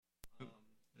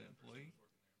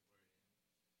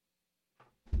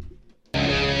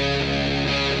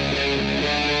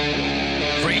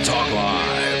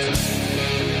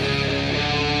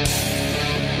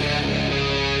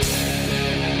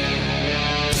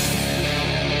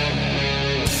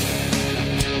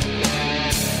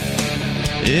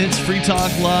It's Free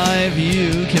Talk Live.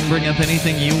 You can bring up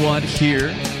anything you want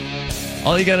here.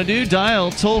 All you got to do,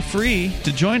 dial toll-free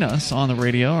to join us on the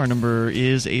radio. Our number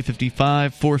is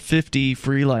 855-450,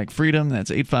 free like freedom.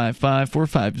 That's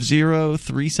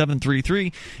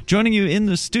 855-450-3733. Joining you in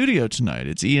the studio tonight,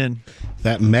 it's Ian.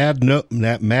 That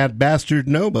mad bastard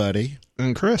nobody.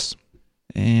 And Chris.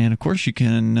 And, of course, you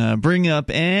can bring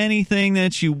up anything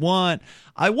that you want.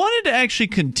 I wanted to actually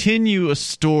continue a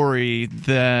story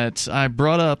that I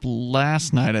brought up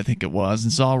last night, I think it was,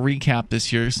 and so I'll recap this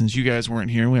here since you guys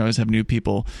weren't here. We always have new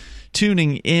people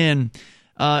tuning in.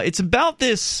 It's about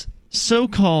this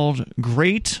so-called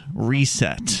Great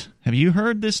Reset. Have you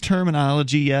heard this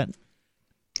terminology yet?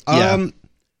 Yeah.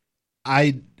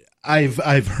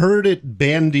 I've heard it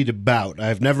bandied about.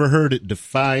 I've never heard it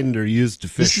defined or used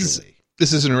officially.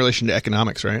 This is in relation to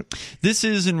economics, right? This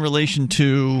is in relation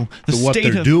to what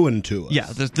they're doing to us. Yeah,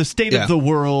 the state of the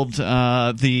world,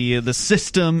 the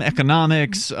system,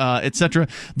 economics, etc.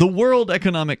 The World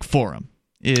Economic Forum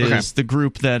is the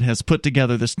group that has put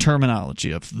together this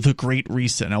terminology of the Great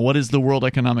Reset. Now, what is the World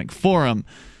Economic Forum?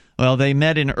 Well, they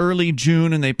met in early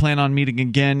June, and they plan on meeting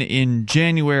again in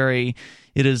January.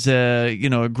 It is a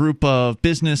group of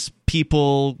business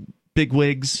people,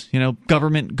 bigwigs,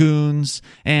 government goons,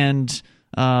 and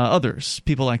others,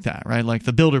 people like that, right? Like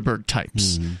the Bilderberg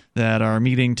types that are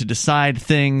meeting to decide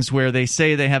things where they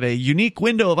say they have a unique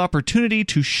window of opportunity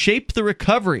to shape the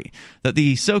recovery, that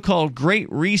the so-called Great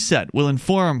Reset will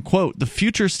inform, quote, the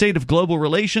future state of global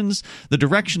relations, the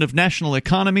direction of national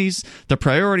economies, the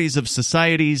priorities of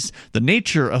societies, the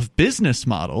nature of business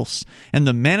models, and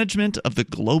the management of the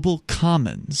global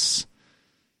commons.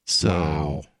 So...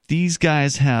 Wow. These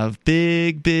guys have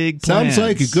big plans. Sounds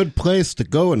like a good place to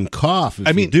go and cough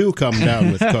if you do come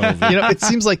down with COVID. It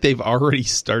seems like they've already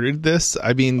started this.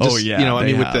 I mean, with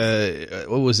the,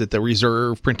 what was it, the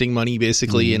reserve printing money,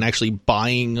 basically, and actually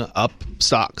buying up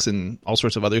stocks and all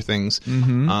sorts of other things.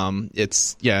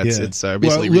 It's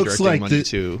basically redirecting money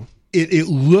to... It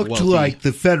looked like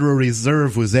the Federal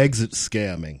Reserve was exit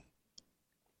scamming.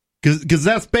 Because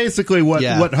that's basically what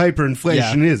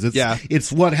hyperinflation is.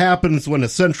 It's what happens when a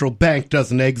central bank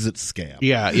does an exit scam.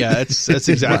 That's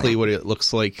exactly what it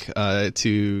looks like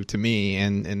to me,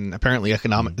 and apparently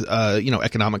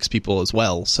economics people as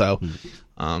well. So.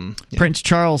 Prince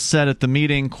Charles said at the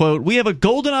meeting, quote, "We have a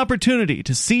golden opportunity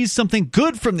to seize something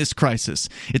good from this crisis.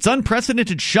 Its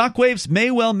unprecedented shockwaves may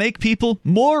well make people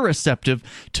more receptive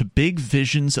to big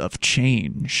visions of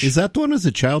change." Is that the one as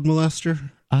a child molester?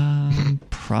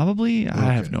 Probably. Okay.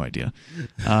 I have no idea.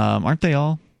 Aren't they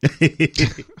all?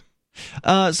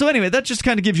 So anyway, that just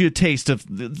kind of gives you a taste of,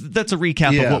 that's a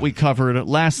recap of what we covered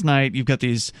last night. You've got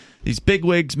these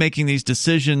bigwigs making these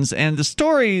decisions, and the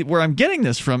story where I'm getting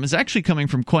this from is actually coming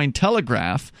from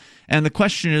Cointelegraph, and the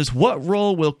question is, what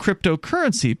role will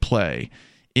cryptocurrency play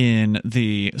in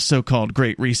the so-called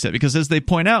Great Reset? Because as they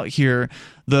point out here,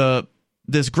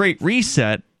 this Great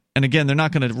Reset, and again, they're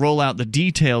not going to roll out the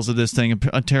details of this thing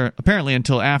apparently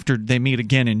until after they meet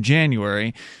again in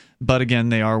January. But again,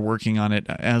 they are working on it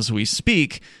as we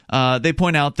speak. They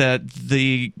point out that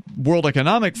the World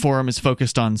Economic Forum is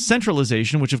focused on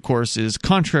centralization, which of course is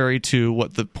contrary to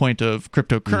what the point of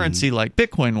cryptocurrency like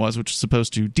Bitcoin was, which is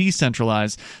supposed to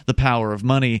decentralize the power of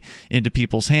money into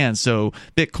people's hands. So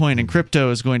Bitcoin and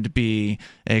crypto is going to be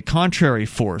a contrary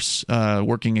force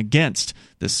working against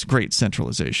this great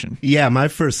centralization. Yeah, my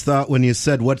first thought when you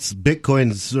said what's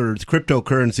Bitcoin's or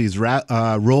cryptocurrency's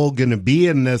role going to be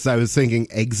in this, I was thinking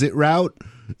exit route,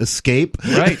 escape.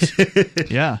 Right.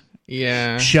 Yeah.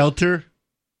 Shelter.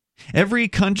 Every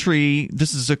country,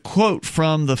 this is a quote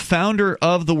from the founder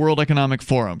of the World Economic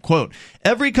Forum, quote,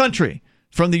 "Every country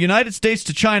from the United States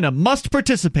to China must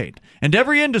participate, and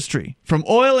every industry, from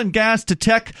oil and gas to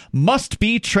tech, must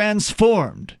be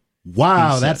transformed."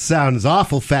 Wow, that sounds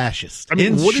awful fascist. I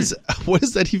mean, what does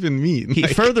that even mean? He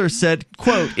further said,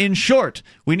 quote, "In short,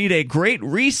 we need a great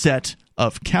reset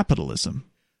of capitalism."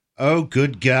 Oh,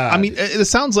 good God. I mean, it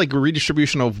sounds like a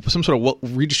redistribution of some sort of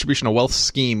redistribution of wealth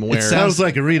scheme. Where it sounds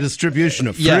like a redistribution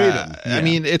of freedom. Yeah. I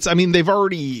mean, they've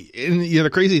already, and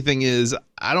the crazy thing is,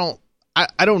 I don't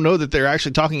know that they're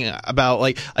actually talking about,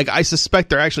 like I suspect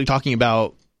they're actually talking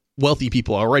about wealthy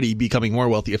people already becoming more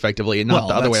wealthy effectively, and not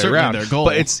the other way around.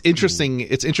 But it's interesting.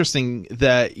 It's interesting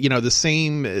that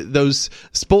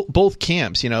both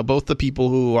camps, both the people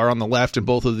who are on the left and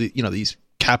both of the these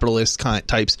capitalist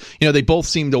types, they both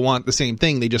seem to want the same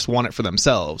thing. They just want it for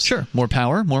themselves. Sure, more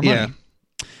power, more money.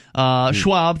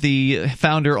 Schwab, the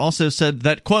founder, also said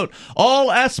that, quote,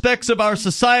 "All aspects of our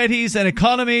societies and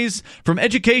economies, from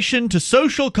education to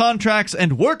social contracts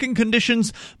and working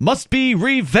conditions, must be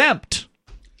revamped,"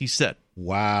 he said.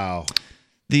 Wow.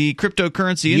 The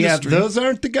cryptocurrency industry. Yeah, those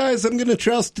aren't the guys I'm going to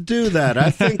trust to do that.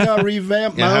 I think I'll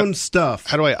revamp my own stuff.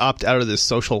 How do I opt out of this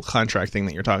social contract thing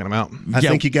that you're talking about? I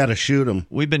think you got to shoot them.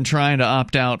 We've been trying to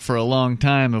opt out for a long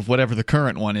time of whatever the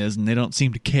current one is, and they don't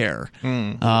seem to care.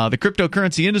 The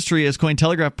cryptocurrency industry, as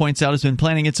Cointelegraph points out, has been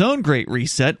planning its own great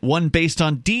reset, one based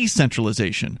on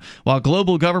decentralization. While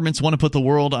global governments want to put the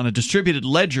world on a distributed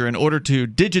ledger in order to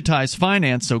digitize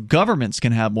finance so governments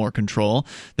can have more control,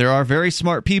 there are very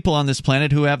smart people on this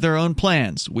planet who have their own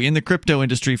plans. We in the crypto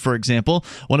industry, for example,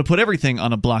 want to put everything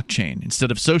on a blockchain. Instead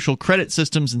of social credit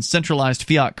systems and centralized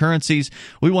fiat currencies,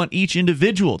 we want each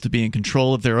individual to be in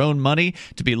control of their own money,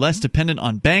 to be less dependent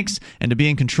on banks, and to be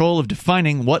in control of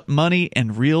defining what money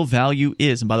and real value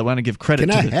is. And by the way, I want to give credit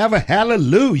to have a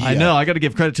hallelujah? I know. I got to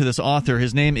give credit to this author.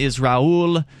 His name is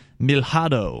Raul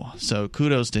Milhado. So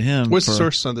kudos to him. What's the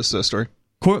source on this story?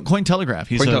 Cointelegraph.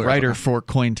 He's a writer for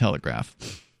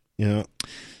Cointelegraph. Yeah.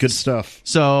 Good stuff.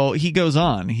 So he goes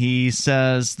on. He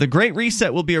says, the Great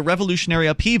Reset will be a revolutionary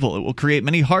upheaval. It will create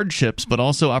many hardships, but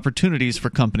also opportunities for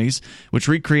companies which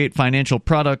recreate financial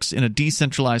products in a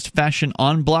decentralized fashion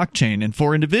on blockchain and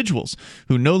for individuals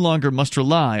who no longer must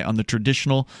rely on the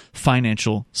traditional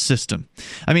financial system.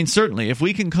 I mean, certainly, if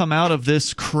we can come out of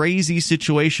this crazy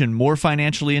situation more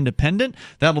financially independent,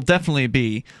 that'll definitely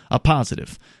be a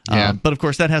positive. Yeah. But of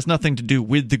course, that has nothing to do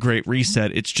with the Great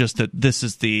Reset. It's just that this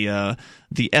is the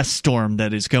S-storm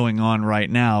that is going on right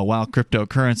now while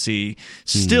cryptocurrency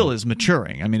still is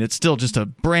maturing. I mean, it's still just a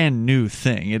brand new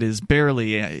thing. It is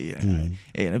barely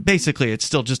basically, it's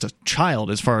still just a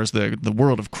child as far as the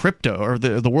world of crypto or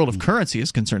the world of currency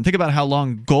is concerned. Think about how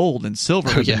long gold and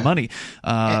silver and money,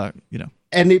 And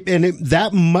that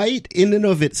might, in and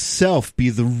of itself, be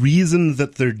the reason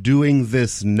that they're doing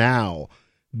this now,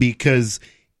 because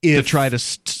to try to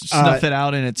snuff it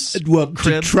out in its crib?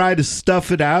 To try to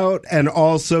stuff it out, and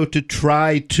also to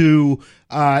try to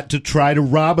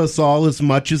rob us all as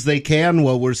much as they can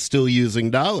while we're still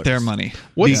using dollars. Their money.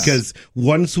 Because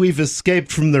once we've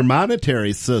escaped from their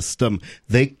monetary system,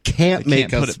 they can't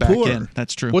make us poor. In.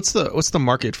 That's true. What's the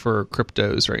market for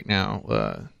cryptos right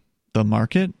now? The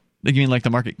market? You mean like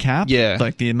the market cap? Yeah.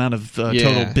 Like the amount of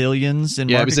total billions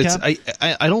in market cap?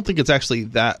 I don't think it's actually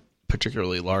that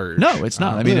particularly large. No, it's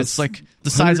not. I mean, it's like the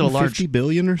size of a large... 50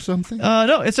 billion or something?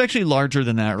 No, it's actually larger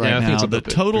than that right now. The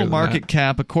total market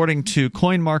cap, according to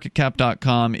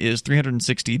coinmarketcap.com, is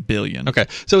 $360 billion. Okay,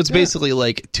 so it's basically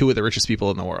like two of the richest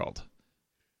people in the world.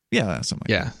 Yeah, something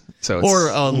like that. So it's, or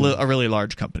a really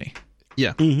large company.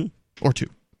 Yeah. Or two.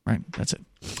 Right, that's it.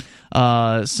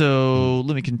 So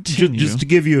let me continue. Just to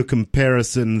give you a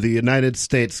comparison, the United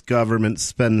States government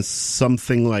spends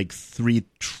something like $3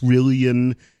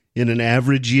 trillion in an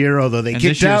average year, although they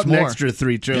kicked out an extra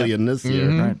 $3 trillion this year.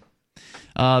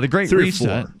 Right. The Great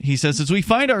Reset, he says, as we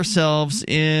find ourselves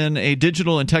in a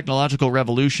digital and technological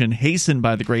revolution hastened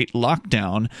by the Great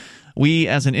Lockdown, we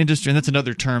as an industry, and that's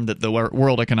another term that the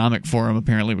World Economic Forum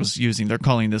apparently was using, they're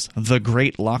calling this the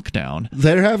Great Lockdown.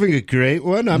 They're having a great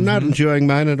one. I'm not enjoying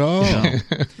mine at all. No.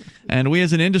 And we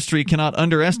as an industry cannot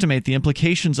underestimate the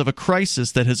implications of a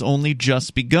crisis that has only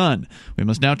just begun. We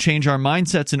must now change our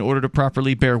mindsets in order to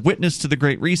properly bear witness to the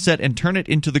Great Reset and turn it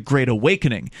into the Great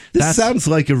Awakening. This sounds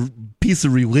like a piece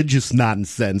of religious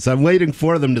nonsense. I'm waiting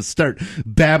for them to start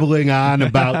babbling on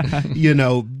about,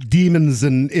 demons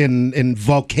in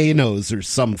volcanoes or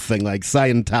something like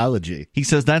Scientology. He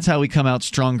says that's how we come out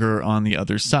stronger on the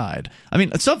other side. I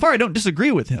mean, so far I don't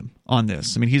disagree with him on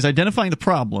this. I mean, he's identifying the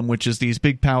problem, which is these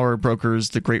big power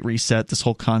brokers, the Great Reset, this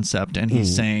whole concept, and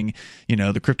he's saying,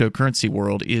 the cryptocurrency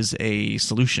world is a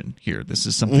solution here. This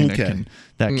is something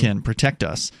that can protect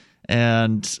us.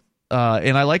 And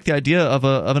I like the idea of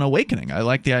an awakening. I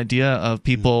like the idea of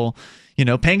people,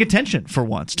 paying attention for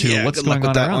once to what's going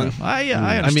on around them. I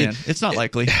understand. I mean, it's not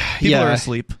likely. People are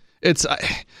asleep. It's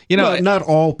not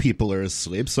all people are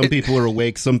asleep. Some people are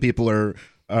awake. Some people are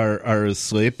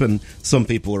asleep, and some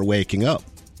people are waking up.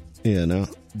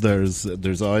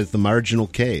 There's always the marginal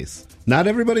case. Not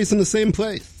everybody's in the same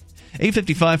place.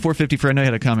 855-450 I know you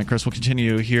had a comment, Chris. We'll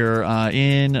continue here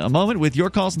in a moment with your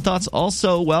calls and thoughts.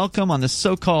 Also, welcome on this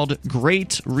so-called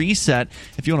Great Reset.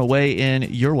 If you want to weigh in,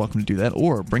 you're welcome to do that,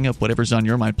 or bring up whatever's on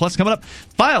your mind. Plus, coming up,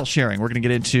 file sharing. We're going to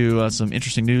get into some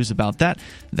interesting news about that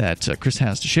Chris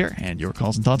has to share, and your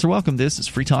calls and thoughts are welcome. This is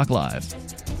Free Talk Live.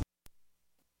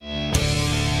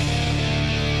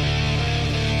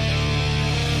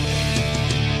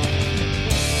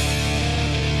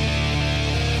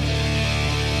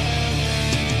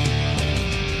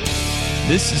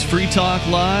 This is Free Talk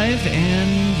Live,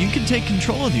 and you can take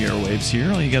control of the airwaves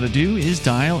here. All you got to do is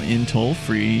dial in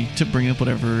toll-free to bring up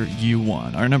whatever you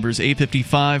want. Our number is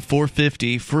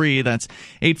 855-450-FREE. That's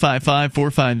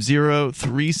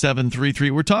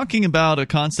 855-450-3733. We're talking about a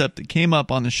concept that came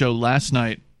up on the show last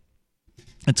night.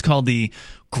 It's called the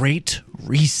Great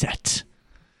Reset.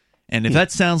 And if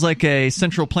that sounds like a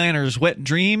central planner's wet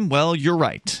dream, well, you're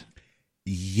right.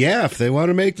 Yeah, if they want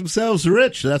to make themselves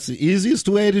rich, that's the easiest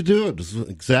way to do it. It's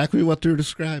exactly what they're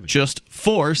describing. Just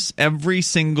force every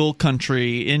single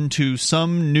country into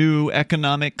some new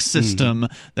economic system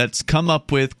that's come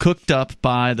up with, cooked up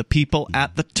by the people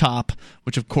at the top,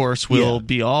 which of course will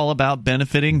be all about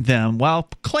benefiting them while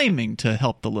claiming to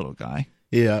help the little guy.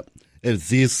 Yeah, it's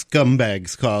these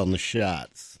scumbags calling the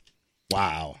shots.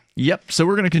 Wow. Yep, so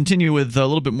we're going to continue with a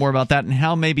little bit more about that and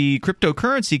how maybe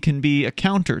cryptocurrency can be a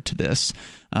counter to this.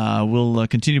 We'll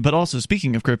continue, but also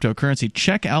speaking of cryptocurrency,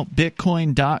 check out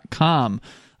Bitcoin.com.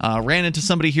 Ran into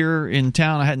somebody here in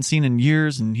town I hadn't seen in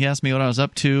years, and he asked me what I was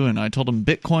up to, and I told him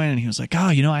Bitcoin, and he was like,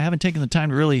 I haven't taken the time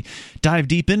to really dive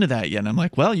deep into that yet. And I'm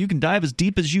like, well, you can dive as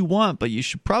deep as you want, but you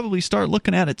should probably start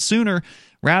looking at it sooner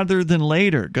rather than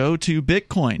later. Go to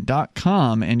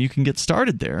Bitcoin.com, and you can get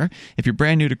started there. If you're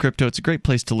brand new to crypto, it's a great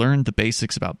place to learn the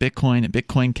basics about Bitcoin and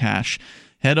Bitcoin Cash.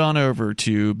 Head on over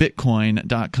to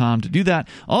Bitcoin.com to do that.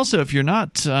 Also, if you're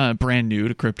not brand new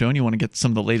to crypto and you want to get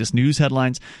some of the latest news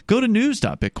headlines, go to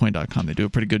news.bitcoin.com. They do a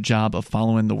pretty good job of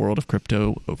following the world of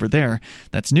crypto over there.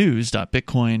 That's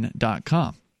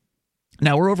news.bitcoin.com.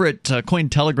 Now, we're over at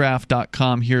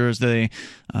Cointelegraph.com. Here's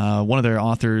one of their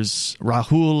authors,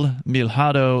 Rahul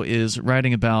Milhado, is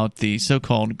writing about the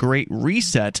so-called Great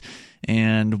Reset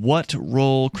and what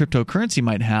role cryptocurrency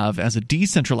might have as a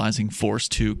decentralizing force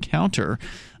to counter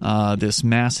this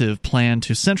massive plan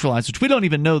to centralize, which we don't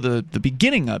even know the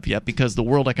beginning of yet, because the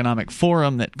World Economic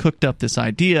Forum that cooked up this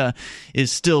idea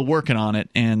is still working on it,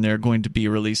 and they're going to be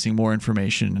releasing more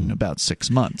information in about 6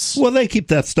 months. Well, they keep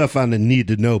that stuff on a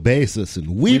need-to-know basis,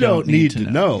 and we don't need to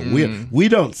know. We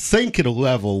don't think at a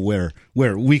level where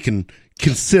we can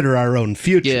consider our own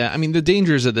future. Yeah, I mean, the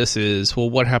dangers of this is, well,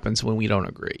 what happens when we don't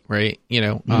agree, right?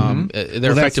 They're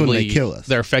that's when they kill us.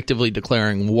 They're effectively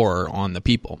declaring war on the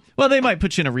people. Well, they might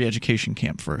put you in a re-education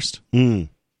camp first. I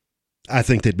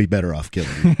think they'd be better off killing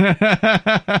me.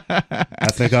 I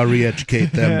think I'll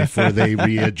re-educate them before they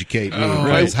re-educate me.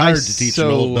 It's hard to teach an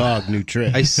old dog new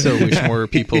tricks. I so wish more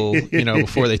people,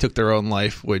 before they took their own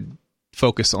life, would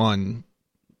focus on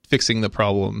fixing the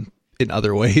problem in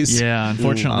other ways. Yeah,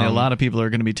 unfortunately, a lot of people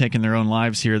are going to be taking their own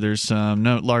lives here. There's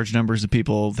large numbers of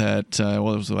people that, it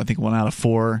was, I think 1 out of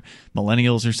 4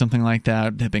 millennials or something like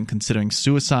that have been considering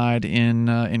suicide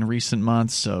in recent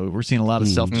months. So we're seeing a lot of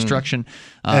self-destruction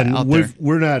out there.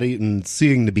 We're not even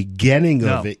seeing the beginning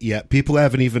of it yet. People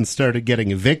haven't even started getting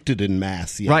evicted in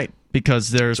mass yet. Right. Because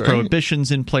there's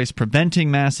prohibitions in place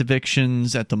preventing mass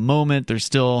evictions at the moment. There's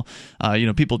still,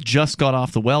 people just got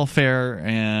off the welfare,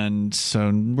 and so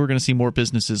we're going to see more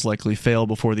businesses likely fail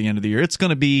before the end of the year.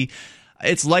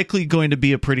 It's likely going to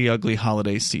be a pretty ugly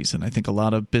holiday season. I think a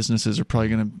lot of businesses are probably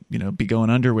going to, be going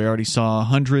under. We already saw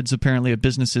hundreds, apparently, of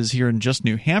businesses here in just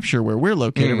New Hampshire, where we're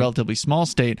located, a relatively small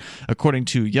state, according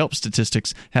to Yelp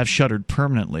statistics, have shuttered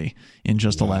permanently in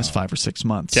just the last 5 or 6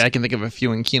 months. Yeah, I can think of a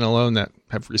few in Keene alone that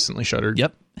have recently shuttered.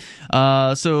 Yep.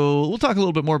 So we'll talk a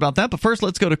little bit more about that. But first,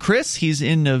 let's go to Chris. He's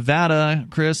in Nevada.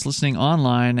 Chris, listening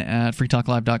online at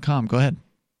freetalklive.com. Go ahead.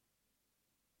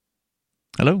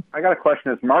 Hello? I got a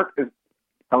question.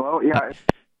 Hello? Yeah.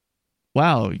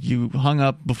 Wow, you hung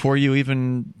up before you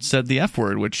even said the F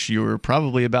word, which you were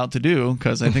probably about to do,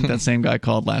 because I think that same guy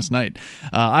called last night.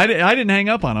 I didn't hang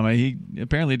up on him. He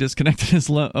apparently disconnected his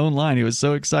own line. He was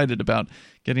so excited about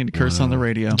getting to curse on the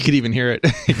radio. You could even hear it.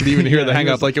 You could even hear the hang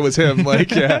up like it was him.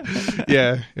 Like,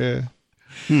 yeah.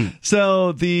 So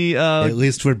at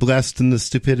least we're blessed in the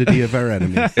stupidity of our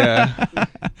enemies. Yeah.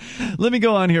 Let me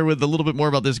go on here with a little bit more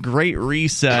about this Great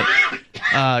Reset.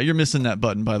 You're missing that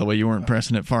button, by the way. You weren't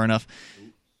pressing it far enough.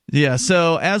 Yeah,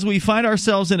 so as we find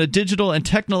ourselves in a digital and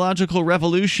technological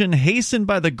revolution hastened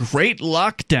by the Great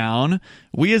Lockdown,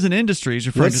 we as an industry...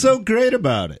 What's so great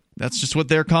about it? That's just what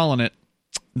they're calling it.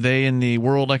 They in the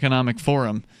World Economic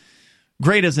Forum.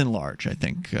 Great as in large, I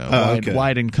think.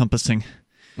 Wide encompassing.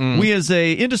 We as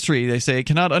a industry, they say,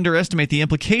 cannot underestimate the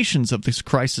implications of this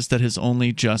crisis that has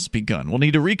only just begun. We'll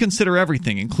need to reconsider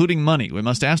everything, including money. We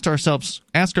must ask ourselves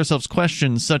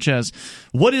questions such as,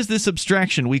 what is this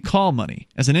abstraction we call money?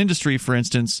 As an industry, for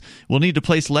instance, we'll need to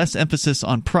place less emphasis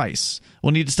on price.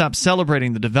 We'll need to stop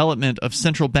celebrating the development of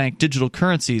central bank digital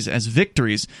currencies as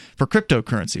victories for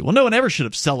cryptocurrency. Well, no one ever should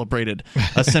have celebrated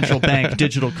a central bank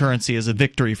digital currency as a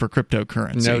victory for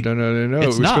cryptocurrency. No.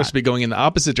 We're supposed to be going in the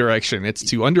opposite direction. It's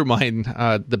to undermine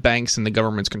the banks and the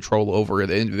government's control over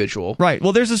the individual. Right.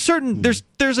 Well, there's a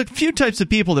few types of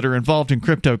people that are involved in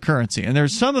cryptocurrency, and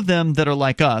there's some of them that are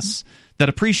like us, that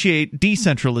appreciate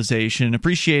decentralization,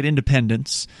 appreciate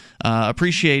independence,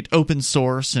 appreciate open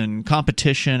source and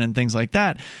competition and things like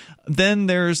that. Then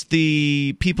there's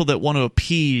the people that want to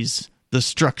appease the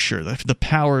structure, the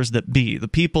powers that be, the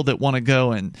people that want to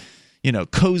go and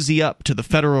cozy up to the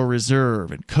Federal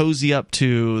Reserve and cozy up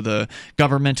to the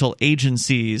governmental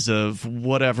agencies of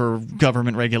whatever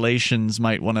government regulations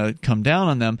might want to come down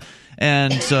on them,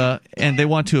 and they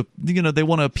want to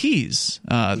appease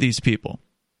these people.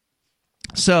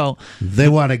 So they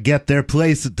want to get their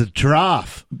place at the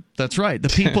trough. That's right. The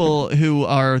people who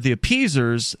are the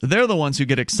appeasers, they're the ones who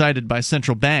get excited by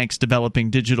central banks developing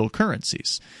digital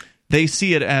currencies. They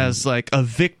see it as like a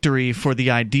victory for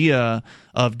the idea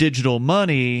of digital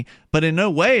money, but in no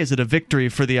way is it a victory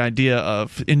for the idea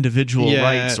of individual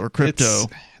rights or crypto.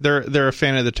 They're a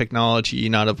fan of the technology,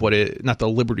 not the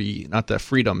liberty, not the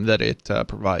freedom that it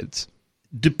provides.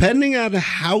 Depending on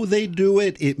how they do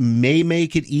it, it may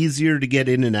make it easier to get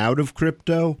in and out of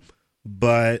crypto,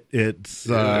 but it's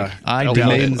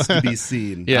remains to be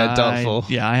seen. Doubtful.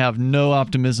 I have no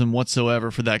optimism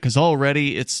whatsoever for that, because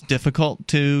already it's difficult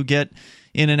to get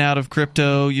in and out of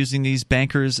crypto using these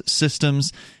bankers'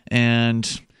 systems,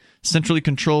 and centrally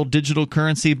controlled digital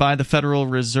currency by the Federal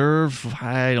Reserve,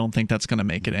 I don't think that's going to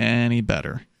make it any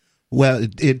better. Well,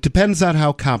 it depends on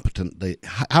how competently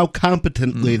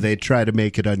they try to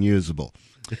make it unusable.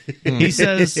 He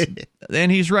says, and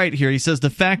he's right here, he says the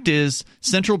fact is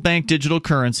central bank digital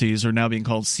currencies, or now being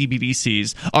called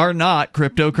CBDCs, are not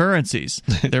cryptocurrencies.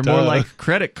 They're more like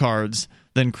credit cards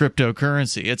than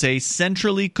cryptocurrency. It's a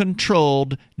centrally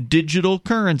controlled digital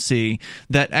currency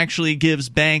that actually gives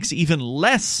banks even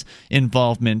less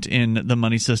involvement in the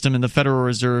money system, and the Federal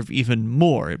Reserve even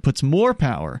more. It puts more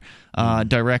power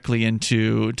directly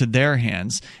into their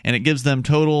hands, and it gives them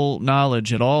total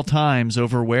knowledge at all times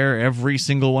over where every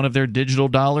single one of their digital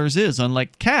dollars is,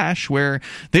 unlike cash, where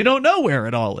they don't know where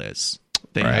it all is.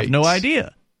 They have no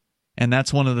idea. And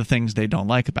that's one of the things they don't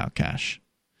like about cash.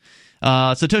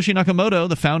 Satoshi Nakamoto,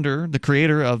 the founder, the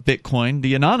creator of Bitcoin,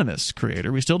 the anonymous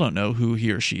creator, we still don't know who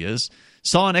he or she is,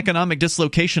 saw an economic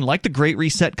dislocation like the Great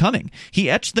Reset coming. He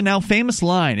etched the now famous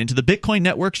line into the Bitcoin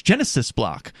network's Genesis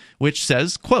block, which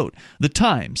says, quote, "The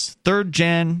Times, 3rd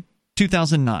Jan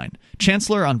 2009,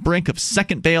 Chancellor on brink of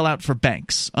second bailout for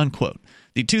banks," unquote.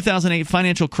 The 2008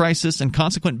 financial crisis and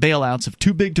consequent bailouts of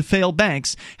too-big-to-fail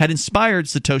banks had inspired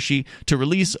Satoshi to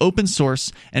release open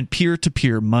source and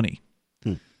peer-to-peer money.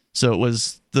 So it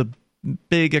was the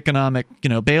big economic,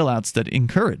 bailouts that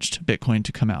encouraged Bitcoin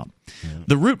to come out. Yeah.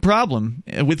 The root problem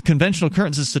with conventional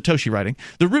currency, this is Satoshi writing,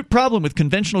 the root problem with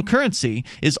conventional currency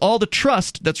is all the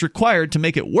trust that's required to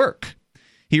make it work.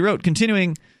 He wrote,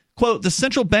 continuing, quote, "The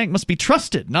central bank must be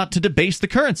trusted not to debase the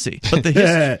currency." But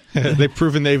they've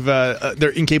proven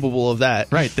they're incapable of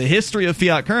that. Right. The history of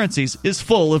fiat currencies is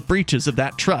full of breaches of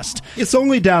that trust. It's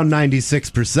only down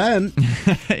 96%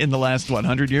 in the last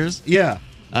 100 years. Yeah.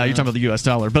 You're talking about the U.S.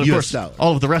 dollar. But, of course,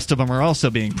 all of the rest of them are also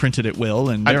being printed at will,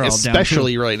 and they're all down.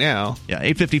 Especially right now. Yeah,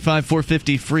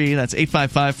 855-450-FREE. That's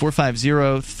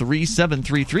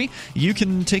 855-450-3733. You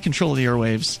can take control of the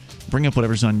airwaves, bring up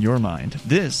whatever's on your mind.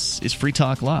 This is Free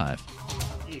Talk Live.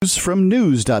 News from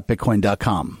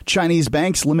news.bitcoin.com. Chinese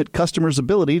banks limit customers'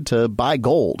 ability to buy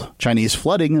gold. Chinese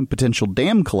flooding and potential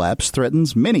dam collapse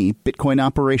threatens many Bitcoin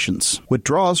operations.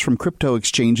 Withdrawals from crypto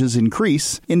exchanges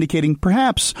increase, indicating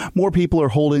perhaps more people are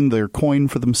holding their coin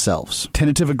for themselves.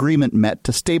 Tentative agreement met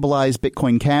to stabilize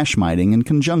Bitcoin Cash mining in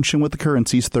conjunction with the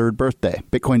currency's third birthday.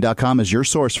 Bitcoin.com is your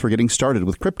source for getting started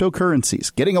with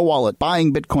cryptocurrencies, getting a wallet,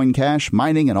 buying Bitcoin Cash,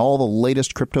 mining, and all the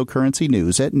latest cryptocurrency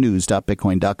news at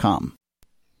news.bitcoin.com.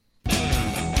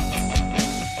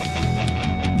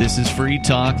 This is Free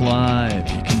Talk Live.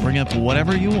 You can bring up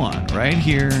whatever you want right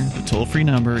here. The toll-free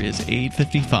number is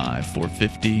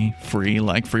 855-450-FREE,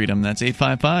 like freedom. That's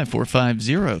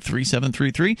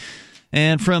 855-450-3733.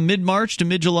 And from mid-March to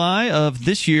mid-July of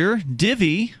this year,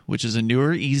 Divi, which is a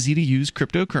newer, easy-to-use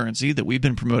cryptocurrency that we've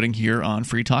been promoting here on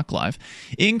Free Talk Live,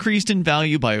 increased in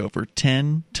value by over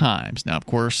 10 times. Now, of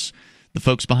course, The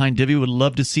folks behind Divvy would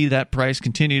love to see that price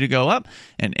continue to go up,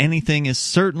 and anything is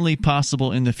certainly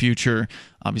possible in the future.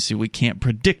 Obviously, we can't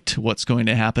predict what's going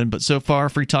to happen, but so far,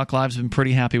 Free Talk Live's been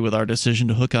pretty happy with our decision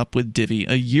to hook up with Divvy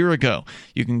a year ago.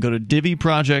 You can go to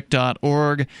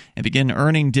divvyproject.org and begin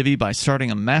earning Divvy by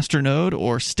starting a masternode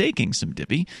or staking some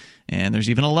Divvy. And there's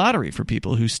even a lottery for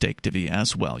people who stake Divvy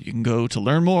as well. You can go to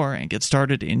learn more and get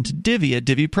started into Divvy at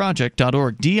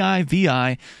divvyproject.org,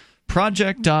 D-I-V-I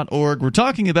project.org. We're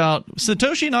talking about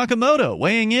Satoshi Nakamoto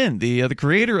weighing in, the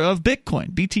creator of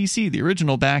Bitcoin, BTC, the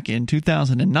original back in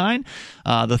 2009,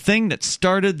 the thing that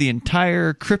started the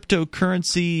entire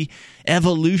cryptocurrency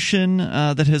evolution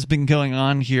that has been going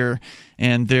on here.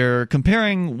 And they're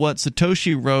comparing what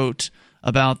Satoshi wrote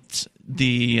about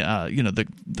the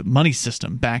money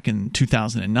system back in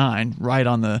 2009, right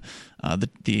on the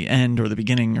end or the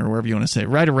beginning or wherever you want to say,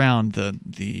 right around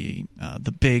the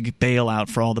big bailout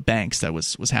for all the banks that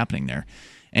was happening there.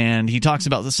 And he talks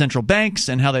about the central banks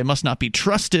and how they must not be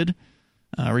trusted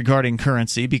regarding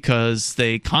currency because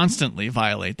they constantly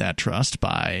violate that trust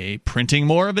by printing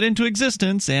more of it into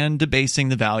existence and debasing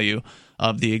the value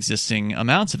of the existing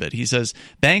amounts of it. He says,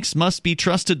 banks must be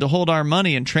trusted to hold our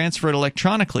money and transfer it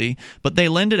electronically, but they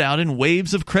lend it out in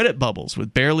waves of credit bubbles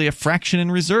with barely a fraction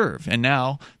in reserve. And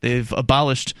now they've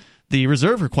abolished the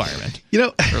reserve requirement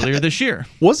earlier this year.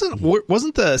 Wasn't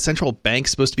the central bank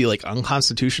supposed to be like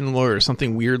unconstitutional or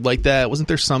something weird like that? Wasn't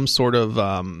there some sort of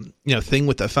thing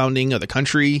with the founding of the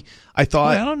country? I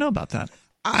thought. I don't know about that.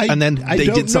 And then they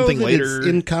did something later.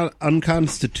 It's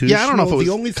unconstitutional. Yeah, I don't know if it was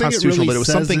the only thing constitutional, it really but it was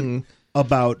says something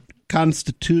about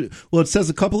Well, it says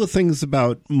a couple of things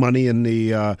about money in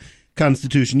the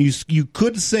Constitution. You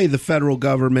could say the federal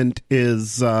government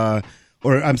is. The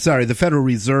Federal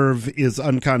Reserve is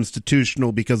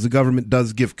unconstitutional because the government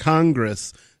does give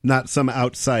Congress, not some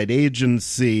outside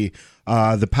agency,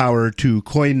 the power to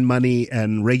coin money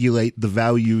and regulate the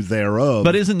value thereof.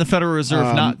 But isn't the Federal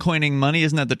Reserve not coining money?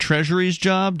 Isn't that the Treasury's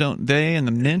job? Don't they and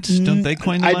the Mint, don't they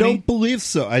coin the money? I don't believe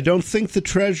so. I don't think the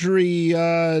Treasury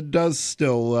does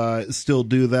still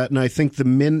do that, and I think the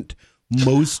Mint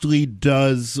mostly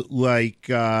does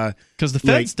because the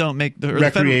feds don't make the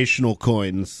recreational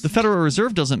coins. The Federal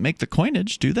Reserve doesn't make the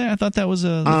coinage, do they? I thought that was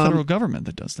the federal government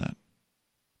that does that.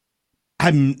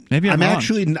 I'm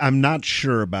wrong. I'm not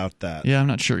sure about that. Yeah, I'm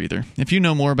not sure either. If you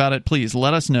know more about it, please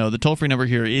let us know. The toll-free number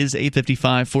here is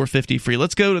 855-450-FREE.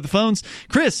 Let's go to the phones.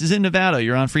 Chris is in Nevada.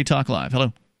 You're on Free Talk Live.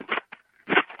 Hello.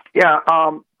 Yeah,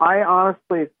 I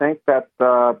honestly think that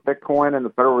Bitcoin and the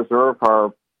Federal Reserve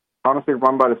are honestly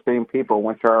run by the same people,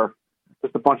 which are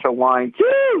just a bunch of lying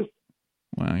Jews.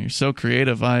 Wow, you're so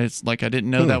creative. It's like I didn't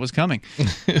know that was coming.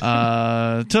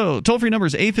 Toll-free number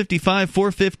is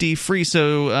 855-450-FREE.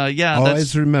 So,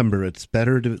 always remember, it's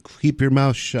better to keep your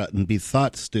mouth shut and be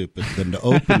thought stupid than to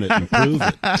open it and prove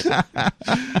it.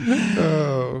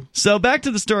 So back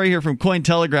to the story here from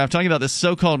Cointelegraph, talking about this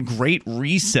so-called Great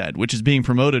Reset, which is being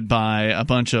promoted by a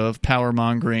bunch of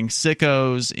power-mongering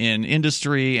sickos in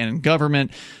industry and in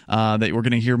government that we're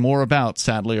going to hear more about,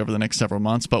 sadly, over the next several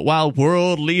months. But while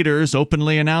world leaders openly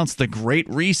announced the Great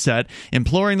Reset,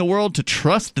 imploring the world to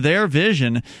trust their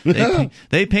vision,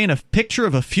 they paint a picture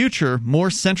of a future,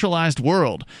 more centralized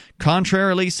world.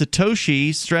 Contrarily,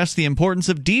 Satoshi stressed the importance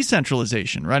of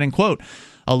decentralization, writing, quote,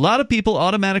 "A lot of people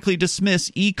automatically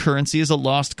dismiss e-currency as a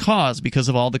lost cause because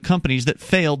of all the companies that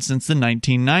failed since the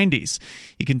 1990s.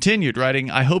 He continued, writing,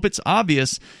 "I hope it's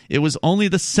obvious it was only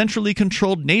the centrally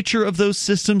controlled nature of those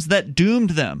systems that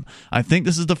doomed them. I think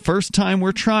this is the first time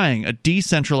we're trying a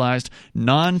decentralized,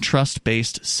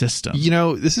 non-trust-based system."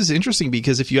 This is interesting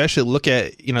because if you actually look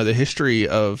at, the history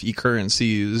of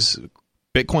e-currencies,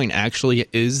 Bitcoin actually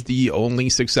is the only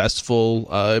successful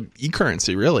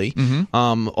e-currency, really. Mm-hmm.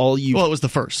 It was the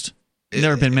first.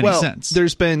 There have been many since. There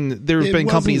have been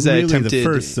companies that attempted. The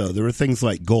first, though. There were things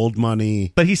like gold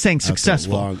money. But he's saying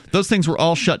successful. Those things were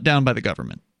all shut down by the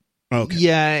government. Okay.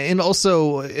 Yeah, and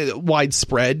also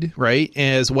widespread, right?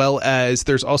 As well as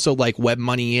there's also like web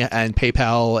money and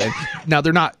PayPal, and now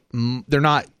they're not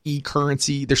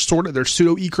e-currency. They're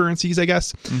pseudo e-currencies, I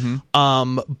guess.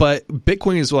 Mm-hmm. But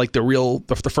Bitcoin is like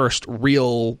the first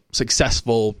real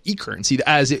successful e-currency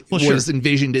as it was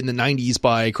envisioned in the 90s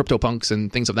by CryptoPunks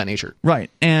and things of that nature. Right.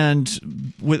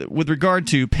 And with regard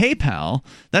to PayPal,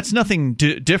 that's nothing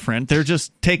different. They're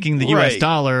just taking the US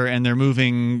dollar and they're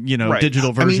moving,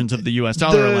 digital versions of the US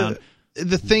dollar around.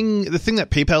 the thing that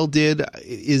PayPal did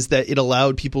is that it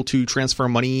allowed people to transfer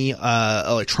money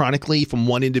electronically from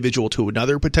one individual to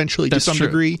another, potentially. That's to some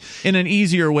degree, in an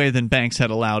easier way than banks had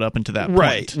allowed up until that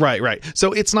point. Right.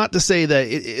 So it's not to say that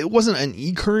it wasn't an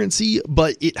e-currency,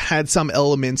 but it had some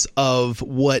elements of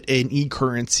what an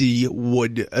e-currency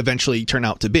would eventually turn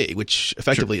out to be, which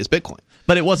effectively is Bitcoin.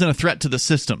 But it wasn't a threat to the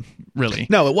system, really.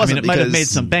 No, it wasn't. I mean, it might have made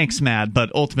some banks mad,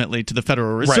 but ultimately to the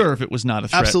Federal Reserve, it was not a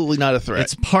threat. Absolutely not a threat.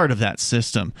 It's part of that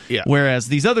system. Yeah. Whereas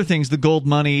these other things, the gold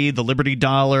money, the Liberty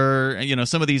Dollar,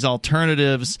 some of these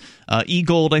alternatives,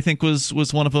 e-gold, I think was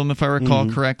one of them, if I recall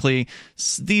correctly.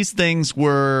 These things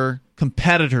were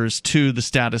competitors to the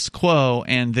status quo,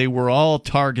 and they were all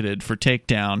targeted for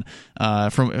takedown.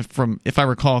 From if I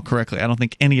recall correctly, I don't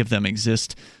think any of them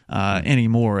exist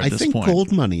anymore at this point. I think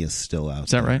gold money is still out.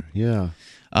 Is that right? Yeah.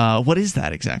 What is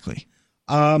that exactly?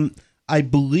 I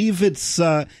believe it's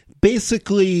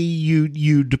basically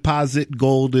you deposit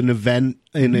gold in an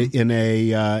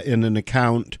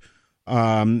account.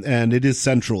 And it is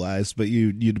centralized, but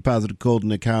you deposit a gold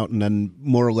in an account and then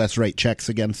more or less write checks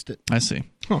against it. I see.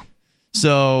 Huh.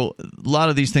 So a lot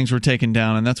of these things were taken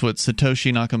down, and that's what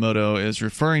Satoshi Nakamoto is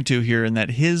referring to here, and that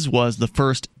his was the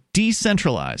first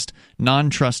decentralized,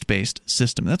 non-trust-based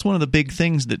system. That's one of the big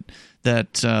things that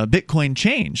Bitcoin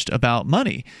changed about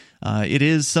money. It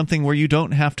is something where you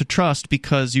don't have to trust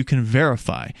because you can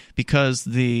verify, because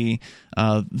the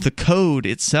code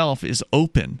itself is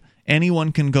open.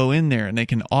 Anyone can go in there and they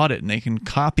can audit and they can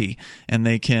copy and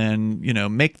they can,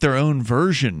 make their own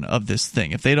version of this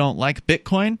thing. If they don't like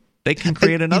Bitcoin, they can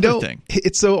create another thing.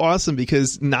 It's so awesome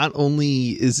because not only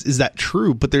is that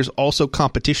true, but there's also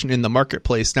competition in the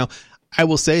marketplace. Now, I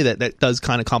will say that does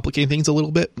kind of complicate things a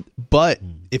little bit, but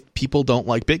if people don't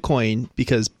like Bitcoin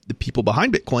because the people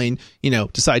behind Bitcoin,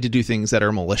 decide to do things that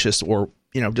are malicious or,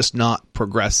 just not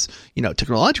progress,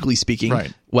 technologically speaking,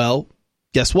 right. Well,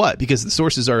 guess what? Because the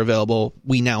sources are available,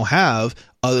 we now have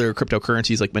other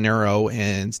cryptocurrencies like Monero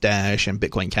and Stash and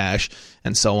Bitcoin Cash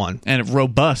and so on. And a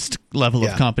robust level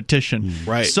of competition.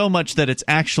 Right. So much that it's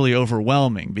actually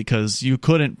overwhelming because you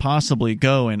couldn't possibly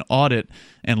go and audit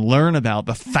and learn about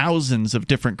the thousands of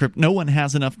different No one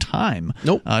has enough time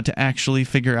to actually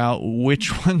figure out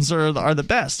which ones are the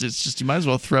best. It's just you might as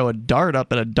well throw a dart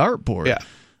up at a dartboard. Yeah.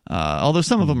 Although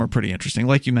some of them are pretty interesting,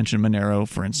 like you mentioned Monero,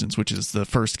 for instance, which is the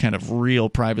first kind of real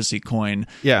privacy coin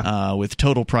with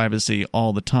total privacy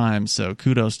all the time. So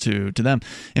kudos to them.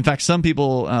 In fact, some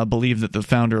people believe that the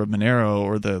founder of Monero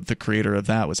or the creator of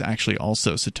that was actually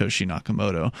also Satoshi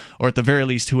Nakamoto, or at the very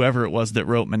least, whoever it was that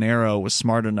wrote Monero was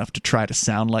smart enough to try to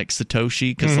sound like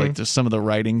Satoshi because like there's some of the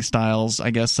writing styles,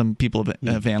 I guess some people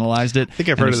have analyzed it. I think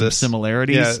I've heard of this.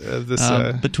 Similarities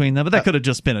between them, but that could have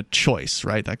just been a choice,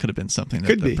 right? That could have been something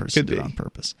that the person did on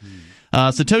purpose.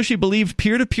 Satoshi believed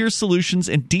peer-to-peer solutions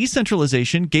and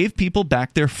decentralization gave people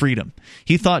back their freedom.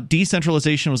 He thought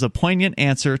decentralization was a poignant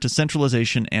answer to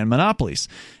centralization and monopolies.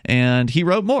 And he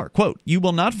wrote more, quote, "You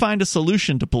will not find a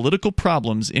solution to political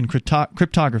problems in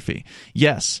cryptography.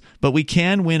 Yes, but we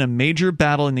can win a major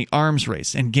battle in the arms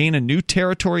race and gain a new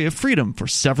territory of freedom for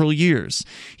several years."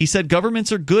 He said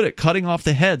governments are good at cutting off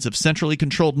the heads of centrally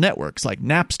controlled networks like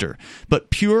Napster, but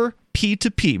pure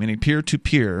P2P, meaning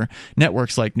peer-to-peer,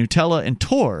 networks like Gnutella and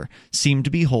Tor seem to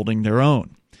be holding their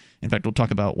own. In fact, we'll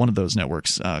talk about one of those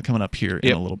networks coming up here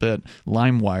in a little bit.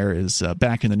 Limewire is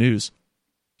back in the news.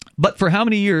 But for how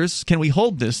many years can we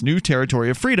hold this new territory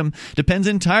of freedom depends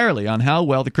entirely on how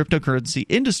well the cryptocurrency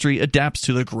industry adapts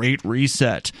to the Great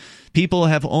Reset. People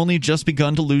have only just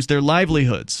begun to lose their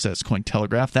livelihoods, says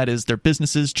Cointelegraph, that is, their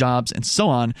businesses, jobs, and so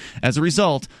on, as a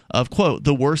result of, quote,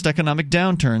 the worst economic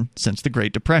downturn since the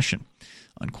Great Depression.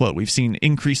 Unquote. We've seen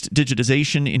increased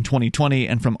digitization in 2020,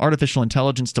 and from artificial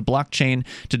intelligence to blockchain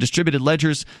to distributed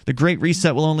ledgers, the Great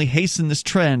Reset will only hasten this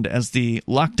trend as the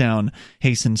lockdown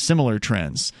hastened similar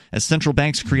trends. As central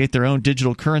banks create their own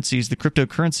digital currencies, the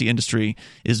cryptocurrency industry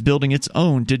is building its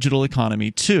own digital economy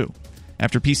too.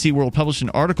 After PC World published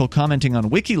an article commenting on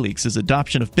WikiLeaks'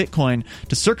 adoption of Bitcoin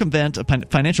to circumvent a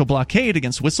financial blockade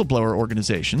against whistleblower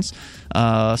organizations,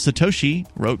 Satoshi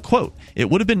wrote, quote, "It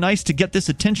would have been nice to get this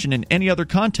attention in any other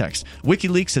context.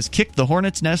 WikiLeaks has kicked the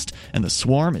hornet's nest, and the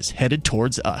swarm is headed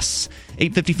towards us."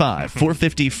 855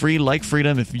 450 free like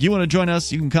freedom. If you want to join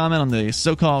us, you can comment on the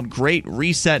so-called Great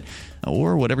Reset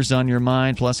or whatever's on your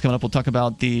mind. Plus, coming up, we'll talk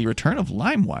about the return of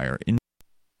Limewire in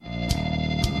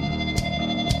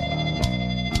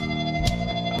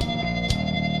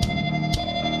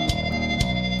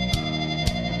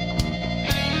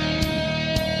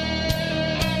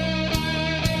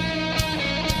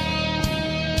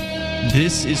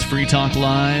This is Free Talk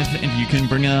Live, and you can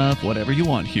bring up whatever you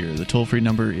want here. The toll-free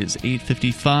number is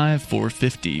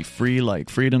 855-450. Free like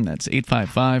freedom. That's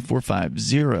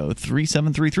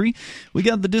 855-450-3733. We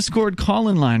got the Discord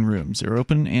call-in line rooms. They're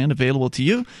open and available to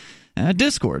you at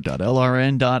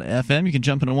discord.lrn.fm. You can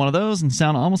jump into one of those and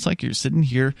sound almost like you're sitting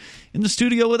here in the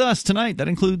studio with us tonight. That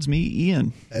includes me,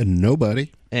 Ian. And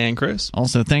nobody. And Chris.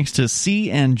 Also, thanks to C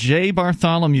and J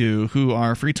Bartholomew, who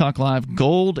are Free Talk Live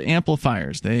Gold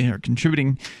amplifiers. They are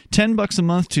contributing $10 a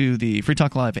month to the Free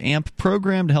Talk Live AMP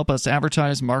program to help us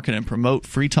advertise, market, and promote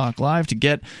Free Talk Live to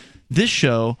get this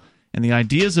show and the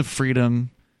ideas of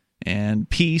freedom and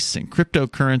peace and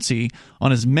cryptocurrency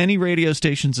on as many radio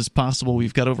stations as possible.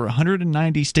 We've got over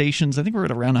 190 stations. I think we're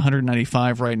at around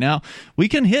 195 right now. We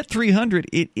can hit 300.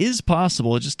 It is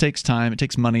possible. It just takes time. It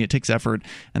takes money. It takes effort.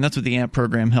 And that's what the AMP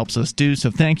program helps us do. So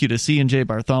thank you to C&J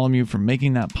Bartholomew for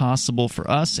making that possible for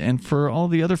us and for all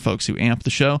the other folks who amp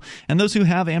the show. And those who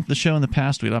have amped the show in the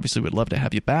past, we'd obviously would love to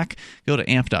have you back. Go to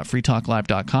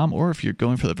amp.freetalklive.com, or if you're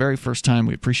going for the very first time,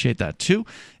 we appreciate that too.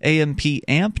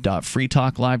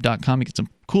 ampamp.freetalklive.com. You get some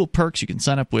cool perks. You can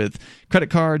sign up with credit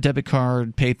card, debit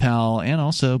card, PayPal, and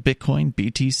also Bitcoin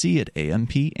BTC at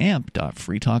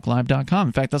ampamp.freetalklive.com.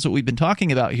 In fact, that's what we've been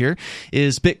talking about here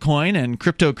is Bitcoin and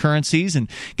cryptocurrencies and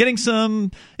getting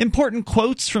some important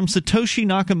quotes from Satoshi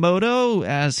Nakamoto,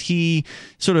 as he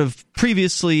sort of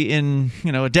previously in,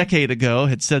 a decade ago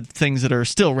had said things that are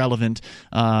still relevant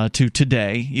to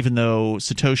today, even though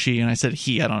Satoshi, and I said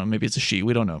he, I don't know, maybe it's a she,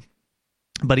 we don't know.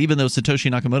 But even though Satoshi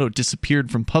Nakamoto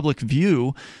disappeared from public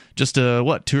view just, 2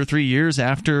 or 3 years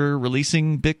after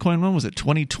releasing Bitcoin, when was it,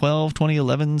 2012,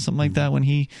 2011, something like that, when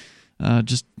he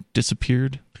just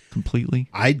disappeared completely?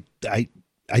 I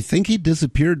think he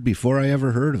disappeared before I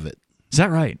ever heard of it. Is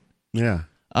that right? Yeah.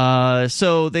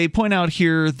 So they point out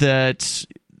here that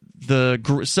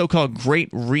the so-called Great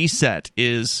Reset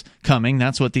is coming.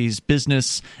 That's what these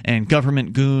business and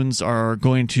government goons are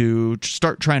going to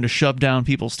start trying to shove down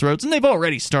people's throats, and they've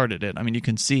already started it. I mean, you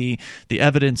can see the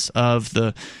evidence of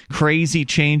the crazy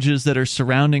changes that are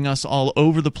surrounding us all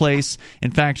over the place. In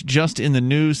fact, just in the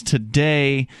news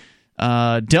today,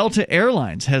 Delta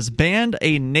Airlines has banned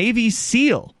a Navy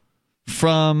SEAL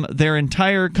from their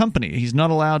entire company. He's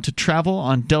not allowed to travel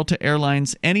on Delta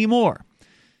Airlines anymore.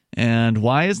 And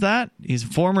why is that? He's a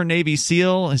former Navy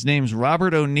SEAL. His name's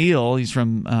Robert O'Neill. He's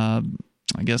from, I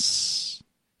guess,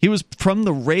 he was from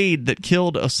the raid that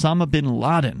killed Osama bin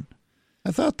Laden.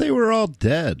 I thought they were all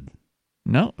dead.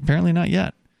 No, apparently not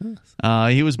yet.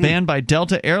 He was banned by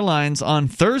Delta Airlines on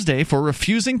Thursday for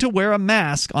refusing to wear a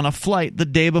mask on a flight the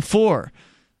day before.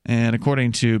 And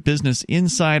according to Business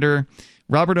Insider,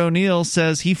 Robert O'Neill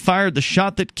says he fired the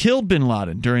shot that killed bin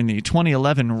Laden during the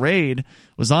 2011 raid,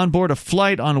 was on board a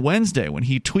flight on Wednesday when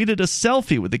he tweeted a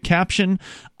selfie with the caption,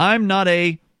 "I'm not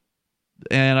a..."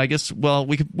 And I guess, well,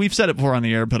 we've said it before on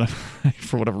the air, but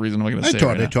for whatever reason, I'm not going to say it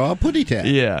right now. Putty tat.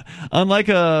 Yeah. Unlike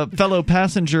a fellow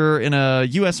passenger in a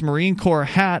U.S. Marine Corps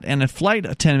hat and a flight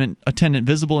attendant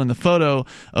visible in the photo,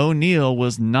 O'Neill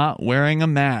was not wearing a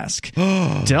mask.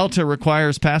 Delta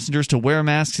requires passengers to wear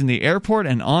masks in the airport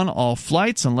and on all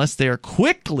flights unless they are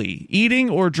quickly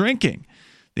eating or drinking.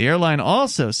 The airline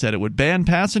also said it would ban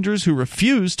passengers who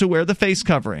refuse to wear the face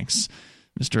coverings.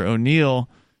 Mr. O'Neill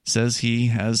says he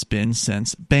has been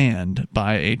since banned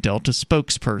by a Delta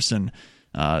spokesperson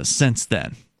since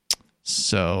then.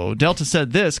 So Delta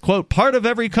said this, quote, "Part of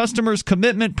every customer's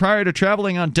commitment prior to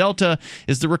traveling on Delta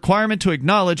is the requirement to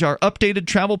acknowledge our updated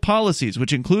travel policies,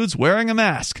 which includes wearing a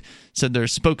mask," said their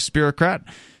spokesbureaucrat.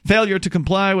 "Failure to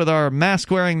comply with our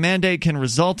mask-wearing mandate can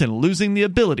result in losing the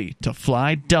ability to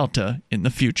fly Delta in the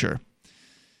future."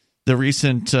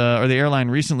 The airline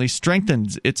recently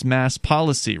strengthened its mask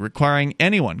policy, requiring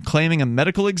anyone claiming a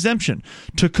medical exemption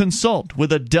to consult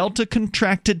with a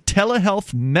Delta-contracted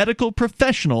telehealth medical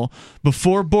professional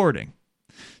before boarding.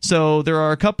 So there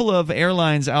are a couple of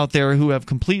airlines out there who have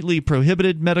completely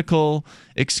prohibited medical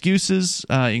excuses,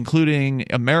 including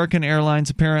American Airlines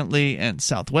apparently and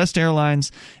Southwest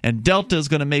Airlines, and Delta is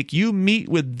going to make you meet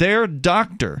with their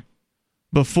doctor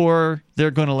before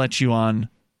they're going to let you on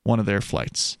one of their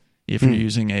flights if you're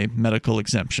using a medical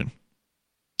exemption.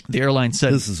 The airline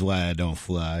said, "This is why I don't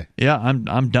fly." Yeah,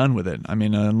 I'm done with it. I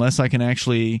mean, unless I can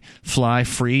actually fly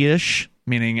free-ish,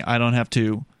 meaning I don't have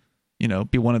to,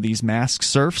 be one of these mask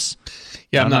serfs.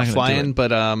 Yeah, I'm not flying,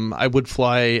 but I would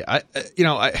fly.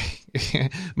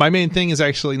 My main thing is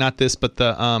actually not this, but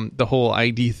the whole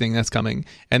ID thing that's coming,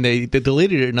 and they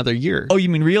delayed it another year. Oh, you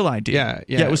mean Real ID? Yeah.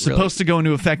 It was supposed to go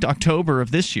into effect October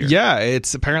of this year. Yeah,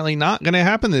 it's apparently not going to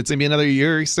happen. It's going to be another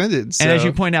year extended. So. And as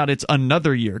you point out, it's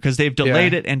another year because they've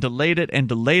delayed it and delayed it and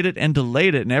delayed it and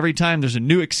delayed it, and every time there's a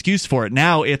new excuse for it.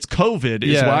 Now it's COVID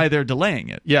is why they're delaying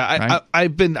it. Yeah, right?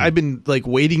 I've been like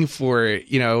waiting for it,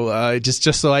 just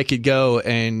so I could go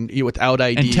and without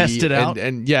ID and test it out,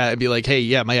 and be like, hey,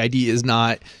 yeah, my ID is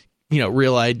not,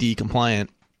 Real ID compliant.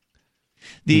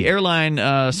 The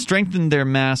airline strengthened their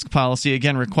mask policy,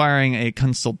 again requiring a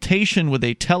consultation with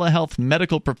a telehealth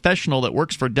medical professional that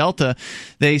works for Delta.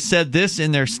 They said this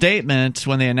in their statement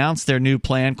when they announced their new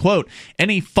plan, quote,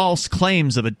 any false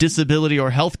claims of a disability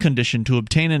or health condition to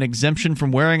obtain an exemption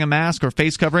from wearing a mask or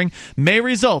face covering may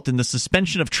result in the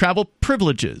suspension of travel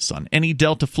privileges on any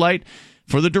Delta flight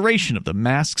for the duration of the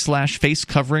mask/face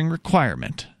covering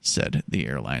requirement, said the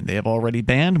airline. They have already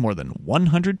banned more than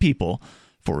 100 people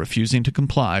for refusing to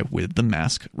comply with the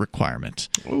mask requirement.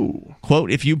 Ooh.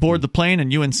 Quote, if you board the plane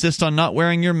and you insist on not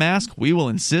wearing your mask, we will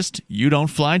insist you don't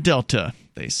fly Delta,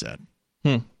 they said.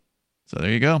 So there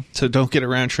you go. So don't get a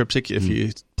round trip ticket if you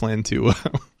plan to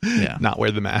not wear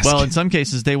the mask. Well, in some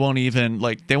cases, they won't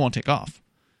take off.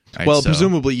 Right, well,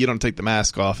 presumably you don't take the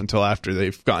mask off until after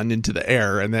they've gotten into the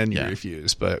air, and then you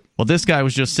refuse. But this guy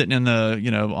was just sitting in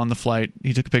the on the flight.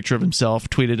 He took a picture of himself,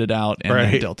 tweeted it out, and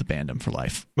then Delta banned him for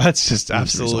life. That's just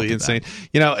absolutely insane.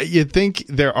 You'd think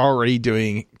they're already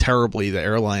doing terribly. The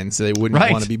airlines, they wouldn't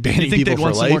want to be banning people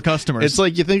for life. More customers. It's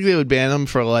like you think they would ban them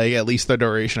for like at least the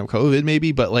duration of COVID,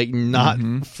 maybe, but like not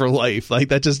for life. Like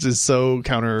that just is so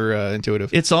counterintuitive.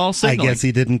 It's all signaling. I guess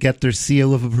he didn't get their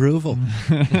seal of approval.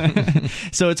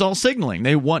 So it's all signaling.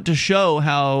 They want to show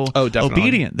how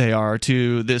obedient they are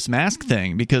to this mask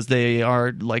thing because they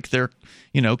are like their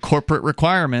corporate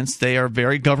requirements. They are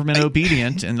very government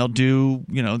obedient, and they'll do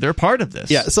they're part of this.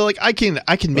 Yeah, so like I can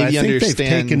maybe understand. They've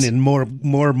taken in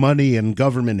more money in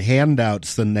government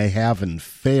handouts than they have in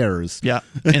fares. Yeah,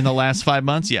 in the last 5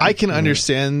 months. Yeah, I can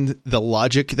understand the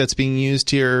logic that's being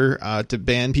used here to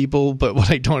ban people, but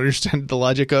what I don't understand the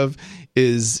logic of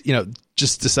is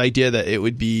just this idea that it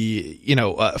would be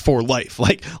for life.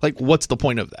 Like what's the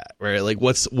point of that, right? Like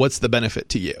what's the benefit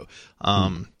to you?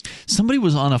 Somebody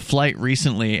was on a flight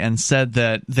recently and said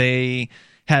that they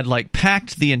had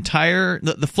packed the entire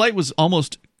the flight was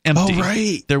almost empty. Oh,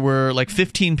 right. There were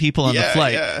 15 people on the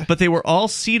flight, but they were all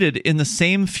seated in the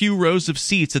same few rows of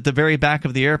seats at the very back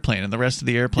of the airplane, and the rest of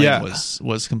the airplane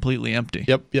was completely empty.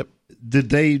 Yep. Did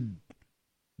they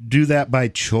do that by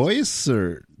choice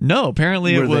or no?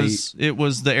 Apparently it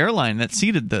was the airline that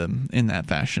seated them in that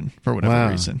fashion for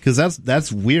whatever reason. Because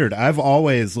that's weird. I've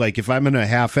always if I'm in a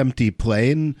half empty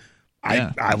plane,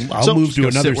 I'll move to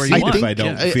another seat if I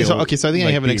don't feel. So I think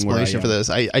I have an explanation for this.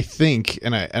 I think,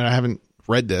 and I haven't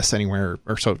read this anywhere,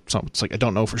 or so it's I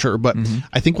don't know for sure, but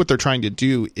I think what they're trying to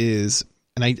do is.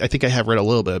 And I think I have read a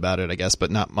little bit about it, I guess,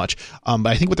 but not much. But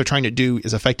I think what they're trying to do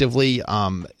is effectively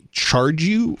charge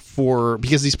you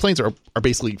because these planes are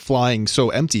basically flying so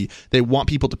empty, they want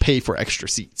people to pay for extra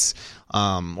seats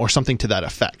or something to that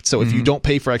effect. So if you don't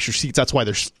pay for extra seats, that's why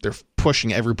they're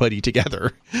pushing everybody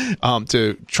together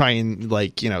to try and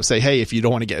say, hey, if you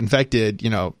don't want to get infected,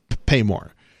 pay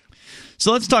more.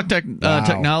 So let's talk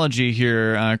technology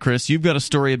here, Chris. You've got a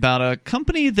story about a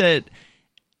company that,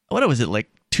 what was it,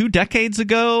 2 decades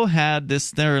ago had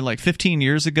this, 15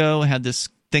 years ago, had this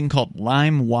thing called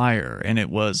Limewire, and it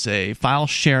was a file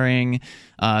sharing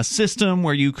system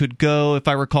where you could go, if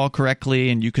I recall correctly,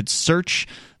 and you could search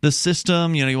the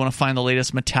system. You want to find the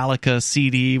latest Metallica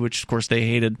CD, which of course they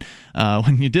hated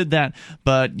when you did that,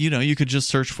 but you could just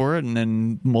search for it, and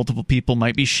then multiple people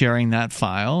might be sharing that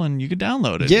file, and you could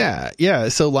download it. Yeah.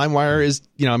 So Limewire is,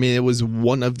 it was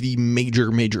one of the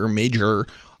major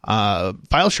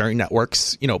file sharing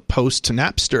networks, post to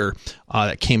Napster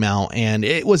that came out, and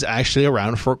it was actually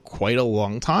around for quite a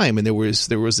long time. And there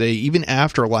was even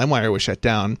after LimeWire was shut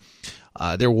down,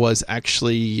 there was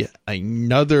actually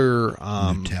another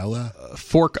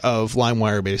fork of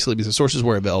LimeWire, basically, because the sources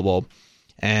were available.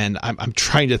 And I'm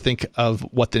trying to think of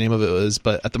what the name of it was,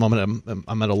 but at the moment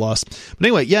I'm at a loss. But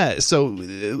anyway, yeah. So,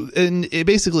 and it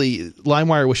basically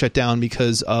LimeWire was shut down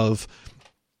because of.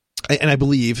 And I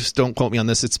believe, don't quote me on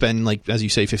this, it's been as you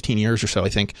say, 15 years or so, I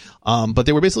think. But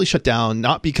they were basically shut down,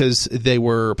 not because they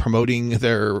were promoting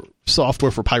their software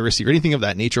for piracy or anything of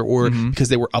that nature, or because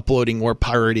they were uploading or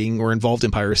pirating or involved in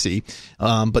piracy.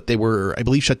 But they were, I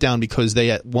believe, shut down because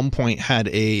they at one point had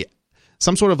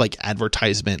some sort of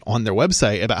advertisement on their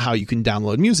website about how you can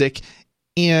download music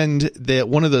And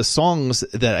one of the songs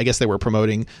that I guess they were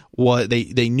promoting, what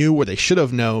they knew, or they should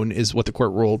have known, is what the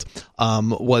court ruled,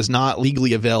 was not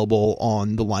legally available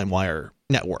on the Limewire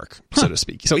network, so to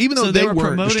speak. So even though they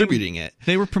weren't distributing it,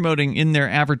 they were promoting in their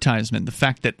advertisement the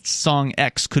fact that song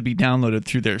X could be downloaded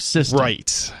through their system.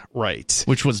 Right.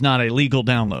 Which was not a legal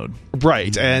download.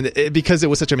 Right. And because it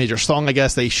was such a major song, I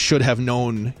guess they should have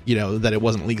known, that it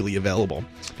wasn't legally available,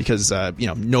 because,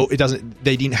 it doesn't,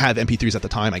 they didn't have MP3s at the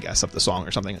time, I guess, of the song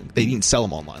or something. They didn't sell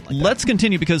them online like that. Let's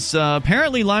continue, because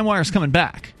apparently LimeWire's coming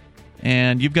back.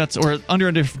 And you've got, or under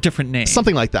a different name.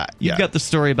 Something like that. You've got the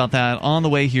story about that on the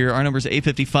way here. Our number is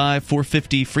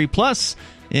 855-450-FREE. Plus,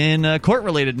 in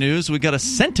court-related news, we got a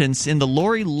sentence in the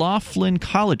Loughlin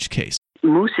College case.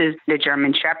 Moose is the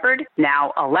German Shepherd,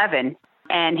 now 11,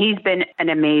 and he's been an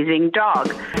amazing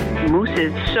dog. Moose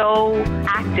is so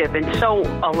active and so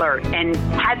alert and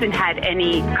hasn't had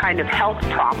any kind of health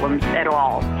problems at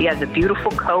all. He has a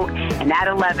beautiful coat, and at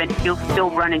 11, he'll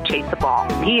still run and chase the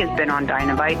ball. He has been on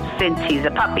Dynavite since he's a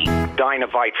puppy.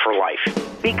 Dynavite for life.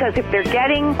 Because if they're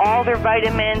getting all their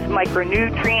vitamins,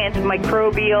 micronutrients,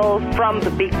 microbials from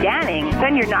the beginning,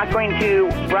 then you're not going to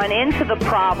run into the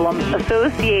problems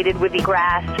associated with the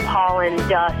grass, pollen,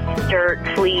 dust, dirt,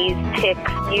 fleas,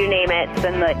 ticks, you name it,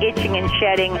 and the itching and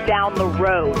shedding down the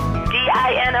road.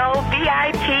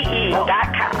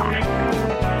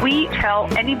 DINOVITE.com. We tell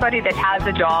anybody that has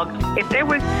a dog, if there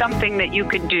was something that you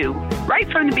could do right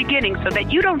from the beginning so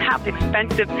that you don't have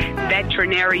expensive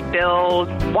veterinary bills,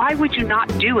 why would you not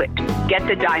do it? Get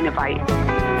the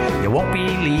Dynavite. You won't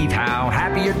believe how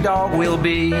happy your dog will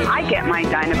be. I get my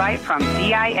Dynavite from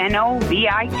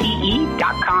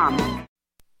DINOVITE.com.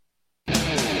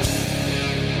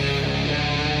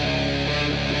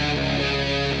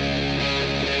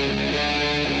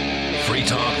 Free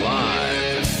Talk Live.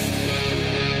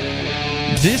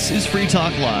 This is Free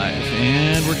Talk Live,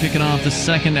 and we're kicking off the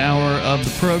second hour of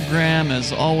the program.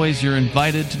 As always, you're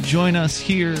invited to join us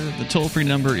here. The toll-free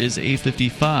number is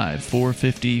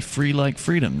 855-450-FREE like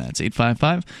freedom. That's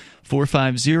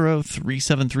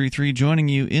 855-450-3733. Joining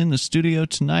you in the studio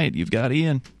tonight, you've got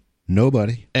Ian.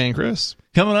 Nobody. And Chris.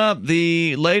 Coming up,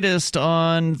 the latest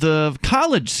on the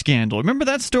college scandal. Remember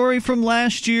that story from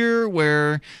last year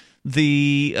where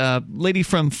the lady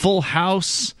from Full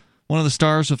House, one of the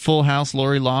stars of Full House,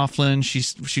 Lori Loughlin,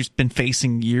 she's been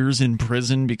facing years in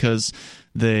prison because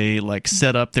they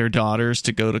set up their daughters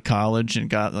to go to college and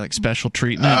got special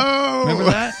treatment. Oh, remember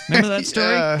that? Remember that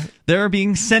story? Yeah. They're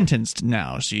being sentenced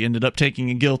now. She ended up taking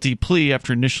a guilty plea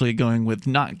after initially going with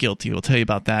not guilty. We'll tell you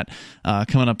about that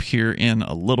coming up here in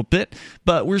a little bit.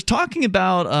 But we're talking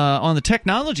about on the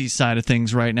technology side of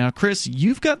things right now. Chris,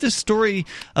 you've got this story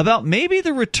about maybe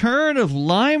the return of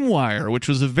Limewire, which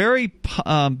was a very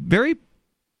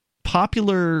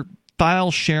popular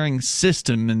file sharing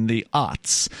system in the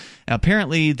aughts.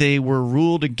 Apparently, they were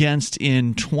ruled against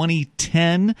in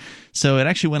 2010, so it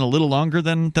actually went a little longer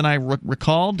than I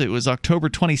recalled. It was October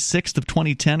 26th of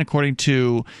 2010, according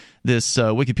to this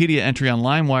Wikipedia entry on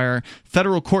LimeWire.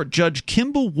 Federal court judge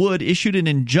Kimball Wood issued an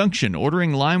injunction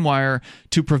ordering LimeWire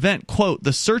to prevent, quote,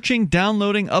 the searching,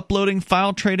 downloading, uploading,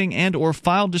 file trading, and or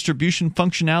file distribution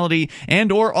functionality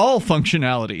and or all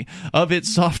functionality of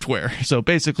its software. So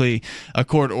basically, a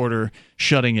court order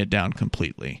shutting it down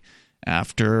completely.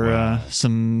 After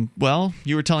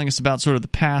you were telling us about sort of the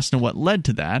past and what led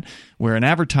to that, where an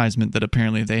advertisement that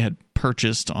apparently they had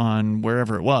purchased on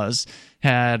wherever it was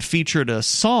had featured a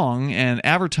song and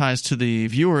advertised to the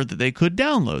viewer that they could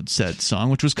download said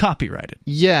song, which was copyrighted.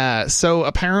 Yeah, so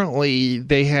apparently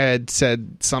they had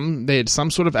said some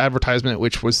sort of advertisement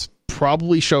which was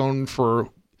probably shown for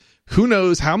who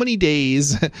knows how many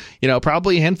days,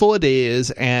 probably a handful of days,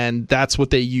 and that's what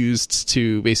they used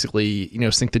to basically,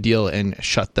 sink the deal and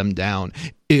shut them down.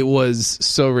 It was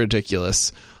so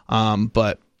ridiculous.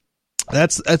 But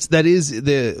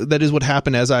that is what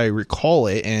happened as I recall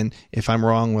it, and if I'm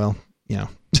wrong, well,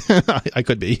 I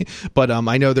could be. But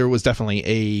I know there was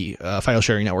definitely a file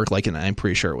sharing network like it, and I'm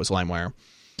pretty sure it was LimeWire.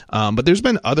 But there's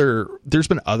been other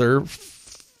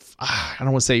I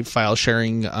don't want to say file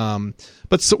sharing, I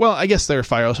guess they're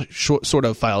sort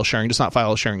of file sharing, just not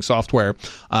file sharing software,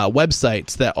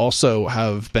 websites that also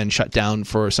have been shut down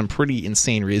for some pretty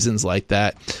insane reasons like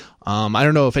that. I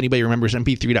don't know if anybody remembers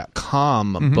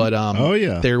mp3.com,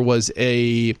 but there was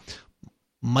a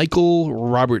Michael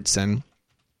Robertson,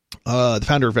 the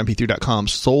founder of mp3.com,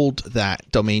 sold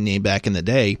that domain name back in the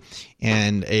day,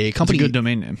 and a company. It's a good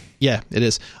domain name. Yeah, it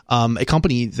is. A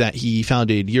company that he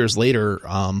founded years later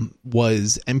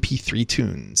was MP3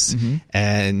 Tunes,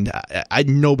 and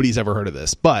nobody's ever heard of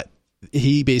this, but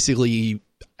he basically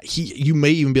you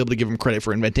may even be able to give him credit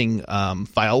for inventing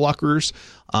file lockers.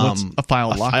 What's a file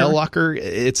locker? A file locker,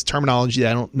 it's terminology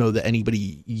that I don't know that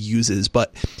anybody uses,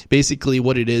 but basically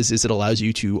what it is it allows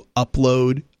you to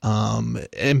upload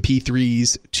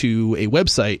MP3s to a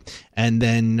website and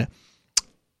then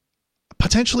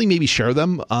potentially maybe share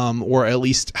them or at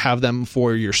least have them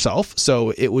for yourself. So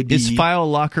it would be... Is file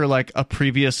locker like a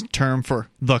previous term for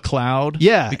the cloud?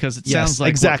 Yeah. Because it sounds like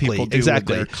exactly, what people do with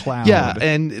their cloud. Yeah,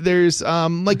 and there's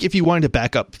like if you wanted to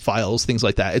back up files, things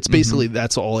like that, it's basically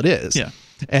that's all it is. Yeah.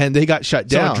 And they got shut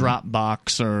down. So a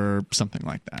Dropbox or something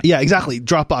like that. Yeah, exactly.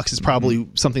 Dropbox is probably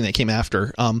something that came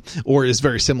after, or is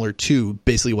very similar to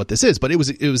basically what this is. But it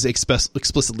was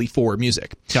explicitly for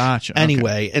music. Gotcha.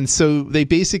 Anyway, okay. And so they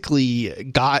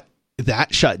basically got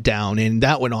that shut down, and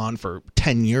that went on for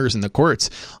 10 years in the courts.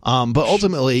 But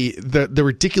ultimately, the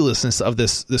ridiculousness of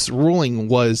this ruling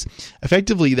was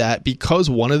effectively that because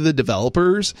one of the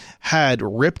developers had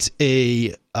ripped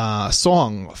a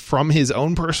song from his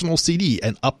own personal CD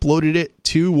and uploaded it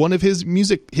to one of his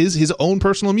own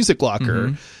personal music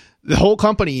locker, the whole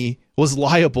company was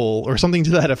liable or something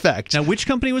to that effect. Now, which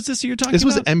company was this you're talking about? This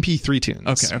was MP3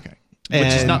 Tunes. Okay.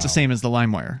 Which is not the same as the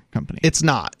Limewire company. It's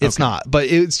not. It's not. But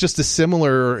it's just a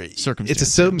similar circumstance.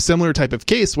 It's a similar type of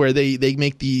case where they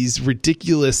make these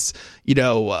ridiculous,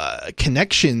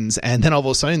 connections, and then all of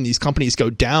a sudden these companies go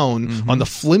down on the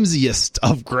flimsiest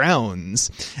of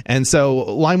grounds. And so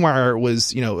Limewire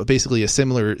was, basically a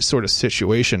similar sort of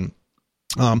situation.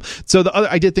 So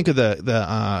I did think of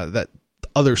that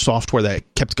other software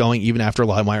that kept going even after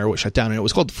Limewire was shut down, and it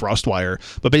was called FrostWire,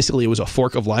 but basically it was a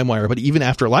fork of Limewire. But even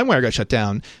after Limewire got shut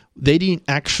down, they didn't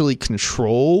actually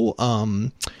control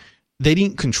everything.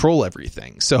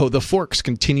 So the forks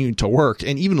continued to work,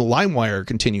 and even Limewire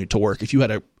continued to work. If you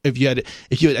had I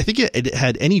think it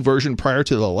had any version prior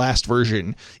to the last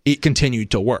version, it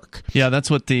continued to work. Yeah,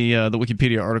 that's what the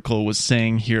Wikipedia article was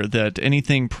saying here, that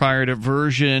anything prior to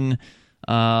version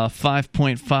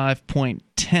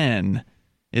 5.5.10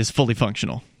 is fully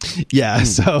functional. Yeah,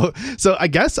 so I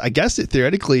guess it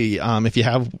theoretically, if you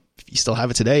still have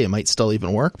it today, it might still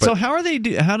even work. But so how do they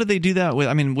do that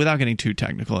without getting too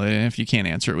technical? And if you can't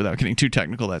answer it without getting too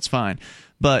technical, that's fine.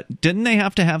 But didn't they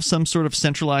have to have some sort of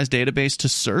centralized database to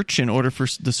search in order for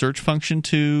the search function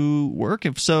to work?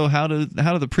 If so, how do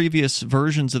the previous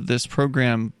versions of this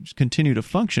program continue to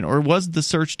function? Or was the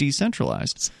search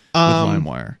decentralized with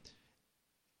LimeWire?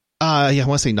 I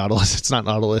want to say Nautilus. It's not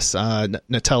Nautilus.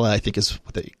 Nutella, I think, is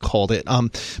what they called it.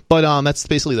 But that's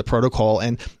basically the protocol,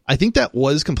 and I think that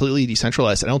was completely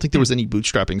decentralized. I don't think there was any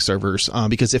bootstrapping servers,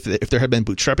 because if there had been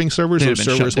bootstrapping servers, those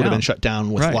servers would have been shut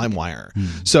down with Limewire.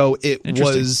 So it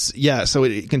was, so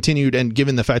it continued, and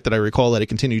given the fact that I recall that it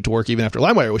continued to work even after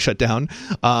Limewire was shut down,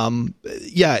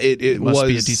 it must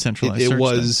be a decentralized search. It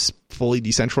was fully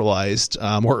decentralized,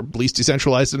 or at least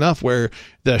decentralized enough where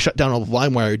the shutdown of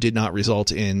LimeWire did not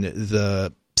result in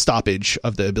the stoppage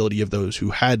of the ability of those who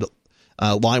had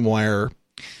LimeWire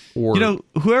or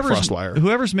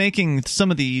whoever's making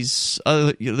some of these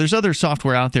there's other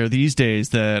software out there these days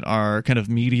that are kind of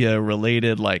media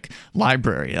related, like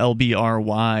Library,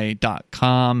 LBRY.com.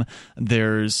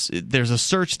 There's a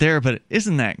search there, but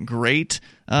isn't that great?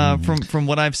 From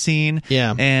what I've seen.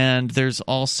 Yeah. And there's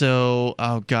also,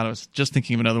 I was just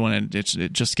thinking of another one and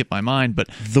it just skipped my mind. But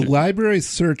the library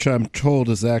search, I'm told,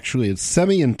 is actually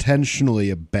semi-intentionally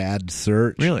a bad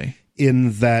search. Really?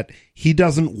 In that he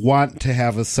doesn't want to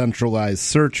have a centralized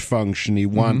search function. He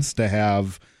wants to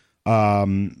have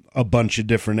a bunch of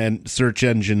different search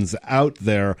engines out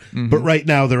there, but right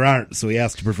now there aren't, so he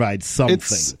has to provide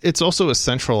something. It's also a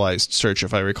centralized search,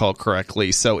 if I recall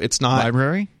correctly. So it's not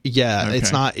Library. Yeah, okay.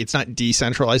 It's not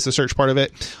decentralized, the search part of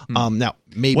it. Now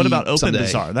maybe what about OpenBazaar?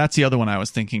 Bazaar? That's the other one I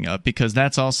was thinking of, because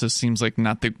that's also seems like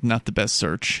not the best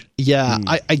search. Yeah,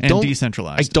 I don't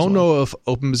decentralized. I don't know if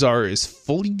OpenBazaar is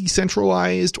fully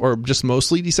decentralized or just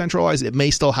mostly decentralized. It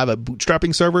may still have a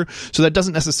bootstrapping server, so that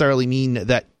doesn't necessarily mean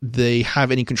that they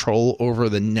have any control over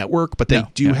the network, but you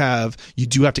do have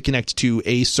to connect to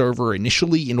a server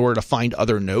initially in order to find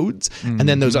other nodes, and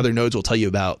then those other nodes will tell you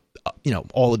about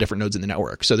all the different nodes in the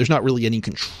network. So there's not really any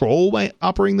control by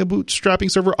operating the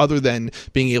bootstrapping server other than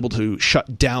being able to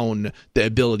shut down the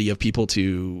ability of people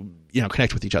to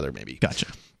connect with each other, maybe. Gotcha.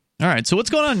 All right, so what's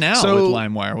going on now with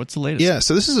LimeWire? What's the latest? Yeah,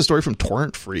 so this is a story from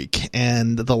Torrent Freak,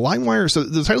 and the LimeWire. So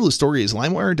the title of the story is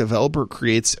LimeWire developer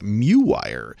creates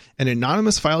MuWire, an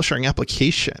anonymous file sharing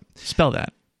application. Spell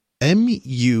that.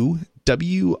 MuWire.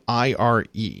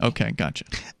 Okay, gotcha.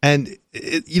 And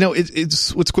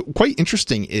it's what's quite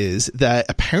interesting is that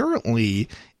apparently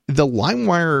the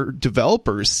LimeWire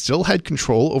developers still had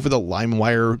control over the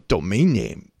LimeWire domain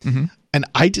name. And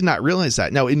I did not realize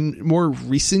that. Now, in more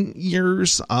recent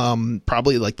years,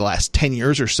 probably like the last 10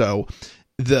 years or so,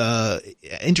 the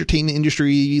entertainment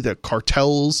industry, the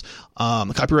cartels,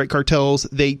 the copyright cartels,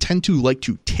 they tend to like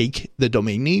to take the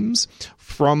domain names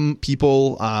from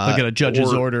people. They'll get a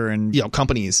judge's order and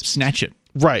companies snatch it.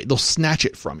 Right, they'll snatch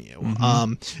it from you,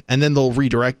 and then they'll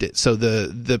redirect it. So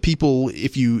the people,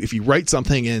 if you write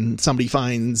something and somebody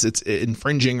finds it's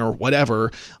infringing or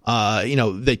whatever,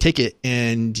 they take it,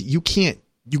 and you can't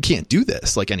do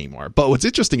this like anymore. But what's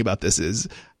interesting about this is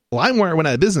LimeWire went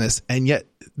out of business, and yet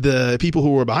the people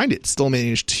who were behind it still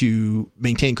managed to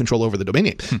maintain control over the domain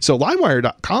name. So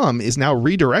Limewire.com is now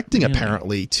redirecting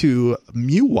apparently to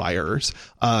Mewire's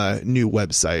new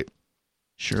website.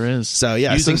 Sure is. So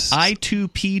yeah, using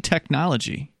I2P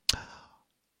technology.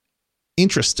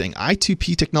 Interesting.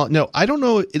 I2P technology. No, I don't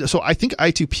know. So I think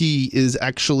I2P is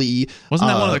actually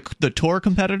wasn't that one of the Tor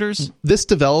competitors? This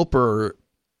developer,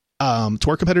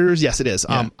 Tor competitors. Yes, it is.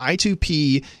 Yeah.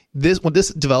 I2P.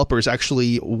 This developer is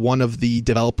actually one of the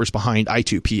developers behind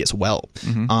I2P as well.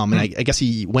 And I guess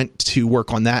he went to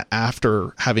work on that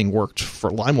after having worked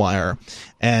for LimeWire.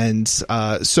 And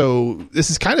so this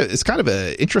is kind of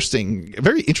a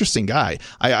very interesting guy.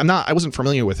 I wasn't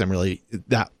familiar with him really.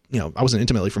 I wasn't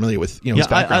intimately familiar with his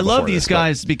background. I love these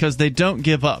guys because they don't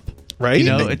give up. Right?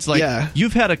 It's like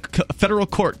you've had a federal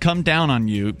court come down on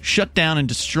you, shut down and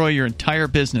destroy your entire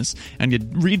business, and you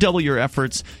redouble your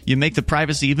efforts. You make the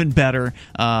privacy even better.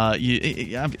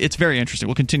 It's very interesting.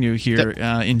 We'll continue here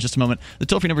in just a moment. The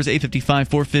toll-free number is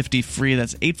 855-450-FREE.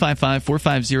 That's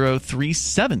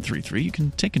 855-450-3733. You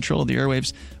can take control of the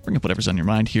airwaves, bring up whatever's on your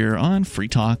mind here on Free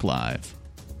Talk Live.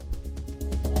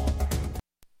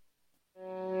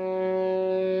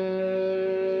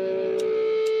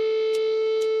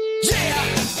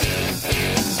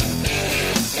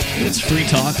 It's Free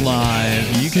Talk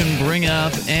Live. You can bring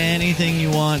up anything you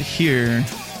want here.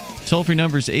 Toll-free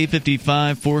number is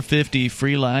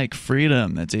 855-450-FREE like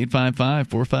freedom. That's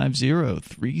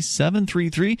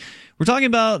 855-450-3733. We're talking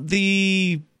about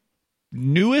the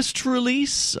newest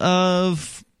release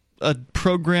of a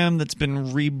program that's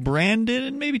been rebranded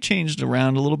and maybe changed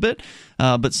around a little bit,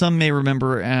 but some may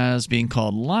remember as being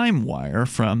called Limewire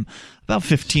from about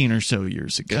 15 or so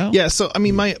years ago. Yeah, so I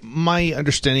mean, my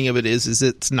understanding of it is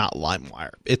it's not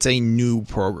Limewire. It's a new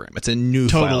program. It's a new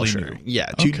file sharing. Yeah,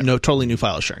 totally new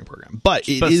file sharing program. But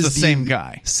it is the same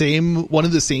guy, one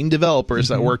of the same developers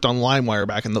that worked on Limewire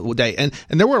back in the day, and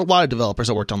there were a lot of developers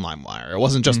that worked on Limewire. It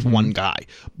wasn't just one guy.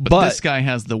 But this guy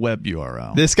has the web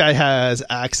URL. This guy has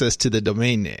access to the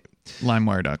domain name.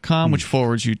 Limewire.com, which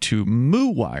forwards you to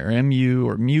Mewire, M-U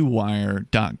or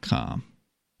Mewire.com.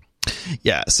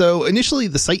 Yeah, so initially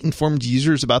the site informed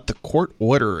users about the court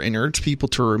order and urged people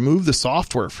to remove the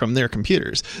software from their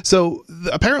computers. So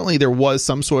apparently there was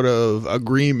some sort of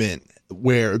agreement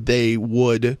where they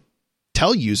would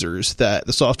tell users that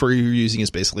the software you're using is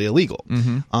basically illegal.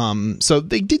 So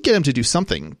they did get them to do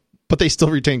something, but they still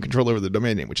retain control over the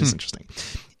domain name, which is interesting.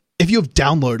 If you have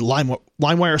downloaded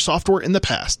LimeWire software in the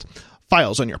past,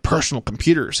 files on your personal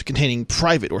computers containing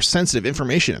private or sensitive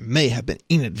information may have been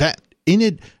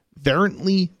inadvertently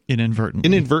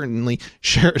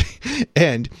shared,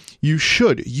 and you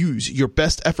should use your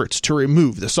best efforts to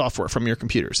remove the software from your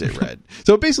computers, it read.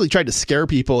 So it basically tried to scare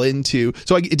people into,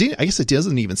 so I guess it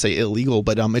doesn't even say illegal,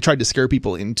 but it tried to scare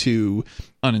people into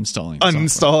uninstalling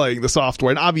the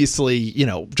software. And obviously,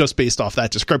 just based off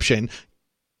that description,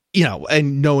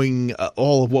 and knowing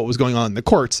all of what was going on in the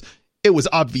courts, it was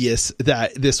obvious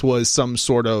that this was some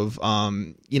sort of,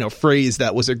 phrase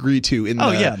that was agreed to in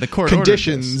the court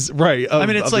conditions, right?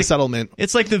 It's the like settlement.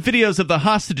 It's like the videos of the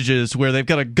hostages where they've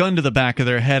got a gun to the back of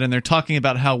their head and they're talking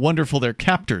about how wonderful their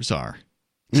captors are.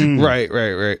 Right.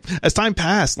 As time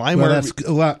passed, LimeWire... that's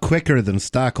a lot quicker than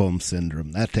Stockholm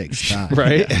Syndrome. That takes time.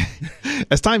 Right?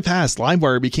 As time passed,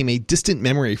 LimeWire became a distant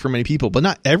memory for many people, but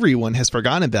not everyone has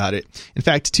forgotten about it. In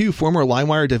fact, 2 former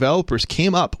LimeWire developers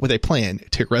came up with a plan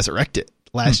to resurrect it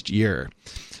last year.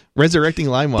 Resurrecting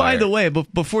LimeWire. By the way,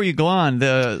 before you go on,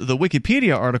 the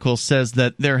Wikipedia article says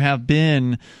that there have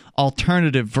been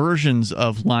alternative versions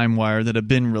of LimeWire that have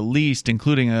been released,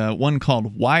 including one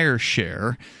called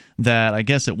Wireshare, that I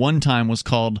guess at one time was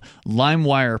called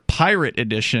LimeWire Pirate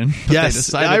Edition.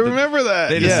 Yes, I remember that.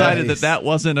 They decided that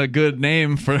wasn't a good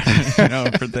name for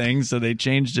for things, so they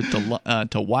changed it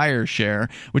to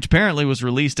Wireshare, which apparently was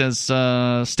released as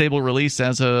stable release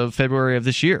as of February of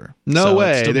this year. No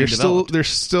way. They're still and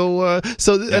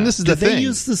this is the thing. Did they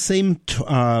use the same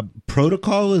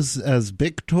protocol as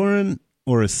BitTorrent?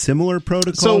 or a similar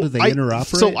protocol? Do they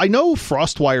interoperate? So I know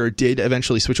FrostWire did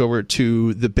eventually switch over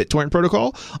to the BitTorrent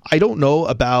protocol. I don't know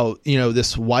about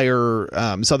this Wire,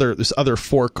 this other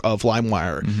fork of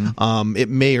Limewire. Mm-hmm. It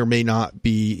may or may not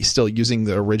be still using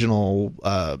the original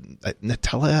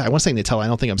Nutella. I want to say Nutella. I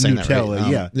don't think I'm saying Nutella,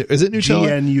 that right. Is it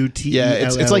Nutella? GNUT. Yeah,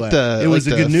 it's like the it was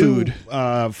like a GNU food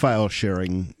file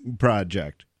sharing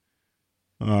project.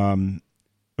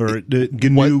 Or the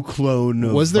GNU clone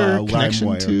of was there a connection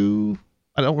LimeWire. to?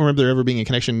 I don't remember there ever being a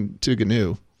connection to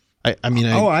GNU. I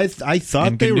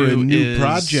thought they were a new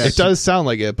project. It does sound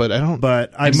like it, but I don't.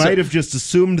 But I might have just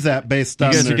assumed that based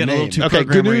on their name. Okay,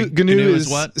 GNU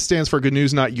stands for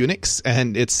GNU's Not Unix,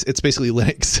 and it's basically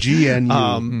Linux.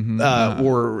 GNU.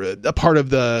 Or a part of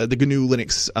the GNU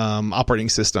Linux operating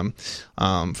system.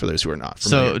 For those who are not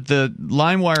familiar. So the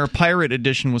LimeWire Pirate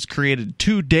Edition was created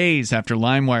 2 days after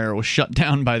LimeWire was shut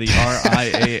down by the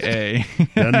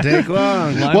RIAA. Doesn't take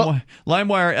long.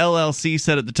 LimeWire LLC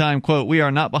said at the time, quote, "We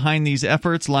are not behind these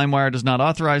efforts. LimeWire does not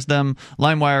authorize them.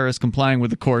 LimeWire is complying with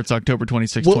the court's October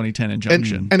 26, 2010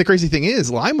 injunction." And the crazy thing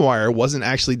is, LimeWire wasn't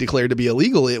actually declared to be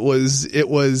illegal. It was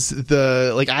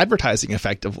the advertising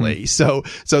effectively. So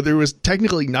there was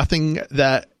technically nothing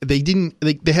that they didn't.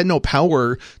 They had no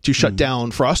power to shut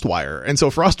down FrostWire, and so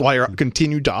FrostWire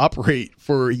continued to operate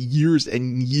for years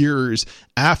and years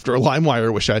after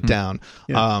LimeWire was shut down.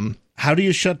 Yeah. How do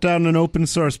you shut down an open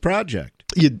source project?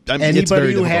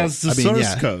 Anybody who has the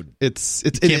source code. You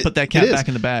can't put that cat back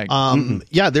in the bag.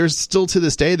 Yeah, there's still to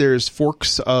this day there's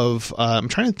forks of. I'm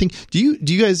trying to think. Are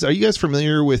you guys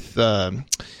familiar with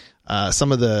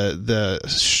some of the I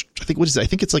think what is it? I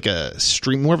think it's like a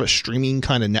more of a streaming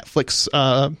kind of Netflix.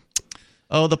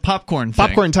 The Popcorn thing.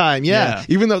 Popcorn Time, yeah.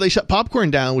 Even though they shut Popcorn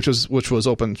down, which was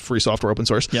open free software, open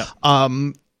source. Yeah.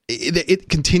 It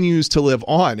continues to live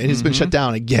on, and it's been shut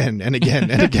down again and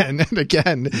again and again and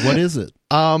again. What is it?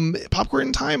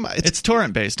 Popcorn Time. It's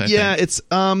torrent based. I think.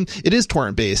 It is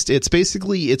torrent based. It's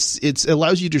basically it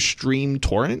allows you to stream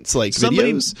torrents like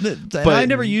videos. But I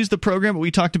never used the program, but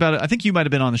we talked about it. I think you might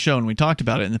have been on the show and we talked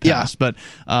about it in the past. But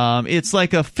it's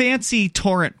like a fancy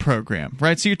torrent program,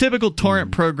 right? So your typical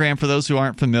torrent program, for those who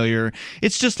aren't familiar,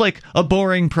 it's just like a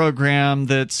boring program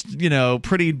that's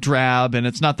pretty drab and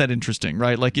it's not that interesting,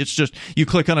 right? Like it's just you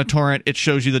click on a torrent, it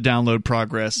shows you the download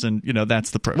progress, and that's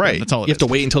the program. Right. That's all it is. You have to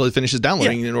wait until it finishes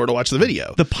downloading in order to watch the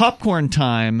video. The Popcorn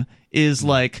Time is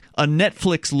like a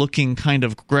Netflix looking kind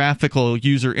of graphical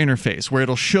user interface where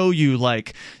it'll show you,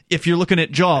 like, if you're looking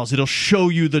at Jaws, it'll show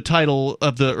you the title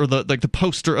of the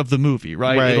poster of the movie,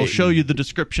 right? It'll show you the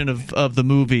description of the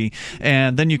movie,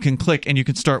 and then you can click and you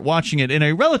can start watching it in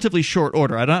a relatively short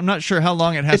order. I'm not sure how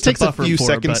long it has to buffer for. It takes a few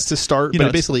seconds to start,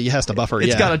 but basically it has to buffer.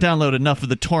 It's got to download enough of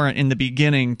the torrent in the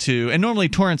beginning and normally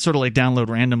torrents sort of like download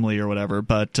randomly or whatever,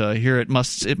 but here it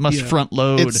must front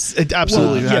load. It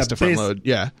absolutely has to front load.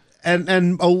 Yeah.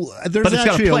 And there's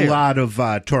actually a lot of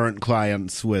torrent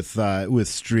clients with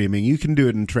streaming. You can do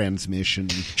it in transmission.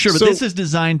 Sure, but this is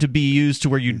designed to be used to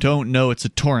where you don't know it's a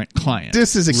torrent client.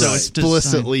 This is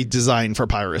explicitly designed for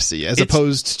piracy, as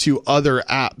opposed to other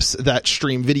apps that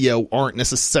stream video aren't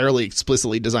necessarily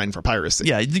explicitly designed for piracy.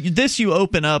 Yeah, this you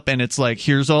open up and it's like,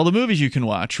 here's all the movies you can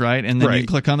watch, right? And then you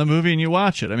click on the movie and you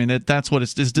watch it. I mean, that's what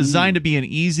it's designed to be, an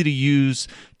easy to use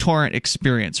torrent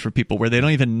experience for people where they don't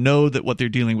even know that what they're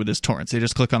dealing with is torrents. They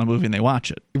just click on a movie and they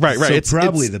watch it. Right. So it's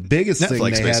the biggest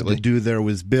Netflix, thing they had to do there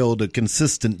was build a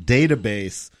consistent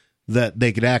database that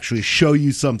they could actually show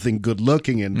you something good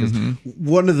looking in. Because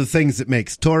one of the things that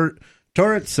makes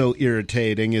torrents so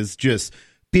irritating is just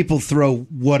people throw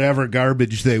whatever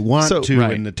garbage they want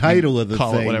in the title of the thing.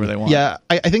 Call it whatever they want. Yeah,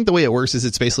 I think the way it works is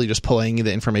it's basically just pulling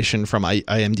the information from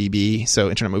IMDb, so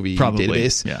Internet Movie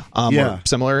Database, or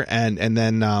similar, and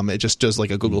then it just does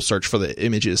like a Google search for the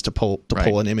images to pull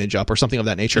an image up or something of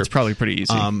that nature. It's probably pretty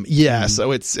easy.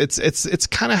 So it's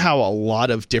kind of how a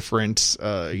lot of different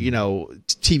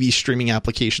TV streaming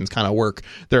applications kind of work.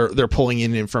 They're pulling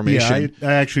in information. Yeah,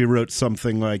 I actually wrote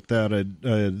something like that,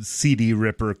 a CD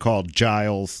ripper called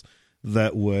Giles,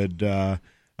 that would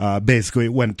basically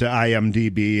went to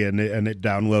IMDb and it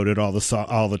downloaded all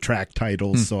the track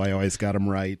titles, so I always got them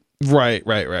right. Right.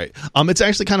 It's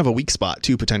actually kind of a weak spot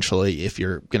too, potentially, if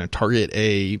you're going to target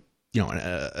an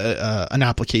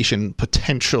application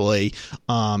potentially,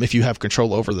 if you have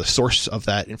control over the source of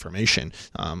that information.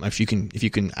 If you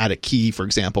can add a key, for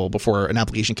example, before an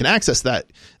application can access that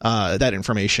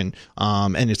information,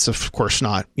 and it's of course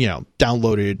not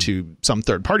downloaded to some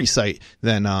third party site,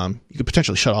 then you could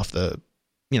potentially shut off the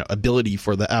ability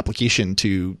for the application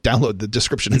to download the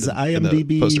description. Is IMDb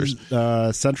the posters.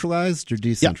 Centralized or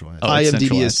decentralized? Yeah.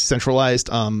 IMDb is centralized.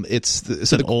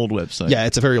 It's an old website. Yeah,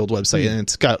 it's a very old website, and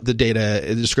it's got the data,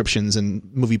 the descriptions, and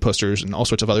movie posters, and all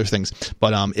sorts of other things.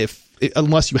 But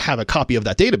unless you have a copy of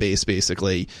that database,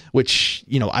 basically, which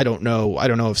I don't know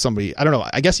if somebody,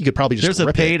 I guess you could probably just there's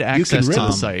a paid access to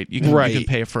the site. You can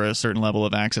pay for a certain level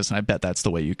of access, and I bet that's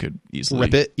the way you could easily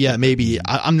rip it. Yeah, maybe.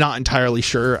 I'm not entirely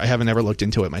sure. I haven't ever looked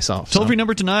into it myself. Toll-free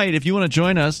number tonight, if you want to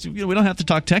join us, we don't have to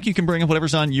talk tech. You can bring up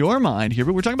whatever's on your mind here,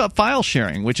 but we're talking about file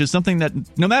sharing, which is something that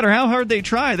no matter how hard they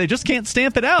try, they just can't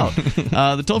stamp it out.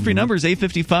 The toll-free number is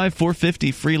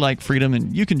 855-450, free like freedom,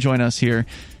 and you can join us here.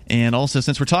 And also,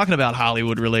 since we're talking about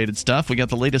Hollywood-related stuff, we got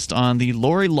the latest on the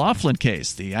Lori Loughlin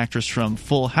case, the actress from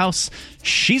Full House.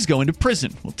 She's going to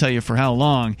prison. We'll tell you for how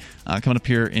long, coming up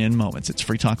here in moments. It's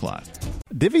Free Talk Live.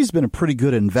 Divvy's been a pretty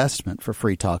good investment for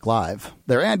Free Talk Live.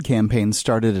 Their ad campaign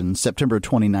started in September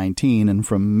 2019, and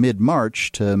from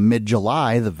mid-March to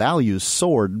mid-July, the values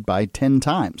soared by 10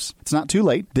 times. It's not too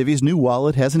late. Divvy's new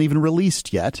wallet hasn't even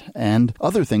released yet, and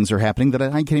other things are happening that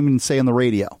I can't even say on the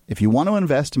radio. If you want to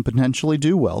invest and potentially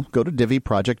do well, go to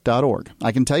divvyproject.org.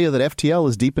 I can tell you that FTL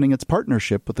is deepening its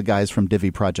partnership with the guys from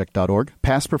divvyproject.org.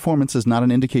 Past performance is not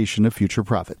an indication of future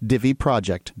profit.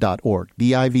 divvyproject.org.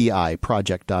 DIVI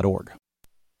project.org.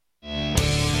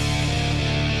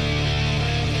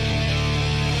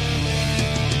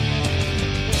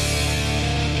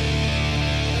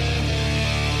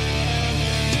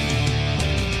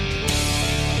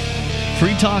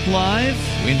 Free Talk Live.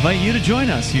 We invite you to join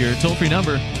us here. Toll-free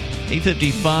number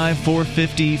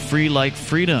 855-450, free like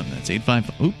freedom. That's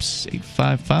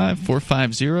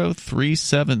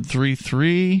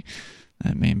 855-450-3733.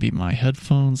 That may be my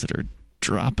headphones that are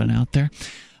dropping out there.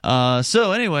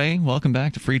 So anyway, welcome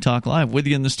back to Free Talk Live. With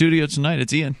you in the studio tonight,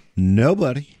 it's Ian.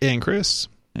 Nobody. And Chris.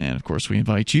 And of course, we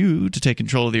invite you to take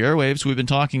control of the airwaves. We've been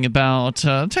talking about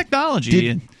technology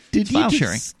and file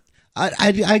sharing.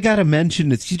 I gotta mention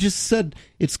this. You just said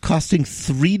it's costing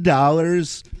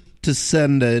 $3 to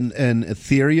send an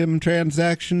Ethereum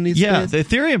transaction these days? Yeah, the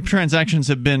Ethereum transactions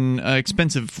have been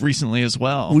expensive recently as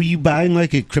well. Were you buying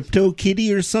like a crypto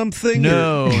kitty or something?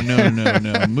 No.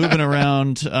 Moving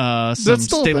around some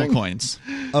stable coins.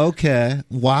 Okay.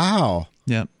 Wow.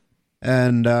 Yep.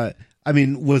 And I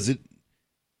mean, was it?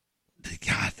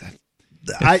 God.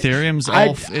 Ethereum's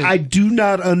I do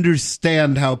not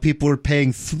understand how people are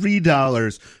paying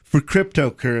 $3 for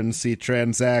cryptocurrency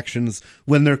transactions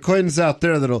when there are coins out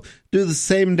there that'll do the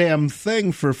same damn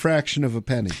thing for a fraction of a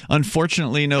penny.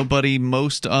 Unfortunately, nobody.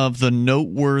 Most of the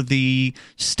noteworthy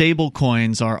stable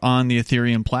coins are on the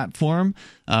Ethereum platform.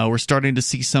 We're starting to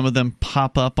see some of them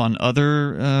pop up on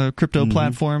other crypto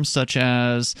platforms, such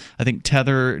as I think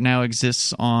Tether now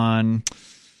exists on.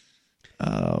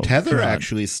 Tether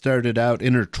actually started out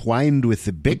intertwined with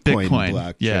the Bitcoin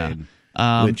blockchain. Yeah.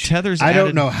 Which Tether's I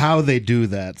don't know how they do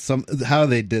that. How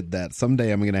they did that.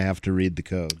 Someday I'm going to have to read the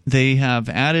code. They have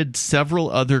added several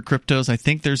other cryptos. I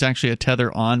think there's actually a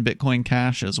Tether on Bitcoin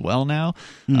Cash as well now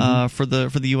for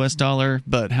the US dollar.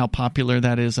 But how popular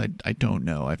that is, I don't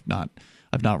know. I've not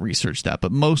researched that.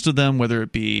 But most of them, whether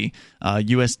it be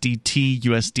USDT,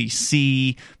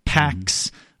 USDC,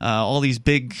 PAX. All these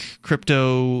big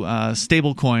crypto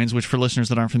stable coins, which for listeners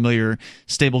that aren't familiar,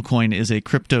 stable coin is a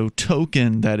crypto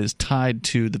token that is tied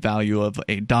to the value of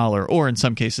a dollar, or in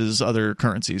some cases other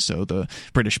currencies, so the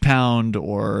British pound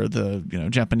or the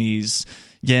Japanese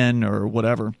yen or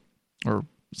whatever. Or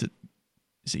is it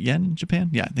yen in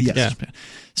Japan? Yeah, I think it's Japan.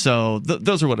 So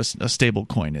those are what a stable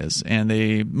coin is.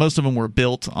 And most of them were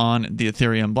built on the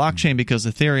Ethereum blockchain because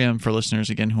Ethereum, for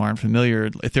listeners, again, who aren't familiar,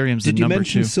 Ethereum's the number 2. Did you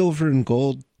mention silver and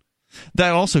gold?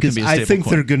 That also can be a stable coin. I think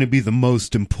they're going to be the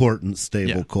most important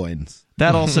stable coins.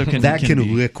 That also can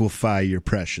liquefy your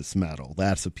precious metal.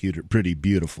 That's a pretty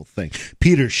beautiful thing.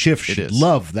 Peter Schiff should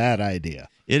love that idea.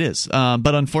 It is.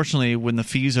 But unfortunately, when the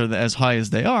fees are as high as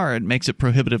they are, it makes it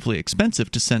prohibitively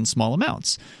expensive to send small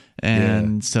amounts.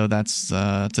 And so that's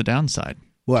a downside.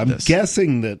 Well, I'm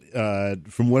guessing that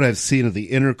from what I've seen of the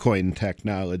Intercoin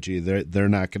technology, they're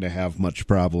not going to have much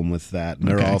problem with that. And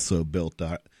they're also built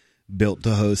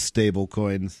to host stable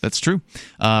coins. That's true.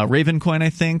 Ravencoin, I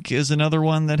think, is another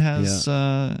one that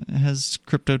has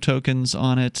crypto tokens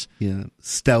on it. Yeah,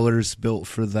 Stellar's built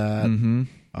for that. Mm-hmm.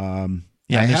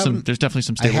 There's definitely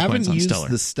some stable coins on Stellar. I haven't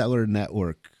used the Stellar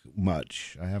network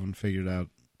much. I haven't figured out.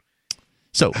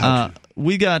 So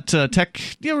we got tech.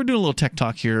 Yeah, we're doing a little tech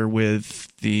talk here with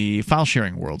the file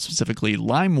sharing world, specifically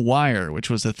Limewire, which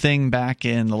was a thing back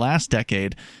in the last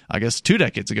decade. I guess 2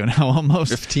 decades ago now,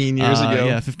 almost 15 years ago.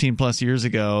 Yeah, 15 plus years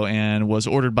ago, and was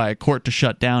ordered by a court to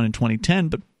shut down in 2010.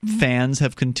 But fans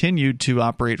have continued to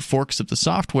operate forks of the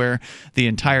software the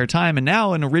entire time, and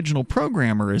now an original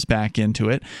programmer is back into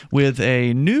it with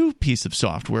a new piece of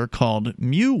software called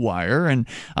Limewire. And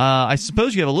I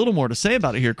suppose you have a little more to say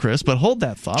about it here, Chris, but hold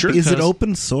that thought. Sure. Is it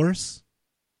open source?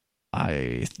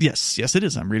 Yes, it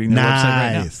is. I'm reading the website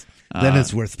right now. Then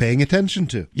it's worth paying attention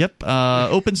to. Yep.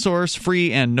 Open source,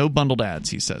 free, and no bundled ads,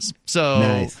 he says. So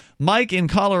nice. Mike in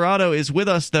Colorado is with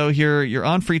us, though, here. You're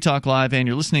on Free Talk Live, and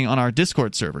you're listening on our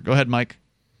Discord server. Go ahead, Mike.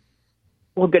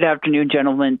 Well, good afternoon,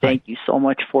 gentlemen. Thank you so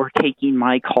much for taking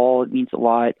my call. It means a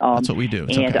lot. That's what we do.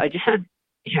 It's and okay. I just had...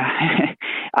 Yeah,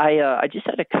 I just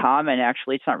had a comment.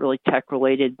 Actually, it's not really tech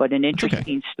related, but an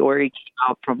interesting story came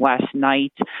out from last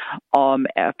night from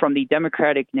the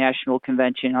Democratic National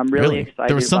Convention. I'm really excited.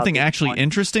 There was something about actually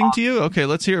interesting to you? Okay,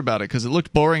 let's hear about it because it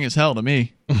looked boring as hell to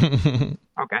me.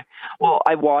 Okay. Well,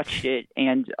 I watched it,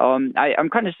 and I'm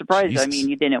kind of surprised. Jesus. I mean,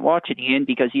 you didn't watch it, Ian,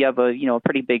 because you have a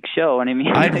pretty big show, and I mean,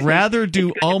 I'd rather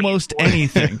do almost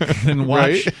anything than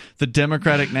watch the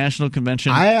Democratic National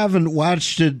Convention. I haven't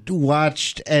watched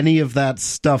any of that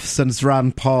stuff since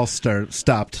Ron Paul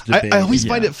stopped debating. I always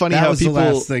find it funny how people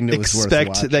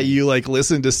expect that you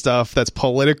listen to stuff that's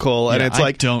political, and it's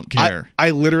I don't care. I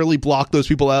literally block those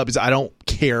people out because I don't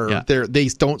care. Yeah. They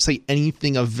don't say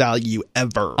anything of value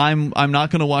ever. I'm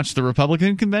not going to watch the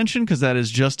Republican convention because that is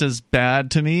just as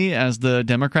bad to me as the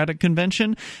Democratic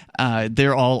convention.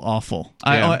 They're all awful.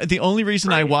 Yeah. The only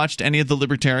reason I watched any of the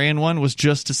Libertarian one was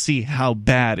just to see how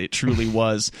bad it truly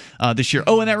was this year.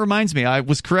 Oh, and that reminds me, I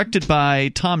was corrected by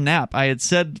Tom Knapp. I had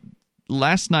said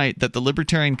last night that the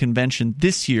Libertarian Convention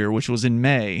this year, which was in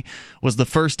May, was the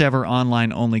first ever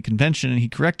online-only convention, and he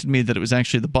corrected me that it was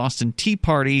actually the Boston Tea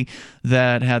Party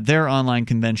that had their online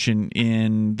convention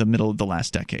in the middle of the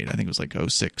last decade. I think it was like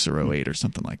 06 or 08 or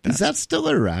something like that. Is that still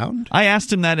around? I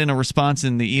asked him that in a response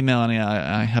in the email, and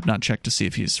I have not checked to see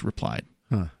if he's replied.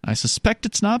 Huh. I suspect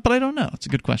it's not, but I don't know. It's a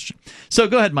good question. So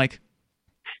go ahead, Mike.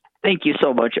 Thank you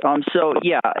so much. So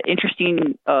yeah,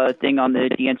 interesting thing on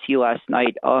the DNC last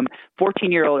night.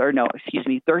 13-year-old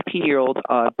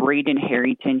Braden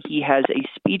Harrington. He has a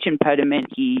speech impediment.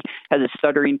 He has a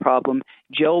stuttering problem.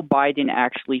 Joe Biden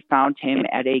actually found him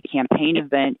at a campaign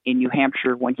event in New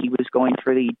Hampshire when he was going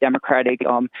for the Democratic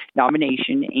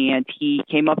nomination, and he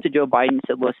came up to Joe Biden and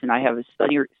said, "Listen, I have a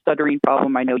stuttering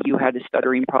problem. I know you had a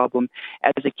stuttering problem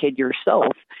as a kid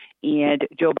yourself." And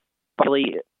Joe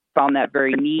really found that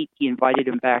very neat. He invited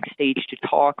him backstage to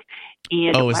talk.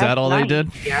 And is that all they did?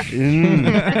 Yeah. He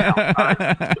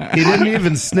didn't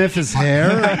even sniff his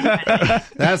hair?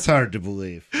 That's hard to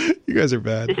believe. You guys are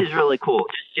bad. This is really cool.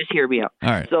 Just hear me out. All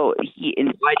right. So he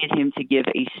invited him to give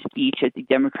a speech at the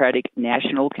Democratic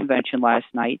National Convention last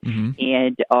night,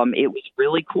 and it was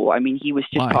really cool. I mean, he was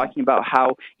just talking about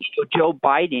how Joe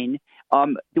Biden,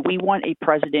 do we want a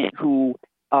president who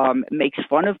makes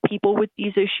fun of people with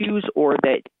these issues or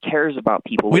that cares about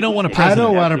people? We don't want a president. I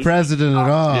don't want a president at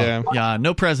all. Yeah,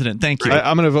 no president. Thank you.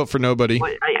 I'm going to vote for nobody.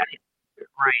 Right,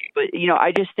 but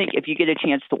I just think if you get a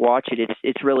chance to watch it,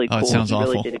 it's really cool. It sounds he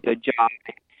awful. really did a good job.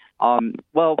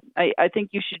 Well, I think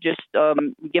you should just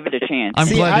give it a chance.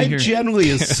 I generally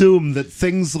assume that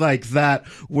things like that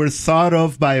were thought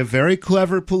of by a very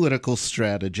clever political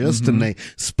strategist, and they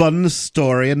spun the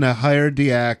story and they hired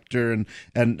the actor,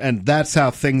 and that's how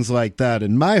things like that,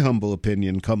 in my humble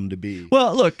opinion, come to be.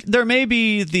 Well, look, there may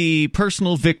be the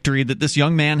personal victory that this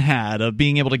young man had of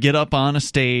being able to get up on a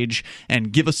stage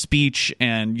and give a speech,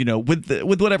 and with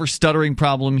whatever stuttering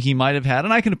problem he might have had,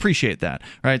 and I can appreciate that,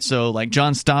 right? So, like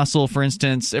John Stossel, for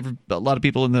instance, a lot of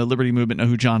people in the Liberty movement know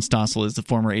who John Stossel is, the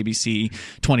former ABC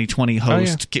 2020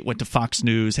 host, went to Fox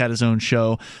News, had his own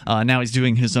show. Now he's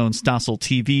doing his own Stossel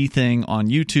TV thing on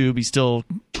YouTube. He's still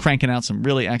cranking out some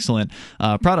really excellent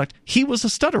product. He was a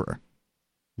stutterer,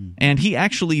 and he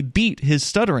actually beat his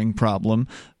stuttering problem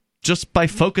just by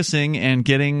focusing and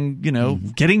getting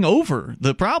over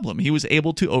the problem. He was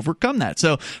able to overcome that.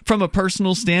 So from a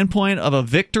personal standpoint of a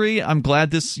victory, I'm glad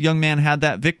this young man had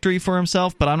that victory for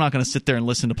himself, but I'm not going to sit there and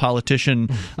listen to politician,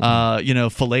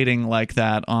 filleting like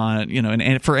that on,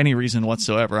 and for any reason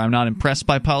whatsoever. I'm not impressed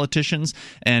by politicians,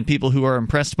 and people who are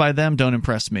impressed by them don't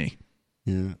impress me.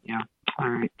 Yeah. All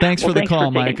right. Thanks for the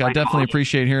call, Mike. I definitely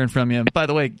appreciate hearing from you. By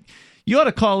the way, you ought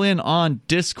to call in on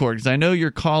Discord, because I know you're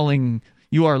calling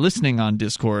you are listening on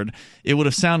Discord, it would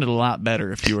have sounded a lot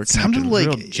better if you were sounded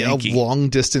like a long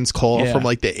distance call from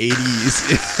like the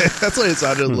 80s. That's what it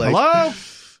sounded like.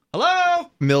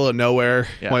 Hello? Middle of nowhere,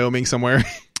 Wyoming somewhere.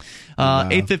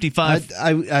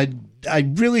 8:55.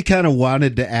 I really kind of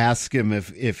wanted to ask him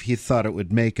if he thought it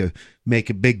would make a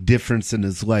big difference in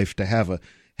his life to have a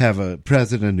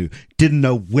president who didn't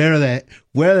know where the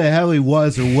hell he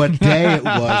was or what day it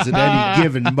was at any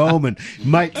given moment.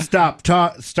 Might start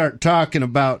talking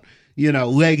about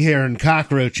leg hair and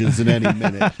cockroaches in any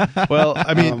minute. Well,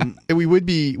 I mean, we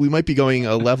might be going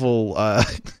a level.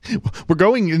 We're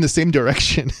going in the same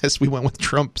direction as we went with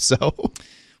Trump. So.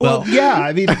 Well, yeah,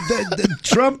 I mean,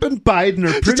 Trump and Biden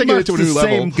are pretty much the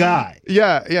same guy.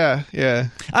 Yeah.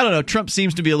 I don't know. Trump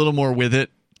seems to be a little more with it.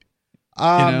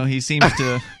 He seems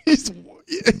to.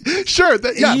 Sure,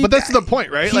 but that's the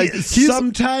point, right?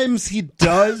 Sometimes he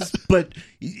does, but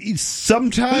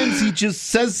sometimes he just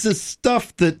says this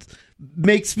stuff that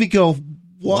makes me go,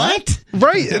 what?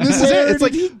 Right, and this is it. It's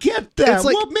Where did he get that?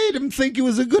 What made him think it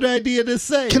was a good idea to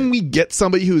say? Can we get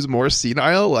somebody who's more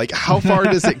senile? Like, how far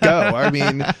does it go? I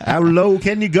mean, how low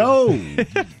can you go?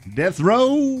 Death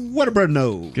row? Whatever,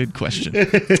 no. Good question.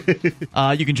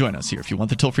 You can join us here if you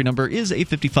want. The toll-free number is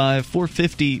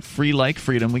 855-450 free like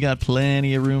freedom. We got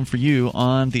plenty of room for you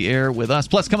on the air with us.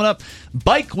 Plus, coming up,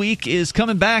 Bike Week is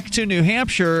coming back to New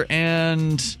Hampshire,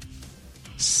 and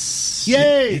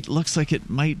yay! It looks like it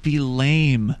might be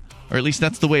lame. Or at least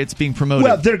that's the way it's being promoted.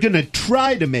 Well, they're going to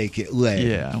try to make it lame.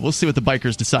 Yeah, we'll see what the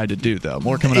bikers decide to do, though.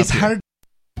 More coming up here. Hard.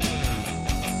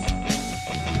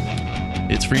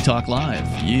 It's Free Talk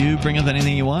Live. You bring up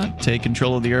anything you want. Take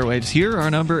control of the airwaves here.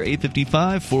 Our number,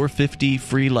 855-450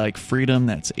 free like freedom.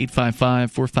 That's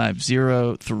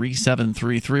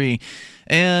 855-450-3733.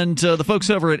 And the folks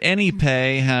over at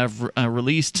AnyPay have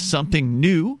released something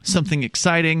new, something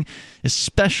exciting,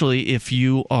 especially if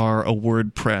you are a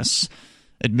WordPress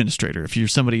administrator. If you're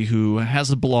somebody who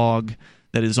has a blog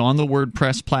that is on the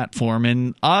WordPress platform,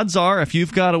 and odds are, if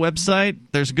you've got a website,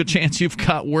 there's a good chance you've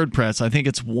got WordPress. I think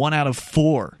it's 1 out of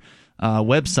 4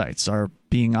 websites are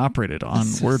being operated on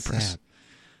WordPress.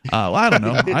 Well, I don't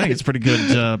know. I think it's a pretty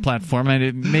good platform.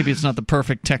 Maybe it's not the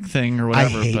perfect tech thing or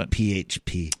whatever. I hate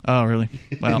PHP. Oh, really?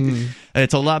 Well,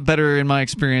 it's a lot better in my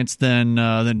experience than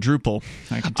Drupal.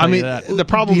 I can tell you that. The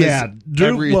problem is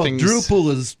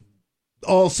Drupal is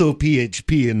also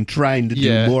PHP and trying to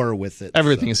do more with it.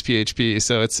 Everything is PHP,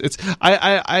 so it's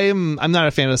I'm not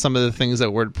a fan of some of the things that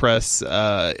WordPress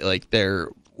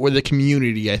where the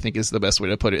community, I think, is the best way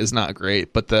to put it, is not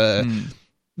great, but the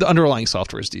underlying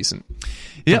software is decent.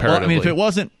 Yeah, well, I mean, if it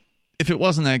wasn't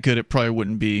that good, it probably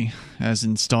wouldn't be as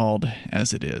installed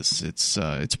as it is.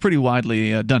 It's pretty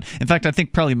widely done. In fact, I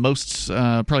think probably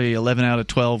 11 out of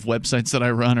 12 websites that I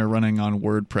run are running on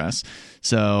WordPress.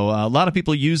 So a lot of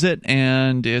people use it,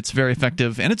 and it's very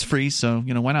effective, and it's free, so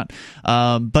why not?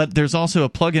 But there's also a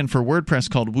plugin for WordPress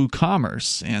called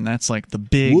WooCommerce, and that's like the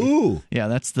big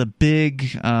that's the big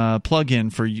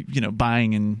plugin for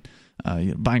buying and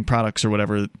buying products or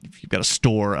whatever. If you've got a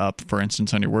store up, for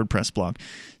instance, on your WordPress blog.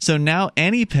 So now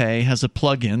AnyPay has a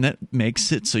plugin that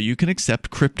makes it so you can accept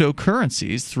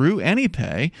cryptocurrencies through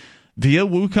AnyPay via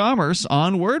WooCommerce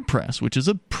on WordPress, which is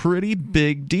a pretty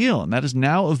big deal. And that is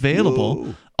now available.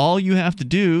 Whoa. All you have to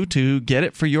do to get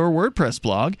it for your WordPress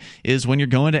blog is when you're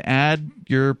going to add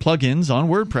your plugins on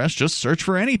WordPress, just search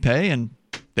for AnyPay and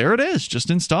there it is. Just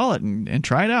install it and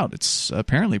try it out. It's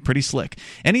apparently pretty slick.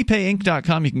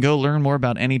 AnyPayInc.com. You can go learn more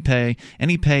about AnyPay.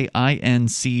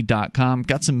 AnyPayInc.com.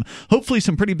 Got hopefully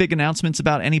some pretty big announcements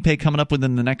about AnyPay coming up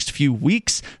within the next few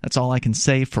weeks. That's all I can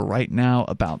say for right now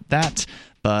about that.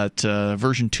 But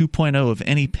version 2.0 of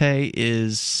AnyPay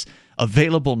is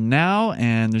available now,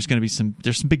 and there's going to be some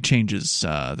big changes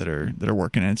that are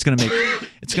working, and it's going to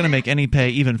make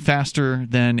AnyPay even faster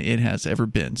than it has ever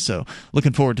been. So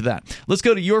looking forward to that. Let's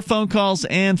go to your phone calls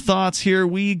and thoughts. Here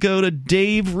we go to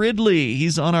Dave Ridley.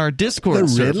 He's on our Discord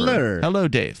server. Riddler. Hello,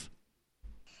 Dave.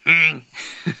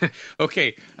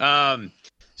 Okay.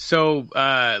 So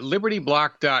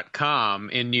LibertyBlock.com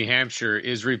in New Hampshire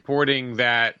is reporting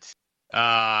that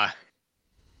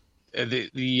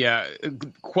the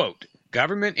quote,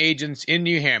 government agents in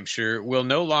New Hampshire will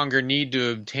no longer need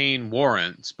to obtain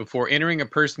warrants before entering a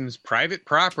person's private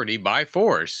property by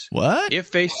force. What?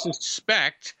 If they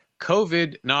suspect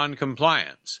COVID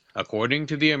noncompliance, according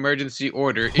to the emergency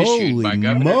order issued by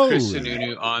Governor Chris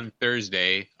Sununu on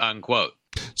Thursday, unquote.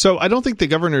 So I don't think the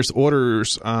governor's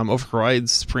orders override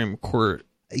Supreme Court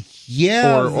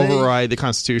or override the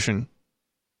Constitution.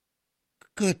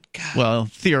 Good God. Well,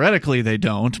 theoretically they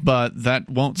don't, but that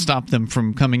won't stop them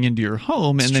from coming into your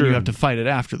home, and then you have to fight it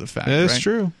after the fact. That's right?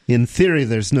 true. In theory,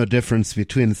 there's no difference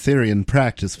between theory and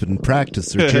practice, but in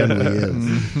practice there generally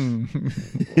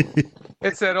is.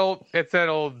 It's that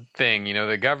old thing,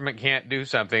 the government can't do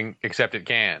something except it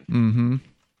can. Mm-hmm.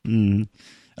 Mm.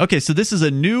 Okay, so this is a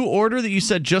new order that you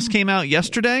said just came out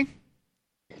yesterday?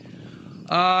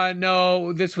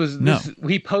 No,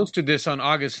 he posted this on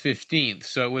August 15th,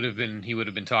 so he would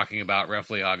have been talking about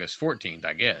roughly August 14th,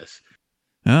 I guess.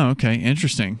 Oh, okay,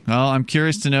 interesting. Well, I'm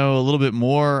curious to know a little bit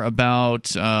more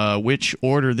about which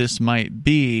order this might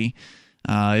be.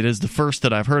 It is the first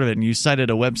that I've heard of it, and you cited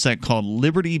a website called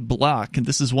Liberty Block, and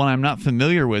this is one I'm not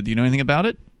familiar with. Do you know anything about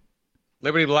it?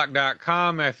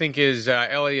 LibertyBlock.com, I think, is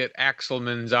Elliot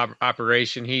Axelman's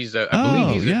operation. I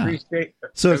believe he's a free state.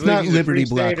 So it's not Liberty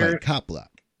Block like Cop Block.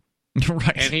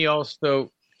 Right. And he also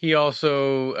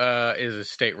is a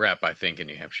state rep, I think, in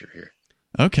New Hampshire here.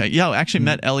 Okay. Yeah, I actually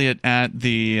met Elliot at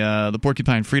the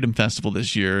Porcupine Freedom Festival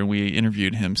this year, and we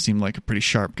interviewed him. Seemed like a pretty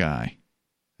sharp guy.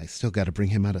 I still got to bring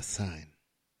him out a sign.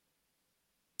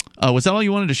 Was that all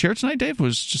you wanted to share tonight, Dave?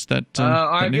 Was just that?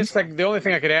 I guess the only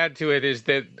thing I could add to it is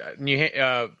that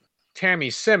Tammy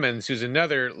Simmons, who's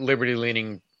another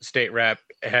liberty-leaning state rep,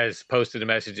 has posted a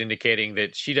message indicating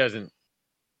that she doesn't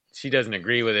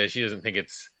agree with it. She doesn't think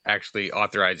it's actually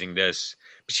authorizing this.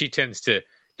 But she tends to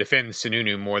defend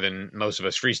Sununu more than most of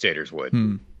us free staters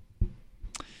would.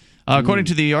 According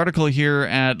to the article here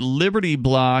at Liberty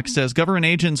Block, says government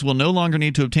agents will no longer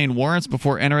need to obtain warrants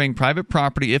before entering private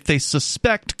property if they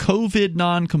suspect COVID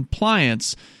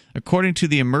non-compliance, according to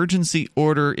the emergency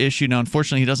order issued. Now,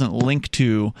 unfortunately, he doesn't link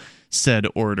to said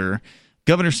order.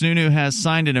 Governor Sununu has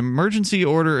signed an emergency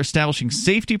order establishing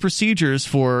safety procedures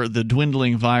for the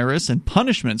dwindling virus and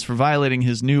punishments for violating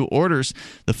his new orders.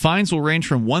 The fines will range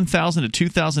from $1,000 to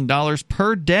 $2,000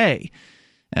 per day.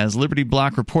 As Liberty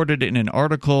Block reported in an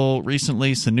article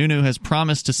recently, Sununu has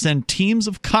promised to send teams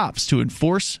of cops to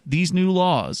enforce these new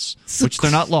laws, which they're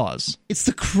not laws. It's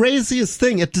the craziest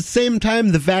thing. At the same time,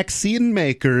 the vaccine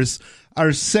makers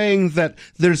are saying that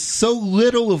there's so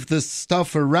little of this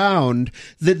stuff around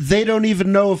that they don't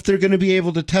even know if they're going to be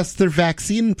able to test their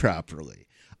vaccine properly.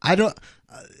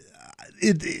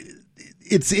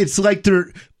 It's like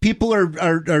people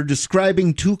are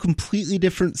describing two completely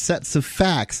different sets of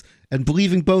facts and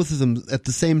believing both of them at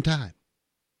the same time.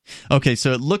 Okay,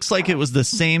 so it looks like it was the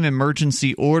same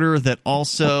emergency order that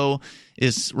also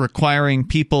is requiring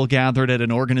people gathered at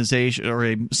an organization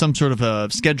or some sort of a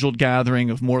scheduled gathering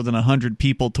of more than 100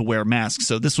 people to wear masks.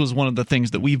 So this was one of the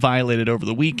things that we violated over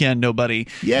the weekend. Nobody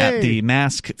at the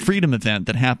Mask Freedom event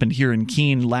that happened here in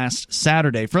Keene last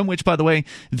Saturday, from which, by the way,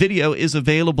 video is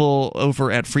available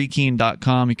over at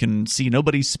freekeene.com. You can see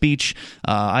nobody's speech.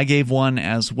 I gave one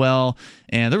as well.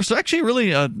 And there was actually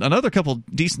really another couple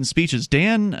decent speeches.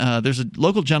 Dan, there's a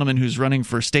local gentleman who's running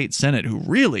for state senate who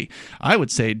really, I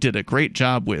would say, did a great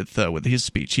job with his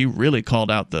speech. He really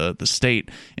called out the state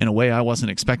in a way I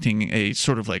wasn't expecting. A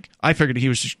sort of like, I figured he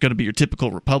was just going to be your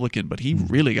typical Republican, but he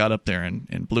really got up there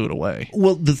and blew it away.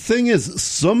 Well, the thing is,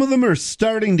 some of them are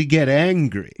starting to get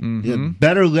angry. Mm-hmm.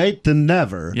 Better late than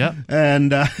never. Yep.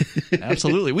 And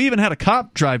absolutely. We even had a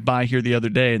cop drive by here the other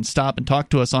day and stop and talk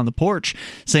to us on the porch,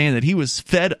 saying that he was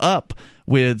fed up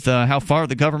with how far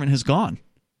the government has gone.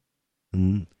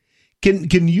 Mm.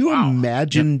 Can you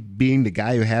imagine being the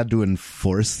guy who had to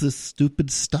enforce this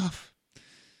stupid stuff?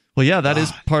 Well, yeah, that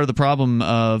is part of the problem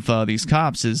of these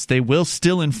cops is they will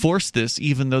still enforce this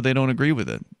even though they don't agree with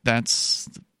it. That's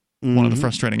one of the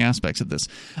frustrating aspects of this.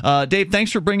 Dave,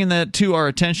 thanks for bringing that to our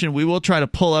attention. We will try to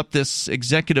pull up this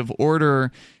executive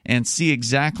order and see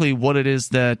exactly what it is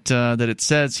that it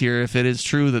says here, if it is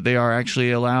true that they are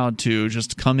actually allowed to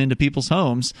just come into people's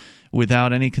homes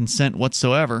without any consent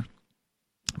whatsoever.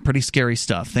 Pretty scary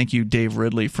stuff. Thank you, Dave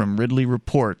Ridley from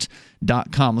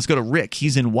RidleyReport.com. Let's go to Rick.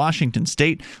 He's in Washington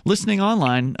State, listening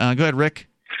online. Go ahead, Rick.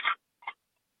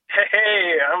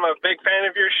 Hey, I'm a big fan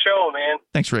of your show, man.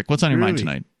 Thanks, Rick. What's on your mind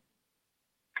tonight?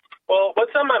 Well,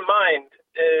 what's on my mind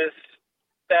is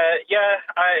that,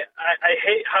 I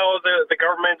hate how the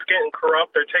government's getting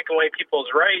corrupt. They're taking away people's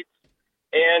rights.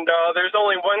 And there's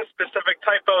only one specific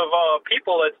type of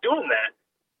people that's doing that.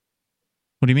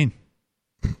 What do you mean?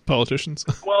 Politicians?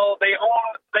 Well, they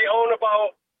own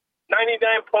about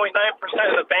 99.9%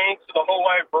 of the banks of the whole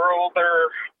wide world. They're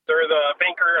the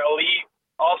banker elite,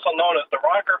 also known as the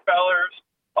Rockefellers,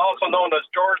 also known as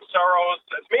George Soros.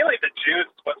 It's mainly the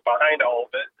Jews what's behind all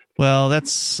of it. Well,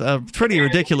 that's a pretty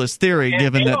ridiculous theory,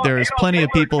 given that there's plenty of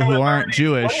people who aren't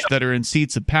Jewish that are in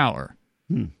seats of power.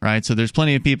 Right? So there's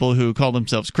plenty of people who call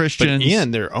themselves Christians. But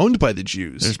Ian, they're owned by the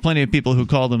Jews. There's plenty of people who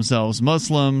call themselves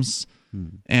Muslims.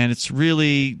 And it's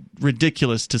really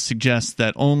ridiculous to suggest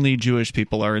that only Jewish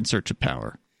people are in search of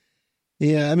power.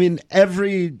 Yeah, I mean,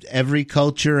 every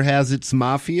culture has its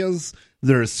mafias.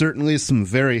 There are certainly some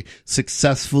very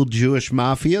successful Jewish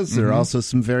mafias. There are also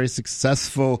some very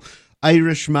successful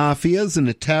Irish mafias and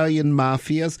Italian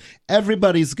mafias.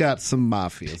 Everybody's got some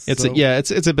mafias.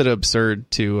 It's a bit absurd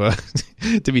to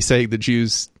be saying the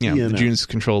Jews, the Jews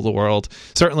control the world.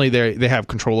 Certainly, they have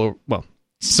control over. Well,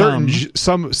 some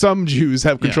Jews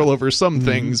have control over some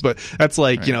things, but that's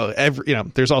like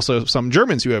there's also some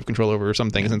Germans who have control over some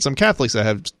things, and some Catholics that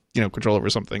have control over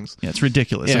some things. Yeah, it's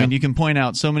ridiculous. I mean, you can point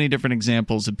out so many different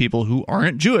examples of people who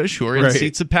aren't Jewish who are in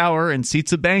seats of power and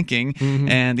seats of banking,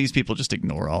 and these people just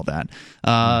ignore all that.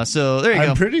 So there you go.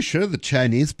 I'm pretty sure the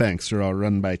Chinese banks are all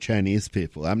run by Chinese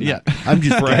people. I'm not. I'm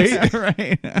just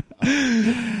right.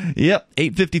 Yep.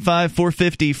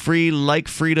 855-450 free like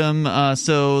freedom.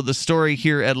 So the story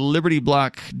here at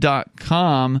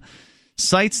libertyblock.com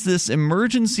cites this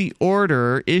emergency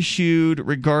order issued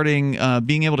regarding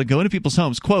being able to go into people's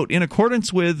homes. Quote, in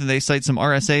accordance with, they cite some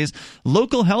RSAs,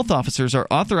 local health officers are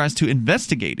authorized to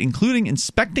investigate, including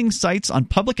inspecting sites on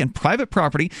public and private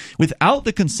property without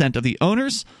the consent of the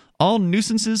owners, all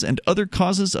nuisances and other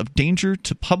causes of danger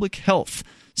to public health.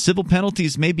 Civil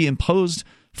penalties may be imposed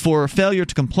for failure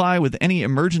to comply with any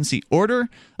emergency order,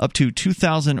 up to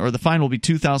 $2,000, or the fine will be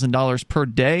 $2,000 per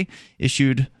day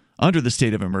issued under the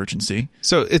state of emergency.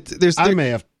 So there's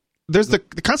the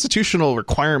constitutional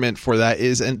requirement for that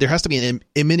is, and there has to be an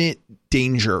imminent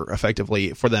danger,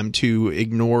 effectively, for them to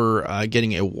ignore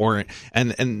getting a warrant,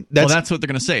 and that's what they're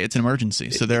going to say. It's an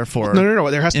emergency, so therefore,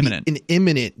 no. There has to be an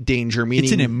imminent danger, meaning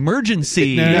it's an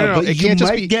emergency. No, but you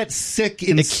might get sick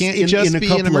in a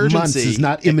couple of months. Is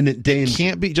not imminent danger. It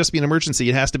can't be just be an emergency.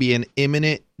 It has to be an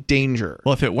imminent danger.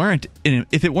 Well, if it weren't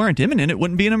imminent, it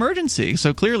wouldn't be an emergency.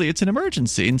 So clearly, it's an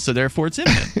emergency, and so therefore, it's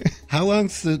imminent. How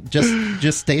long's the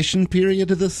gestation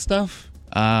period of this stuff?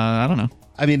 I don't know.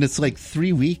 I mean, it's like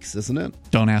 3 weeks, isn't it?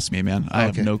 Don't ask me, man. I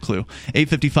have no clue.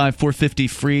 855-450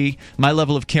 free. My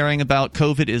level of caring about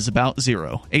COVID is about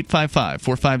 0.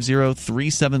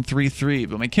 855-450-3733.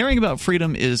 But my caring about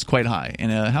freedom is quite high.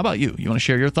 And how about you? You want to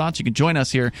share your thoughts? You can join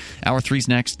us here. Hour 3's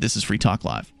next. This is Free Talk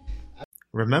Live.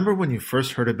 Remember when you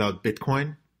first heard about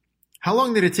Bitcoin? How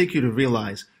long did it take you to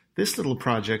realize this little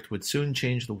project would soon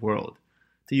change the world?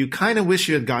 Do you kind of wish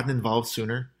you had gotten involved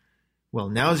sooner? Well,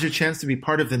 now is your chance to be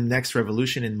part of the next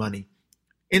revolution in money.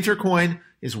 Intercoin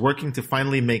is working to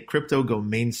finally make crypto go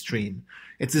mainstream.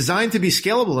 It's designed to be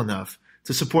scalable enough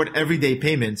to support everyday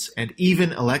payments and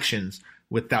even elections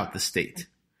without the state.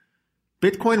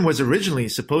 Bitcoin was originally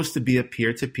supposed to be a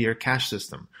peer-to-peer cash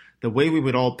system, the way we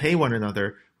would all pay one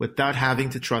another without having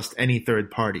to trust any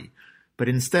third party. But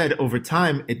instead, over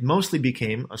time, it mostly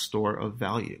became a store of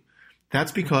value.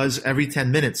 That's because every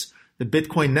 10 minutes, the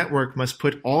Bitcoin network must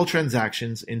put all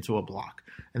transactions into a block,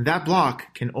 and that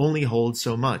block can only hold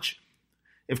so much.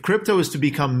 If crypto is to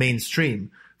become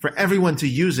mainstream, for everyone to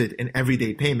use it in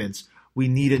everyday payments, we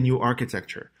need a new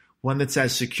architecture, one that's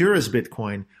as secure as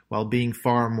Bitcoin while being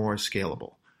far more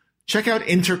scalable. Check out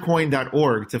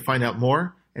intercoin.org to find out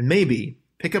more, and maybe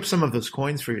pick up some of those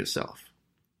coins for yourself.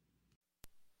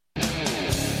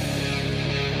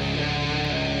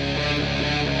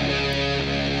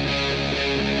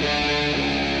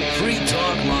 Free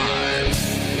Talk Live.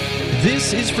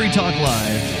 This is Free Talk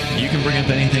Live. You can bring up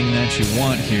anything that you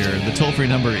want here. The toll-free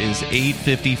number is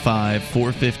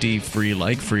 855-450-FREE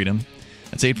like freedom.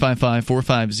 That's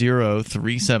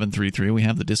 855-450-3733. We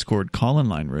have the Discord call-in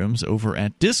line rooms over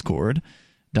at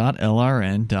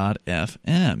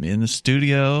discord.lrn.fm. In the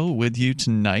studio with you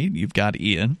tonight, you've got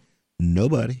Ian.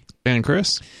 Nobody. And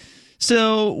Chris.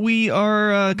 So we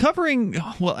are covering,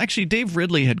 well, actually, Dave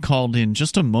Ridley had called in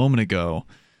just a moment ago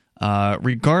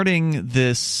regarding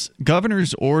this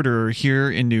governor's order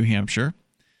here in New Hampshire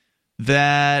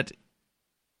that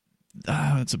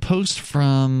it's a post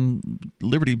from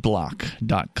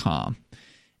libertyblock.com,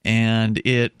 and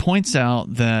it points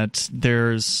out that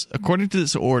there's, according to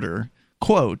this order,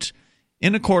 quote,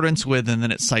 in accordance with, and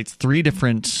then it cites 3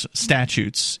 different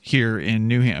statutes here in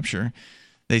New Hampshire.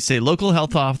 They say local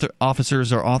health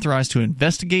officers are authorized to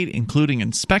investigate, including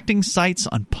inspecting sites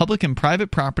on public and private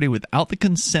property without the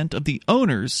consent of the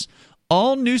owners,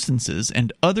 all nuisances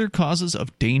and other causes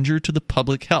of danger to the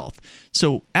public health.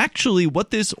 So actually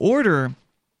what this order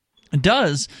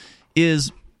does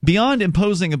is beyond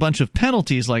imposing a bunch of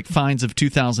penalties like fines of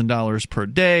 $2,000 per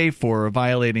day for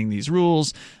violating these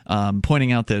rules,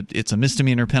 pointing out that it's a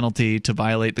misdemeanor penalty to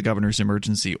violate the governor's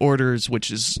emergency orders, which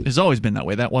has always been that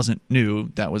way. That wasn't new.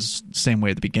 That was the same way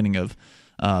at the beginning of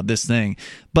this thing.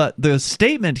 But the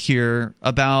statement here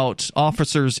about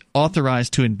officers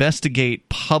authorized to investigate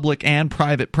public and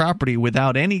private property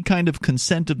without any kind of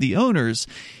consent of the owners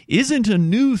isn't a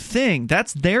new thing.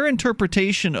 That's their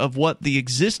interpretation of what the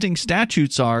existing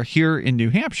statutes are here in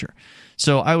New Hampshire.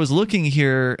 So I was looking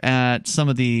here at some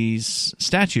of these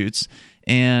statutes,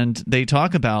 and they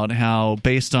talk about how,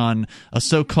 based on a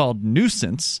so-called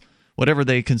nuisance, whatever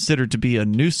they consider to be a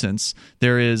nuisance,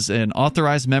 there is an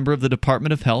authorized member of the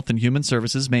Department of Health and Human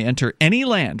Services may enter any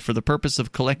land for the purpose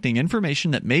of collecting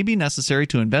information that may be necessary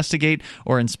to investigate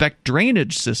or inspect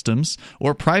drainage systems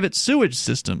or private sewage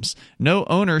systems. No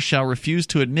owner shall refuse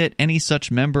to admit any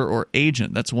such member or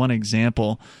agent. That's one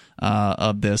example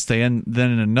of this. Then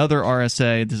in another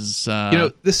RSA, this is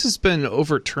this has been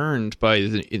overturned by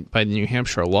the New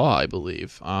Hampshire law, I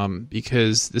believe,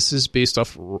 because this is based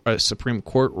off a Supreme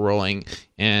Court ruling,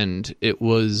 and it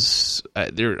was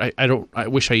there. I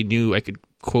wish I knew I could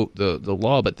quote the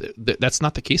law, but that's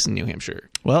not the case in New Hampshire.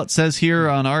 Well, it says here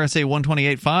on RSA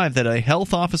 128.5 that a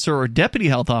health officer or deputy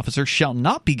health officer shall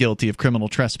not be guilty of criminal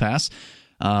trespass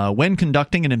when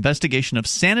conducting an investigation of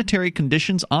sanitary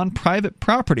conditions on private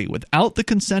property without the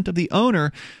consent of the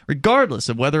owner, regardless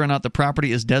of whether or not the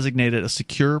property is designated a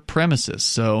secure premises.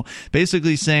 So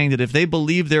basically saying that if they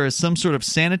believe there is some sort of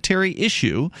sanitary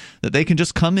issue, that they can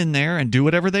just come in there and do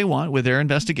whatever they want with their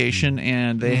investigation,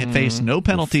 and they face no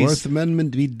penalties. The Fourth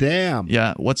Amendment be damned.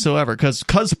 Yeah, whatsoever. Because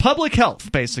public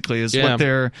health, basically, is what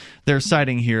they're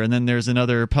citing here. And then there's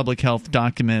another public health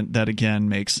document that, again,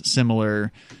 makes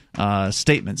similar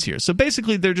statements here. So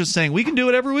basically they're just saying we can do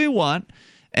whatever we want,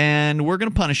 and we're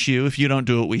going to punish you if you don't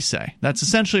do what we say. That's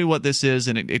essentially what this is,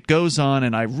 and it goes on,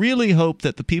 and I really hope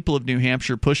that the people of New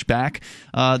Hampshire push back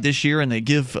this year, and they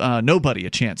give nobody a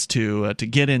chance to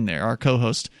get in there. Our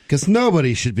co-host... Because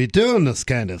nobody should be doing this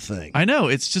kind of thing. I know.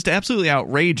 It's just absolutely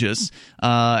outrageous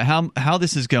how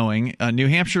this is going. New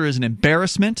Hampshire is an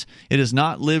embarrassment. It is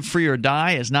not live free or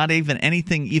die. It's not even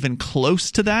anything even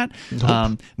close to that.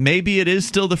 Nope. Maybe it is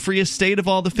still the freest state of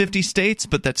all the 50 states,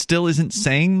 but that still isn't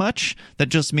saying much. That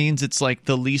just means it's like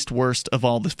the least worst of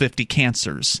all the 50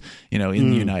 cancers, in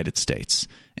the United States.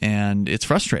 And it's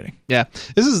frustrating. Yeah.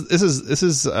 This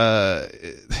is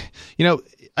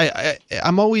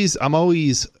I'm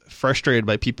always frustrated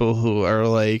by people who are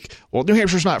like, well, New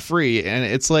Hampshire's not free, and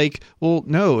it's like, well,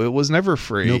 no, it was never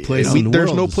free. No place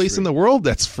there's no place in the world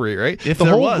that's free, right? If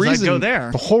there was, I'd go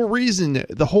there. The whole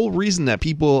reason that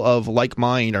people of like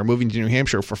mind are moving to New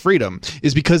Hampshire for freedom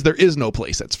is because there is no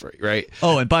place that's free, right?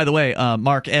 Oh, and by the way,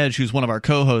 Mark Edge, who's one of our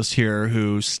co-hosts here,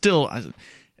 who still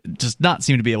does not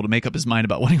seem to be able to make up his mind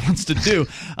about what he wants to do.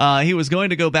 He was going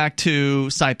to go back to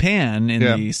Saipan in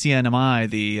the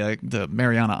CNMI, the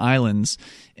Mariana Islands,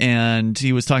 and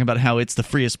he was talking about how it's the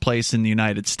freest place in the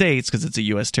United States because it's a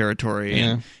U.S.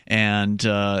 territory. And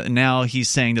now he's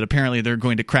saying that apparently they're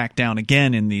going to crack down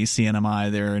again in the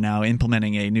CNMI. They're now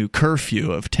implementing a new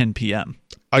curfew of 10 p.m.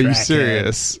 Are you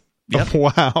serious? Yep.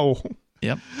 Wow.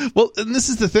 Yep. Well, and this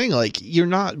is the thing, like, you're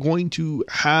not going to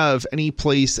have any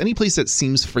place that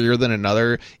seems freer than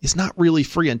another is not really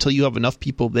free until you have enough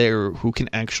people there who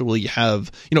can actually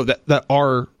have, that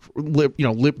are,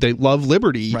 they love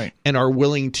liberty, right, and are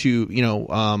willing to,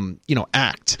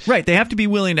 act. Right. They have to be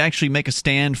willing to actually make a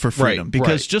stand for freedom,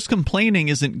 because just complaining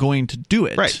isn't going to do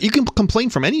it. Right. You can complain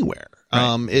from anywhere.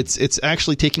 Right. It's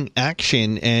actually taking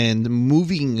action and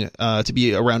moving to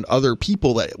be around other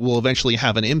people that will eventually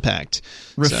have an impact.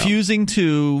 Refusing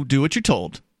to do what you're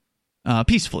told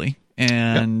peacefully,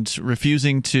 and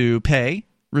refusing to pay,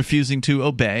 refusing to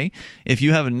obey. If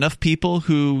you have enough people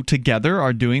who together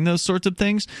are doing those sorts of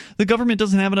things, the government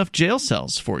doesn't have enough jail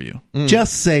cells for you.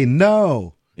 Just say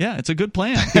no. Yeah, it's a good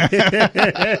plan.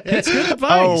 It's good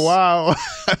advice. Oh, wow.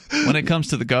 When it comes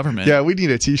to the government. Yeah, we need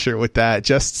a t-shirt with that.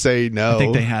 Just say no. I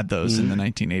think they had those in the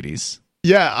 1980s.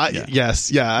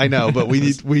 Yes, I know, but we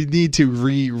need to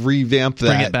revamp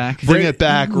that. Bring it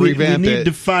back. Revamp it. We need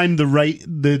to find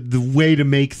the way to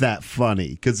make that funny,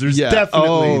 because there's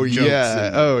definitely jokes in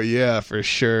it. Oh yeah, for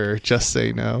sure. Just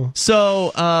say no.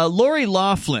 So Lori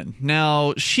Loughlin.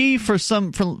 Now, she, for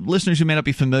listeners who may not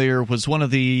be familiar, was one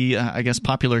of the I guess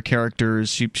popular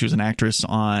characters. She was an actress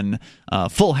on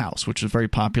Full House, which was a very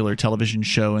popular television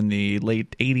show in the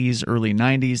late 80s, early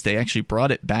 90s. They actually brought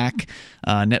it back.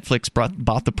 Netflix brought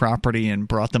bought the property and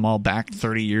brought them all back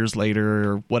 30 years later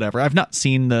or whatever. I've not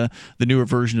seen the newer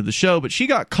version of the show, but she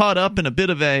got caught up in a bit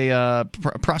of a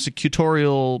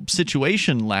prosecutorial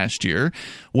situation last year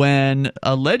when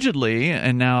allegedly,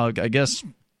 and now I guess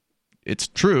it's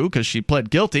true because she pled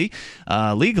guilty,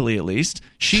 legally at least,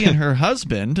 she and her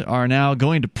husband are now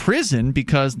going to prison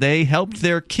because they helped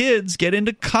their kids get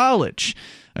into college.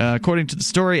 According to the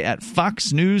story at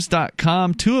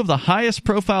foxnews.com, two of the highest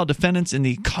profile defendants in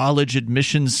the college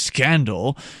admissions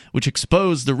scandal, which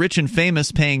exposed the rich and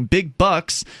famous paying big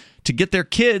bucks to get their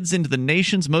kids into the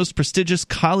nation's most prestigious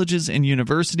colleges and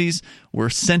universities, were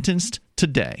sentenced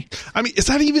today. I mean, is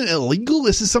that even illegal?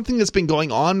 This is something that's been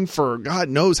going on for God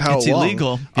knows how long. It's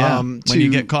illegal when you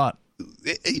get caught.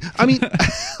 I mean,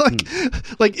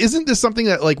 like, isn't this something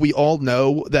that like we all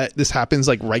know that this happens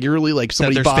like regularly? Like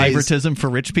somebody buys favoritism for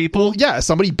rich people. Well, yeah,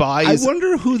 somebody buys. I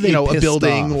wonder who they a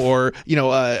building off. Or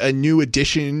a new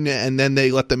addition, and then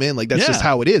they let them in. Like that's just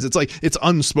how it is. It's like it's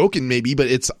unspoken maybe, but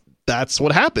that's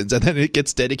what happens, and then it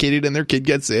gets dedicated, and their kid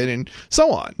gets in, and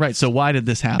so on. Right. So why did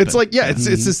this happen? It's like it's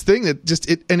this thing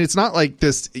that and it's not like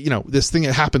this this thing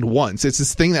that happened once. It's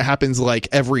this thing that happens like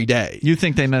every day. You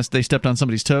think they stepped on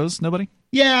somebody's toes? Nobody?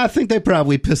 Yeah, I think they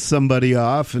probably pissed somebody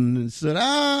off and said,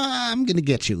 I'm going to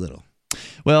get you, little.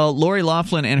 Well, Lori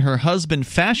Loughlin and her husband,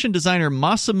 fashion designer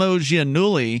Massimo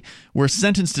Giannulli, were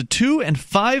sentenced to 2 and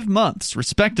 5 months,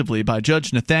 respectively, by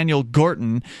Judge Nathaniel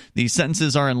Gorton. The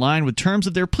sentences are in line with terms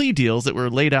of their plea deals that were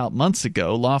laid out months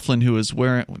ago. Loughlin, who was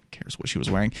wearing, who cares what she was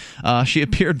wearing, she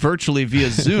appeared virtually via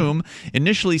Zoom,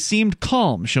 initially seemed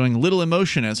calm, showing little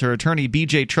emotion as her attorney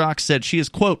B.J. Trox said she is,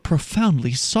 quote,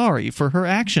 profoundly sorry for her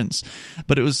actions.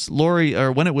 But it was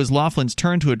when it was Loughlin's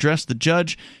turn to address the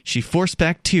judge, she forced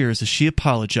back tears as she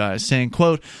apologized, saying,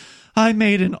 quote, I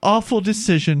made an awful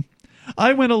decision.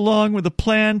 I went along with a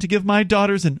plan to give my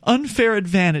daughters an unfair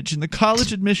advantage in the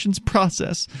college admissions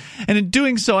process, and in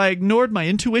doing so I ignored my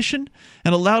intuition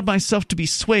and allowed myself to be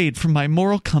swayed from my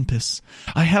moral compass.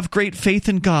 I have great faith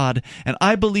in God, and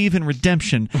I believe in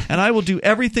redemption, and I will do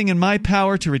everything in my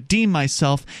power to redeem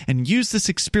myself and use this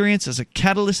experience as a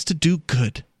catalyst to do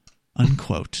good.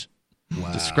 Unquote.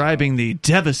 Wow. Describing the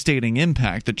devastating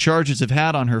impact the charges have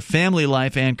had on her family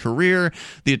life and career,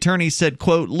 the attorney said,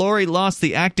 quote, Lori lost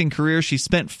the acting career she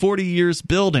spent 40 years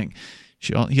building.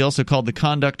 He also called the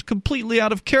conduct completely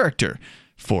out of character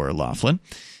for Loughlin.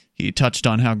 He touched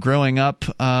on how growing up,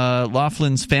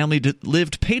 Loughlin's family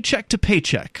lived paycheck to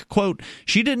paycheck. Quote,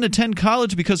 she didn't attend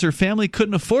college because her family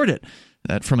couldn't afford it.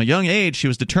 That from a young age, she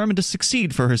was determined to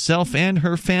succeed for herself and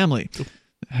her family.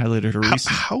 Highlighted her recent.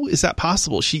 How is that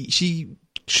possible? She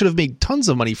should have made tons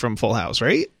of money from Full House,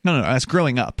 right? No, that's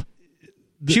growing up.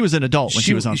 She was an adult when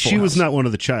she was on Full House. She was not one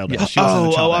of the child actors.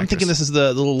 I'm thinking this is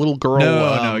the little girl.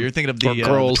 No, you're thinking of the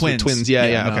girls, twins. The twins.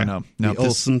 Yeah, okay. No, the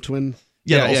Olsen twins.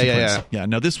 Yeah.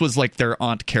 No, this was like their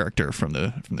aunt character from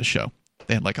the show.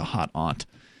 They had like a hot aunt.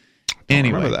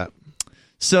 Anyway, I remember that.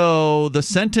 So the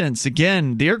sentence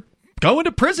again, they're going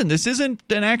to prison. This isn't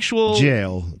an actual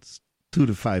jail. It's 2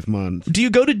 to 5 months. Do you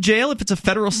go to jail if it's a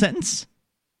federal sentence?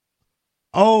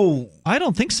 Oh, I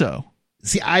don't think so.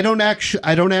 See, I don't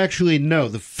actually know.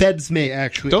 The feds may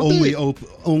actually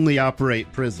only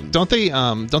operate prisons. Don't they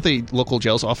local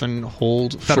jails often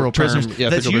hold federal prisoners? Yeah,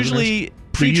 that's usually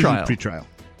pretrial. Pretrial.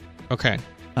 Okay.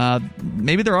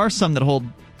 Maybe there are some that hold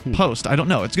post. I don't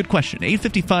know. It's a good question.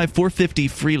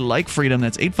 855-450 free like freedom.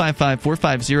 That's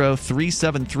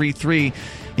 855-450-3733.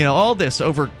 All this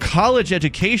over college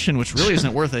education, which really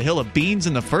isn't worth a hill of beans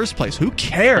in the first place. Who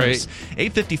cares?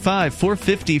 Right.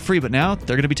 855-450 free. But now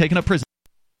they're going to be taking up prison.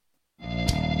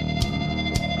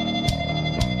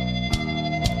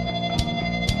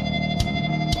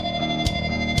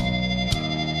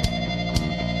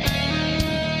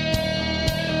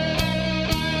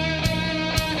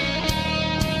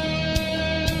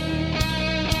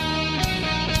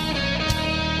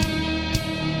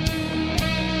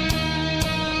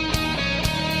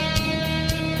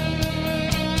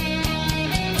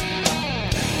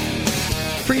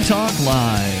 Free Talk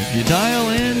Live. You dial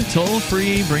in, toll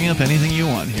free, bring up anything you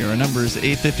want here. Our number is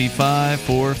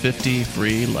 855-450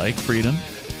 free like freedom.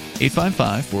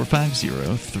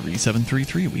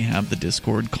 855-450-3733. We have the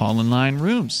Discord call-in line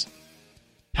rooms.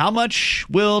 How much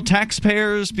will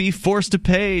taxpayers be forced to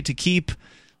pay to keep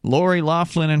Lori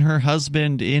Loughlin and her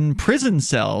husband in prison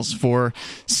cells for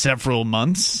several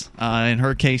months? In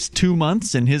her case, 2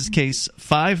 months. In his case,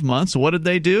 5 months. What did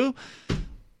they do?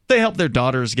 They helped their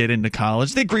daughters get into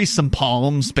college. They greased some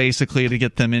palms, basically, to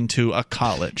get them into a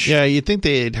college. Yeah, you'd think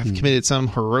they'd have committed some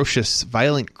ferocious,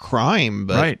 violent crime,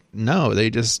 but no, they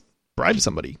just bribed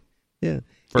somebody.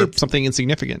 for something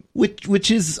insignificant.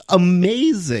 Which is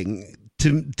amazing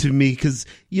to me, because,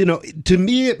 to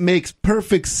me it makes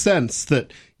perfect sense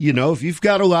that, if you've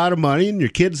got a lot of money and your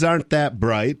kids aren't that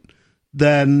bright,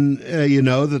 then,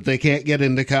 that they can't get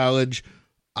into college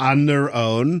on their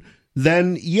own,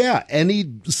 then,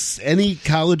 any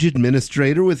college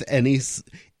administrator with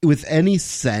any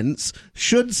sense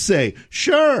should say,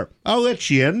 sure, I'll let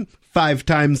you in. 5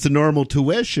 times the normal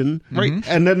tuition, right?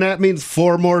 And then that means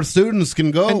 4 more students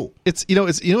can go. And it's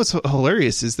what's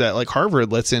hilarious is that, like,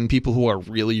 Harvard lets in people who are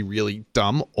really, really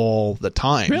dumb all the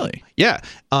time. Really? Yeah.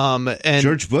 And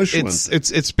George Bush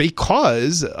it's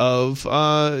because of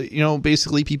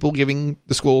basically people giving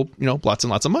the school lots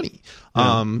and lots of money.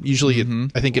 Usually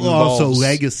I think it involves also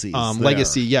legacies.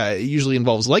 Legacy, yeah. It usually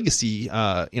involves legacy.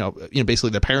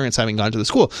 Basically the parents having gone to the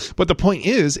school. But the point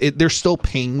is, they're still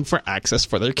paying for access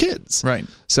for their kids. Right.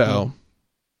 So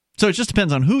it just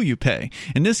depends on who you pay.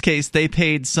 In this case, they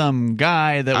paid some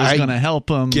guy that was going to help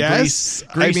them grease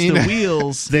the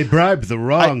wheels. They bribed the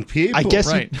wrong people. I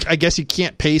guess you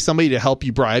can't pay somebody to help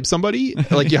you bribe somebody.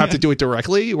 Like, you have to do it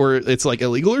directly, or it's like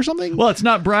illegal or something. Well, it's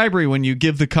not bribery when you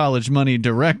give the college money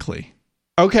directly.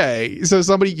 Okay, so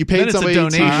you paid somebody a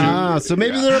donation. So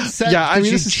maybe they're upset. Yeah, I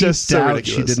mean, this is just so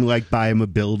ridiculous. She didn't buy him a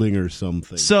building or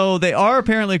something. So they are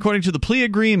apparently, according to the plea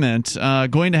agreement,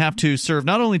 going to have to serve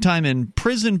not only time in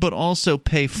prison but also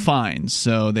pay fines.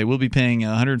 So they will be paying a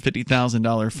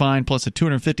 $150,000 fine plus a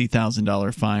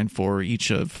 $250,000 fine for each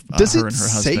of her and her husband. Does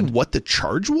it say what the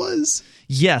charge was?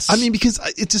 Yes. I mean, because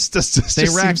it just they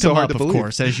racked so him hard up, to of believe.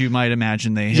 course, as you might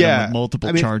imagine. They hit him with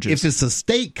multiple charges. If it's a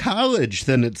state college,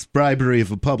 then it's bribery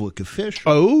of a public official.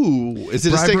 Oh, is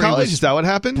it a state college? Is that what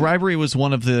happened? Bribery was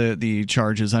one of the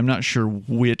charges. I'm not sure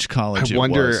which college it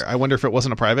was. I wonder if it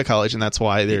wasn't a private college, and that's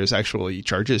why there's actually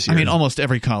charges here. I mean, almost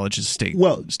every college is state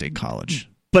college.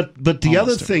 But the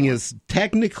other thing is,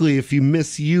 technically, if you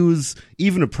misuse,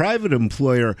 even a private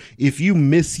employer, if you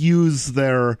misuse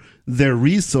their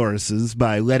resources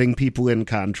by letting people in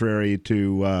contrary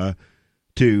to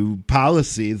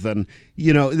policy, then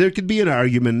there could be an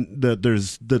argument that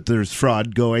there's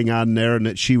fraud going on there, and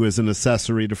that she was an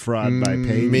accessory to fraud by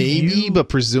paying. Maybe, but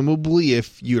presumably,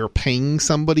 if you're paying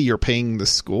somebody, you're paying the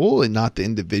school and not the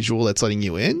individual that's letting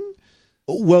you in.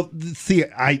 Well, see,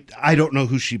 I don't know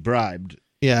who she bribed.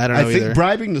 Yeah, I don't know I think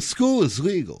bribing the school is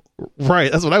legal.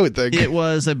 Right, that's what I would think. It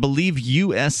was, I believe,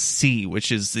 USC,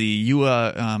 which is the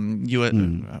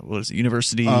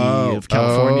University of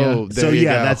California.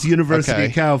 That's University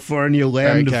of California,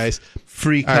 land of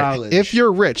free college. If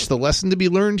you're rich, the lesson to be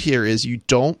learned here is you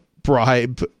don't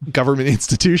bribe government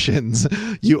institutions.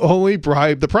 You only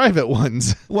bribe the private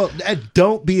ones. Well,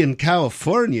 don't be in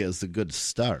California is a good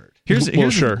start. Here's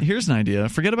an idea.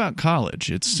 Forget about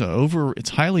college. It's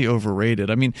highly overrated.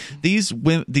 I mean, these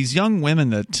young women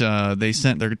that they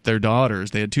sent their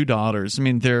daughters. They had 2 daughters. I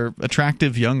mean, they're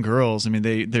attractive young girls. I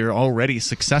mean, they're already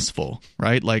successful,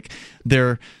 right? Like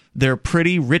they're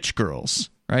pretty rich girls.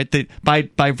 Right,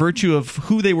 by virtue of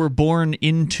who they were born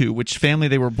into, which family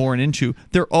they were born into,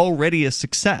 they're already a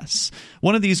success.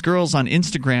 One of these girls on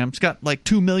Instagram's got like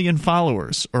 2 million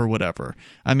followers or whatever.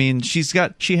 I mean, she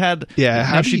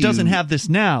doesn't have this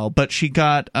now, but she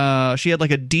had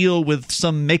like a deal with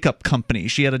some makeup company.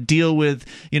 She had a deal with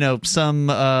some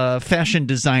fashion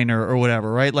designer or whatever.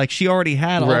 Right, like she already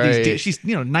had all these deals. She's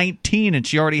 19 and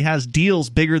she already has deals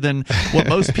bigger than what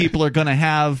most people are going to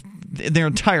have their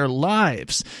entire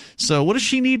lives. So what does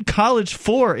she need college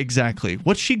for exactly?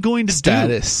 What's she going to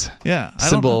status do? Yeah,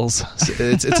 symbols.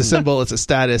 It's a symbol. It's a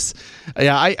status.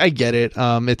 Yeah, I get it.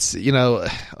 It's a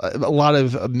lot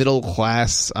of middle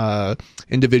class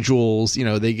individuals.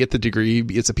 They get the degree.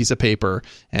 It's a piece of paper,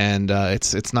 and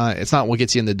it's not what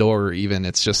gets you in the door. Even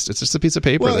it's just a piece of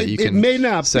paper that you can. It may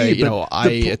not say. Be, I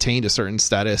attained a certain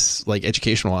status, like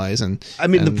education wise, and I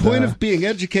mean the point of being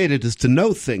educated is to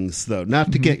know things, though,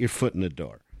 not to get your foot in the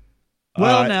door.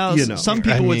 Well, now some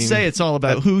people would say it's all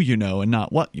about who you know and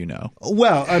not what you know.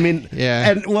 Well, I mean,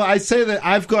 I say that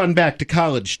I've gone back to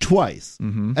college twice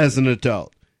as an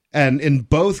adult, and in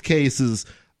both cases,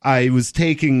 I was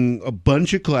taking a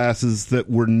bunch of classes that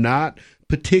were not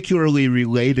particularly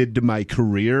related to my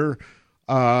career.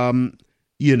 I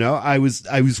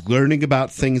was learning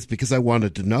about things because I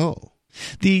wanted to know.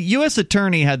 The U.S.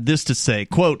 attorney had this to say,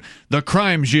 quote, "The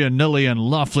crime Giannulli and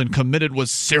Loughlin committed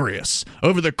was serious.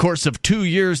 Over the course of 2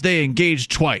 years, they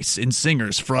engaged twice in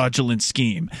Singer's fraudulent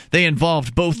scheme. They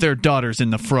involved both their daughters in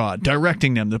the fraud,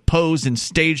 directing them to pose in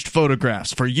staged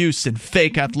photographs for use in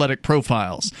fake athletic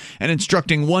profiles, and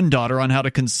instructing one daughter on how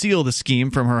to conceal the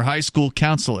scheme from her high school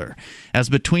counselor. As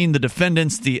between the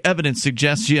defendants, the evidence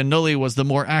suggests Giannulli was the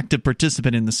more active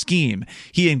participant in the scheme.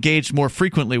 He engaged more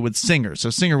frequently with Singer." So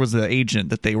Singer was the agent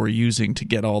that they were using to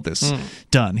get all this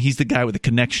done. He's the guy with the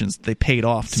connections that they paid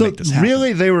off to make this happen.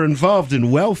 Really, they were involved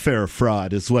in welfare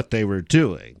fraud is what they were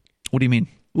doing. What do you mean?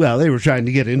 Well, they were trying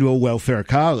to get into a welfare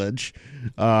college,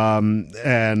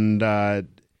 and the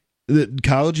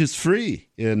college is free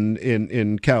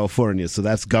in California, so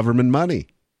that's government money.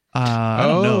 I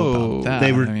don't know about that.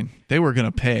 They were going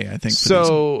to pay, I think.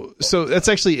 So it's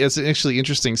actually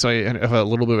interesting. So I have a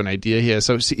little bit of an idea here.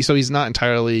 So he's not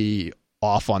entirely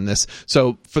off on this.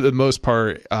 So for the most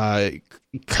part,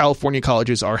 California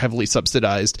colleges are heavily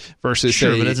subsidized versus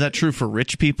but is that true for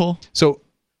rich people? So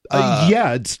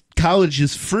college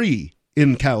is free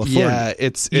in California. Yeah,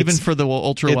 it's even for the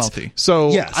ultra wealthy.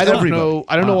 So yes, I don't know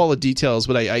all the details,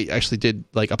 but I actually did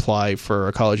apply for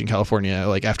a college in California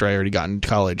after I already got into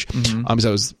college, because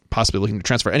I was possibly looking to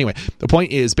transfer. Anyway, the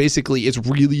point is basically it's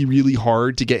really, really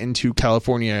hard to get into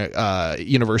California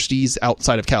universities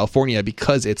outside of California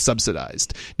because it's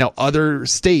subsidized. Now, other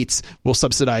states will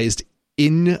subsidize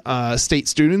in-state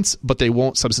students, but they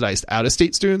won't subsidize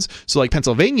out-of-state students. So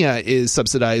Pennsylvania is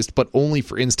subsidized, but only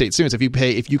for in-state students.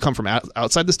 If you come from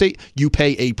outside the state, you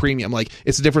pay a premium.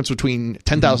 It's the difference between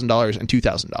 $10,000 and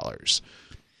 $2,000.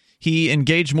 He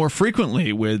engaged more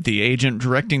frequently with the agent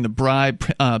directing the bribe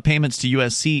payments to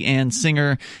USC and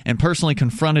Singer, and personally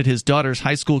confronted his daughter's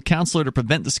high school counselor to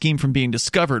prevent the scheme from being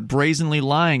discovered, brazenly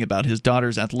lying about his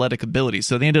daughter's athletic ability.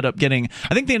 So they ended up getting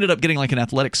an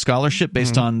athletic scholarship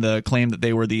based on the claim that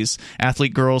they were these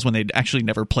athlete girls when they'd actually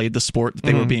never played the sport that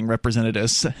they were being represented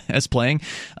as playing.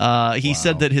 He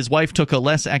said that his wife took a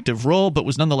less active role, but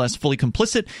was nonetheless fully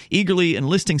complicit, eagerly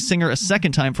enlisting Singer a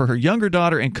second time for her younger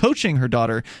daughter and coaching her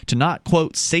daughter to not,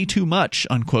 quote, say too much,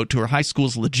 unquote, to her high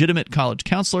school's legitimate college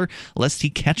counselor, lest he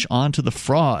catch on to the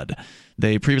fraud.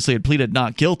 They previously had pleaded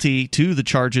not guilty to the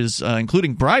charges,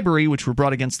 including bribery, which were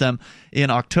brought against them in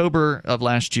October of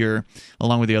last year,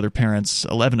 along with the other parents,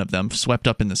 11 of them, swept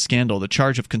up in the scandal. The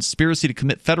charge of conspiracy to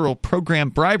commit federal program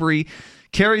bribery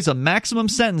carries a maximum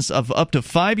sentence of up to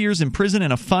 5 years in prison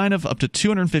and a fine of up to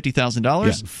 $250,000.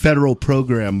 Yeah, federal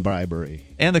program bribery.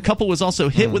 And the couple was also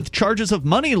hit with charges of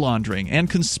money laundering and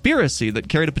conspiracy that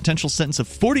carried a potential sentence of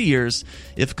 40 years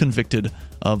if convicted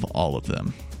of all of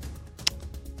them.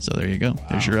 So there you go. Wow.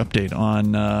 There's your update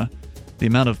on the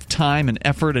amount of time and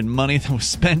effort and money that was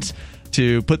spent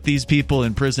to put these people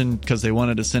in prison because they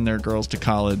wanted to send their girls to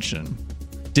college and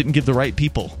didn't give the right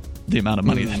people the amount of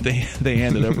money that they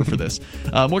handed over for this.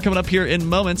 More coming up here in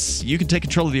moments. You can take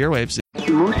control of the airwaves.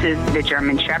 Moose is the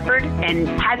German Shepherd and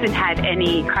hasn't had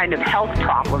any kind of health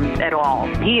problems at all.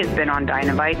 He has been on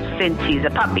Dinovite since he's a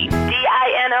puppy.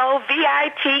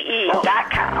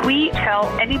 DINOVITE.com. We tell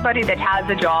anybody that has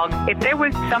a dog, if there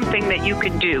was something that you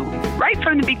could do right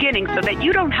from the beginning so that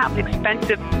you don't have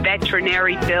expensive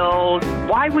veterinary bills,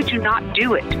 why would you not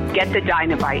do it? Get the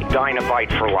Dinovite.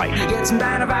 Dinovite for life. You get some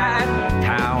Dinovite,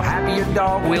 how happy your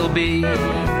dog will be.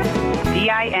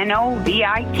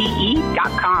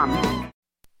 DINOVITE.com.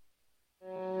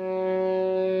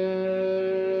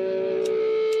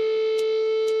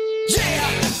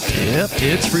 Yep,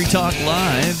 it's Free Talk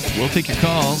Live. We'll take your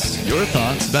calls, your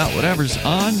thoughts about whatever's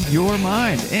on your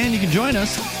mind. And you can join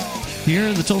us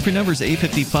here. The toll-free number is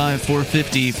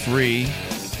 855-450-FREE. You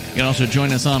can also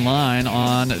join us online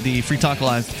on the Free Talk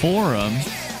Live forum,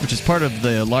 which is part of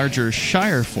the larger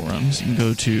Shire forums. You can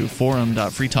go to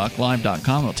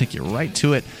forum.freetalklive.com. It'll take you right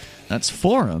to it. That's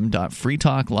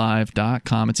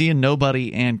forum.freetalklive.com. It's Ian,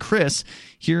 Nobody, and Chris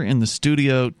here in the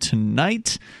studio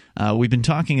tonight. We've been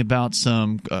talking about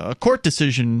some court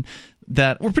decision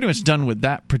that we're pretty much done with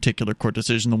that particular court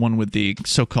decision, the one with the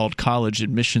so-called college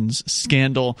admissions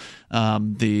scandal.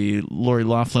 The Lori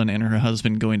Loughlin and her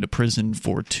husband going to prison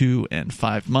for 2 and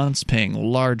 5 months, paying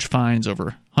large fines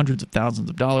over hundreds of thousands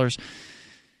of dollars.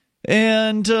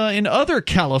 And in other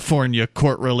California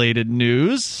court-related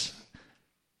news,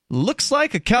 looks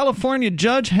like a California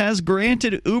judge has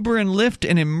granted Uber and Lyft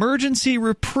an emergency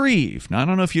reprieve. Now, I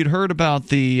don't know if you'd heard about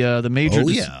the major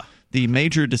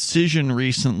decision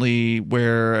recently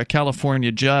where a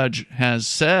California judge has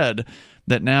said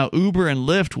that now Uber and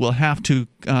Lyft will have to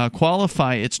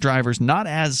qualify its drivers not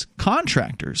as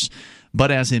contractors,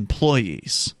 but as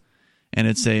employees. And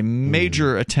it's a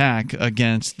major attack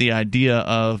against the idea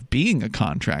of being a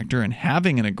contractor and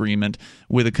having an agreement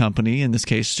with a company, in this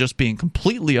case just being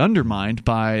completely undermined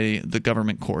by the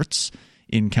government courts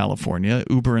in California.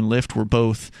 Uber and Lyft were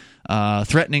both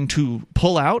threatening to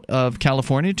pull out of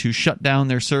California, to shut down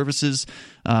their services,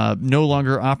 no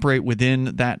longer operate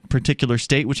within that particular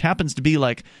state, which happens to be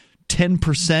like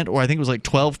 10%, or I think it was like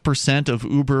 12% of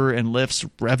Uber and Lyft's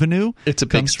revenue. It's a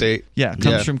big state.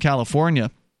 Comes from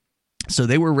California. So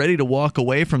they were ready to walk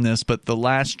away from this, but the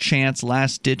last chance,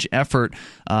 last-ditch effort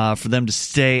for them to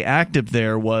stay active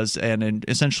there was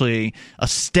essentially a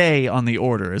stay on the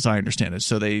order, as I understand it.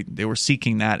 So they were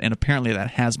seeking that, and apparently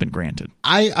that has been granted.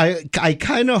 I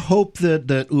kind of hope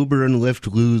that Uber and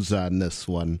Lyft lose on this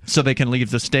one. So they can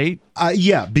leave the state?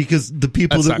 Yeah, because the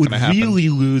people that would really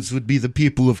lose would be the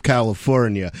people of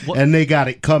California, and they got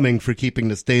it coming for keeping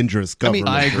this dangerous government.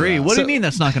 I agree. What do you mean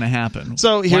that's not going to happen?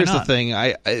 So here's the thing.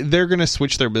 They're going to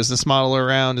switch their business model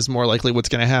around is more likely what's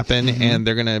going to happen, and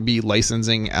they're going to be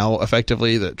licensing out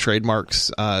effectively the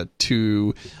trademarks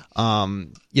to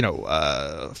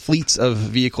fleets of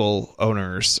vehicle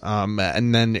owners,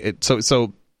 and then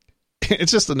so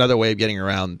it's just another way of getting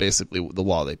around basically the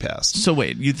law they passed. So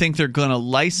wait, you think they're going to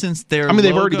license their they've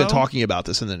logo? already been talking about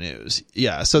this in the news.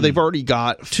 Yeah, so they've already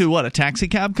got to what, a taxi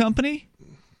cab company?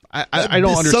 I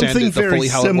don't understand something fully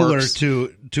how it works. Similar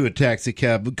to a taxi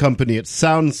cab company. It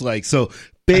sounds like so.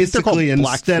 Basically,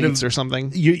 instead of or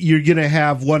something, you're going to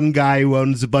have one guy who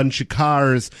owns a bunch of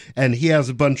cars, and he has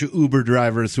a bunch of Uber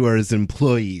drivers who are his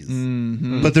employees.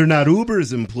 But they're not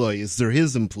Uber's employees; they're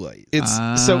his employees. It's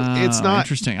not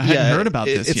interesting. I hadn't heard about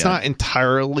this. It's not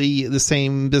entirely the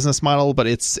same business model, but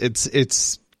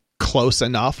it's close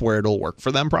enough where it'll work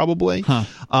for them probably.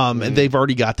 And they've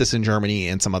already got this in Germany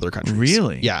and some other countries.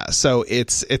 Really? Yeah. So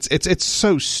it's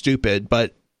so stupid,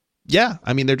 but. Yeah,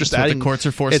 I mean they're just adding. The courts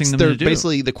are forcing them to do.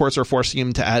 Basically, the courts are forcing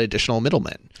them to add additional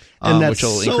middlemen, which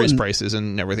will increase prices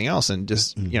and everything else. And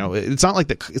just it's not like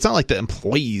the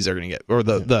employees are going to get, or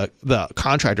the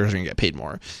contractors are going to get paid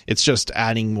more. It's just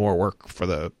adding more work for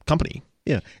the company.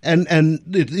 Yeah, and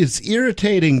it's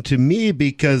irritating to me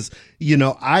because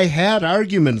I had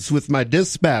arguments with my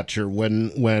dispatcher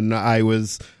when I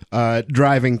was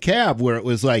driving cab, where it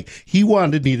was like he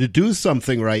wanted me to do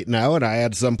something right now, and I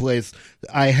had someplace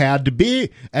I had to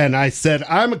be, and I said,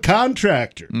 I'm a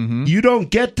contractor. You don't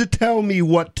get to tell me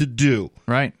what to do.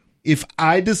 Right. If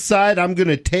I decide I'm going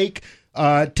to take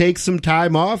some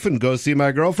time off and go see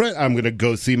my girlfriend, I'm going to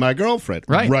go see my girlfriend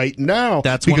right now.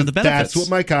 That's one of the benefits. That's what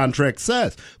my contract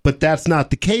says. But that's not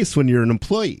the case when you're an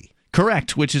employee.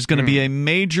 Correct, which is going to be a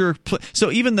major...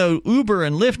 So even though Uber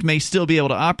and Lyft may still be able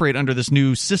to operate under this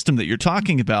new system that you're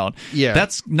talking about,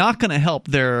 that's not going to help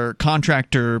their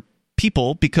contractor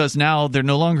people, because now they're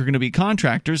no longer going to be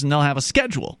contractors and they'll have a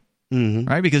schedule.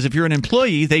 Right? Because if you're an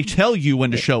employee, they tell you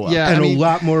when to show up. Yeah, and a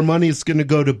lot more money is going to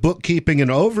go to bookkeeping and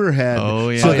overhead.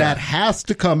 So that has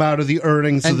to come out of the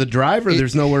earnings of the driver.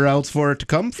 There's nowhere else for it to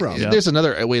come from. There's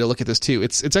another way to look at this too.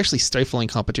 It's actually stifling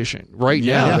competition. Right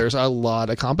now, there's a lot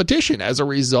of competition as a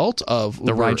result of the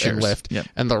Uber ride and shares. Lyft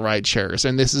and the ride shares.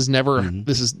 And this is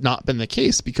this has not been the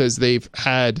case, because they've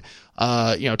had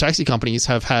taxi companies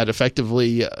have had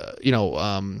effectively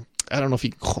I don't know if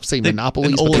you say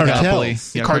monopolies,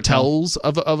 but cartels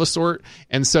of a sort.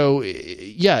 And so,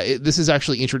 this is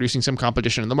actually introducing some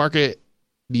competition in the market.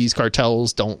 These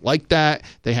cartels don't like that.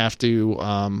 They have to,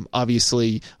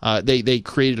 obviously, they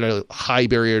created a high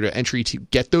barrier to entry to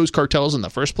get those cartels in the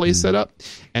first place set up.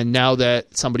 And now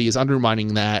that somebody is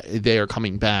undermining that, they are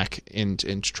coming back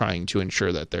and trying to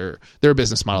ensure that their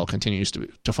business model continues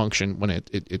to function when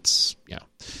it's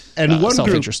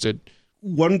self-interested.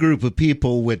 One group of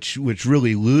people which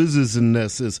really loses in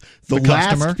this is the last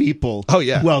customer? people. Oh,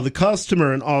 yeah. Well, the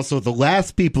customer, and also the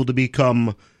last people to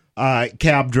become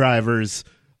cab drivers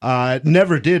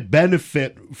never did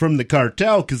benefit from the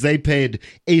cartel, because they paid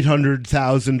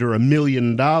 $800,000 or $1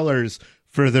 million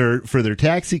for their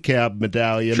taxi cab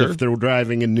medallion if they're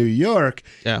driving in New York,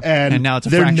 and now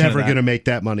they're never going to make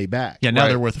that money back. Yeah, now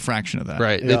they're worth a fraction of that.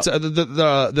 Right. Yep. It's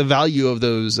the value of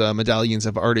those medallions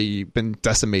have already been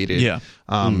decimated. Yeah.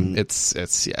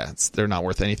 They're not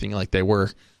worth anything like they were.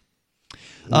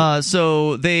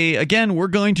 So they again were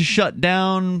going to shut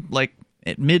down like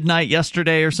at midnight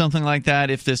yesterday or something like that.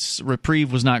 If this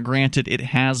reprieve was not granted, it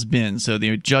has been. So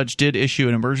the judge did issue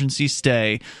an emergency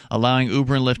stay, allowing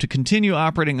Uber and Lyft to continue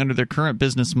operating under their current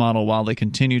business model while they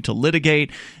continue to litigate.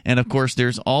 And of course,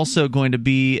 there's also going to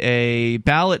be a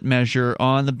ballot measure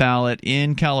on the ballot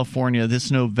in California this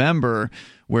November,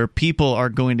 where people are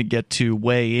going to get to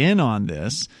weigh in on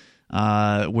this.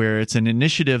 where it's an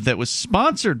initiative that was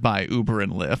sponsored by Uber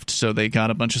and Lyft. So they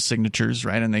got a bunch of signatures,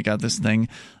 right? And they got this thing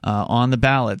on the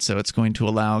ballot. So it's going to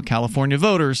allow California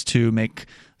voters to make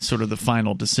sort of the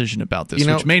final decision about this,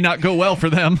 which may not go well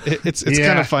for them. It's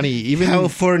kind of funny. Even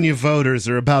California voters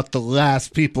are about the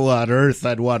last people on earth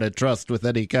I'd want to trust with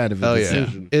any kind of a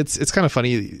decision. Yeah. It's kind of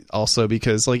funny also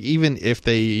because like even if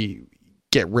they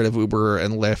get rid of Uber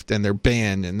and Lyft and they're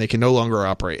banned and they can no longer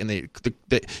operate and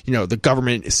the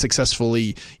government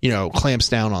successfully clamps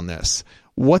down on this,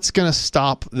 what's going to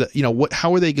stop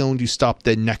how are they going to stop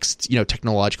the next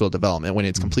technological development when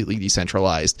it's completely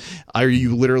decentralized? Are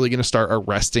you literally going to start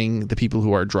arresting the people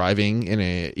who are driving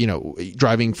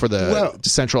driving for the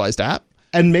decentralized app?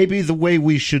 And maybe the way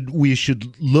we should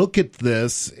look at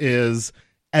this is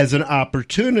as an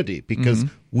opportunity, because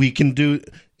we can do.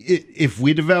 If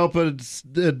we develop a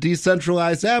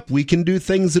decentralized app, we can do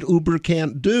things that Uber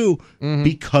can't do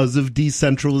because of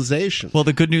decentralization. Well,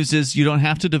 the good news is you don't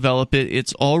have to develop it.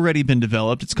 It's already been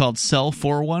developed. It's called Cell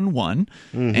 411,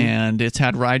 and it's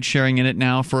had ride sharing in it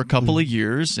now for a couple of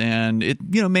years. And it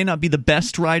may not be the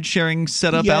best ride sharing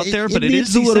setup out there, but it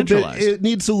is decentralized. It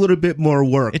needs a little bit more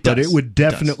work, but it would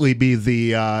definitely be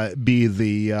the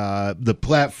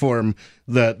platform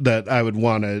that I would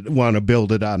want to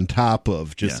build it on top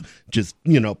of. Just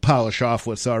polish off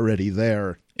what's already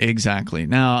there. Exactly.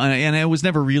 Now, and it was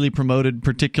never really promoted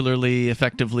particularly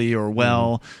effectively or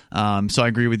well. So I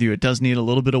agree with you. It does need a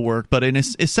little bit of work. But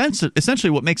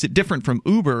essentially what makes it different from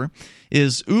Uber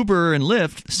is Uber and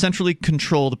Lyft centrally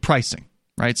control the pricing.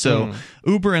 Right, so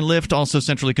Uber and Lyft also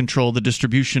centrally control the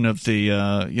distribution of the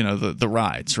the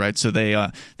rides. Right, so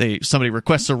somebody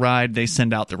requests a ride, they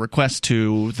send out the request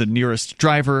to the nearest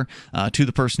driver, to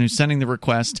the person who's sending the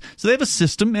request. So they have a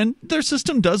system, and their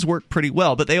system does work pretty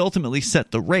well. But they ultimately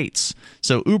set the rates.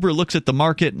 So Uber looks at the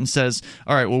market and says,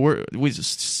 "All right, well,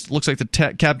 looks like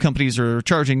the cab companies are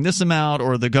charging this amount,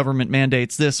 or the government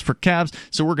mandates this for cabs.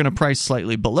 So we're going to price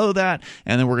slightly below that,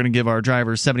 and then we're going to give our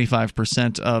drivers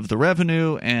 75% of the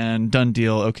revenue." And done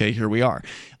deal. Okay, here we are.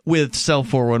 With Cell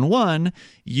 411,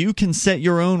 you can set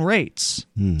your own rates.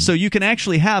 So you can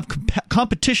actually have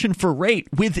competition for rate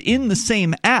within the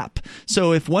same app.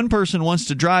 So if one person wants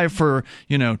to drive for,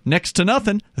 next to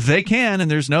nothing, they can, and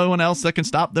there's no one else that can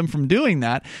stop them from doing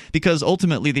that, because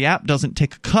ultimately the app doesn't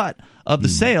take a cut of the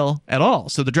sale at all.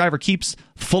 So the driver keeps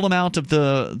full amount of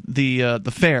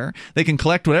the fare. They can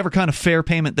collect whatever kind of fare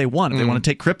payment they want. If they want to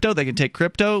take crypto, they can take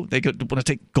crypto. They could want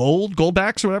to take gold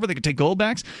backs or whatever, they can take gold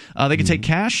backs. They can take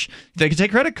cash. They can take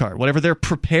credit card, whatever they're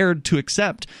prepared to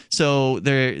accept. So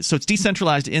it's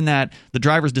decentralized in that the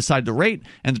drivers decide the rate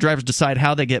and the drivers decide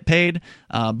how they get paid.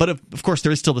 But of course,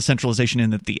 there is still the centralization in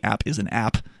that the app is an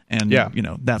app, and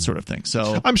that sort of thing.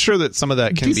 So I'm sure that some of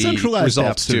that can be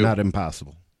resolved apps are not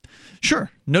impossible.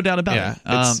 Sure, no doubt about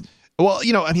it. Well,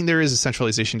 there is a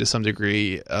centralization to some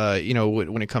degree,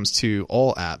 when it comes to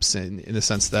all apps, in the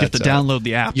sense that you have to download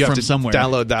the app from somewhere.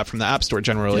 Download that from the App Store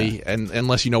generally, and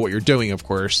unless you know what you're doing, of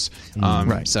course.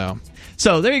 Right. So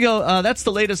there you go. That's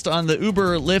the latest on the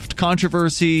Uber Lyft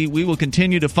controversy. We will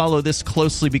continue to follow this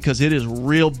closely because it is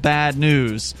real bad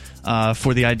news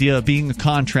for the idea of being a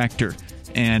contractor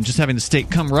and just having the state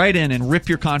come right in and rip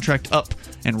your contract up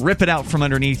and rip it out from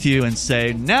underneath you and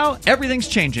say, now everything's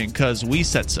changing because we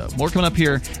said so. More coming up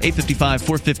here, 855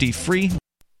 450 free.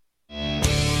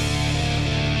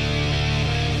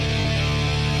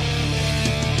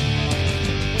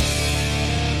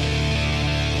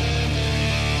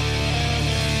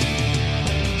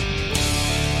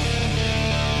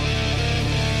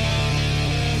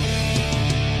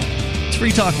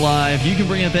 Free Talk Live. You can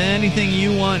bring up anything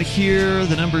you want here.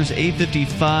 The number's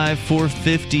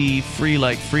 855-450-FREE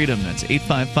like freedom. That's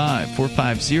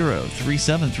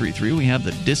 855-450-3733. We have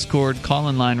the Discord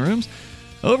call-in line rooms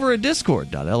over at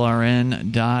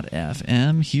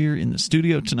discord.lrn.fm. Here in the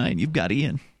studio tonight, you've got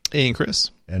Ian. And Chris.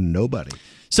 And nobody.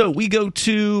 So we go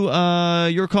to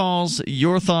your calls,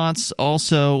 your thoughts.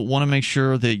 Also want to make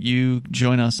sure that you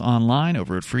join us online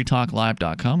over at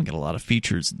freetalklive.com. We got a lot of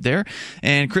features there.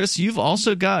 And Chris, you've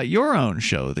also got your own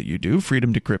show that you do,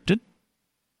 Freedom Decrypted.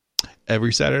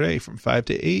 Every Saturday from 5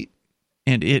 to 8.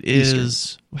 And it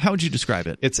is, how would you describe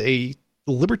it? It's a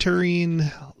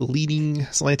libertarian, leading,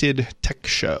 slanted tech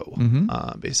show,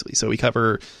 basically. So we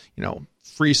cover,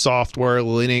 free software,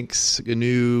 Linux,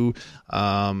 GNU,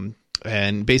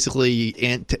 and basically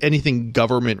anything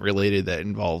government related that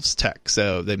involves tech.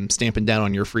 So them stamping down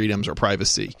on your freedoms or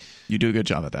privacy. You do a good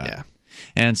job at that. Yeah.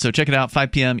 And so check it out,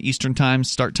 5 p.m. Eastern Time,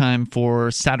 start time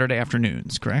for Saturday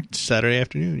afternoons, correct? Saturday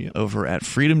afternoon, yeah. Over at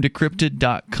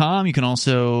freedomdecrypted.com. You can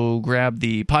also grab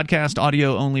the podcast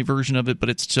audio-only version of it, but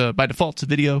it's by default it's a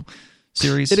video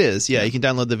series. It is, yeah. You can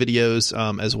download the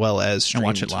videos as well as stream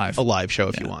watch it live. A live show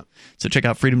if you want. So check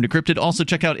out Freedom Decrypted. Also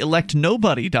check out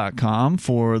electnobody.com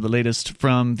for the latest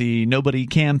from the Nobody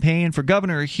campaign for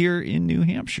governor here in New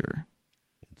Hampshire.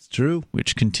 It's true.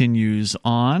 Which continues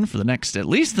on for at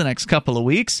least the next couple of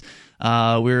weeks.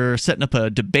 We're setting up a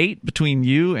debate between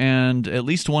you and at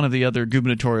least one of the other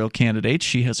gubernatorial candidates.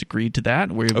 She has agreed to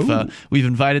that. We've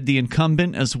invited the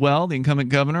incumbent as well, the incumbent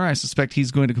governor. I suspect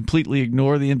he's going to completely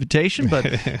ignore the invitation, but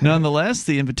nonetheless,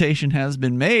 the invitation has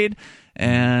been made.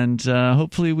 And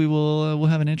hopefully we'll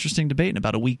have an interesting debate in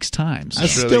about a week's time. So. I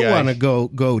still want to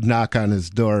go knock on his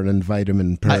door and invite him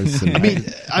in person.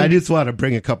 I just want to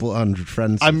bring a couple hundred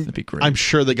friends. That'd be great. I'm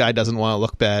sure the guy doesn't want to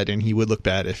look bad, and he would look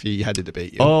bad if he had to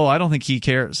debate you. Oh, I don't think he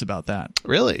cares about that.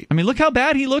 Really? I mean, look how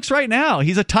bad he looks right now.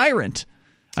 He's a tyrant.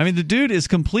 I mean, the dude is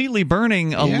completely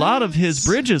burning a lot of his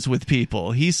bridges with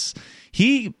people. He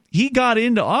got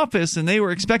into office and they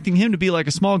were expecting him to be like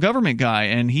a small government guy,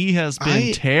 and he has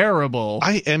been terrible.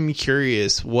 I am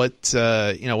curious what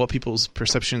people's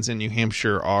perceptions in New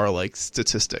Hampshire are like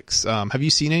statistics. Have you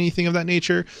seen anything of that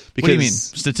nature? What do you mean?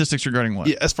 Statistics regarding what?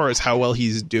 Yeah, as far as how well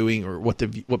he's doing, or what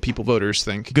people voters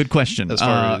think. Good question. As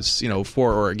far as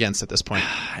for or against at this point.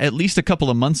 At least a couple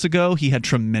of months ago, he had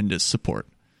tremendous support.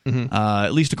 Mm-hmm.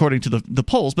 At least according to the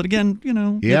polls, but again,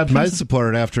 he had my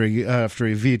support after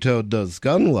he vetoed those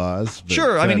gun laws.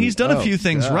 Sure, I mean he's done a few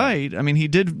things right. I mean he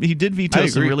did veto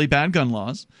some really bad gun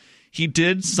laws. He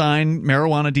did sign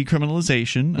marijuana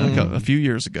decriminalization a few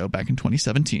years ago, back in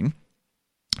 2017.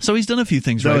 So he's done a few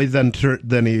things right. He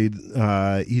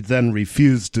then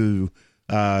refused to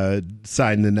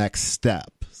sign the next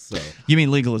step. So you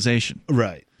mean legalization,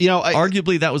 right?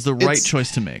 Arguably that was the right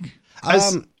choice to make.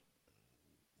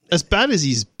 As bad as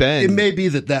he's been, it may be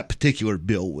that particular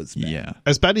bill was bad. Yeah.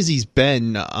 As bad as he's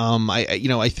been,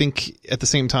 I think at the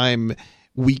same time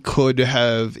we could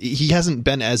have. He hasn't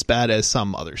been as bad as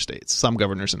some other states, some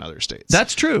governors in other states.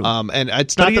 That's true. And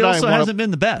it's but not he that also I hasn't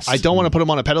been the best. I don't want to put him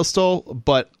on a pedestal,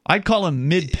 but I'd call him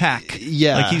mid-pack.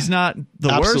 Yeah, like he's not the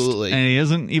absolutely. worst, and he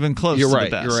isn't even close to the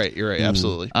best. You're right.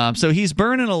 Absolutely. So he's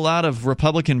burning a lot of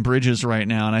Republican bridges right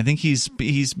now, and I think he's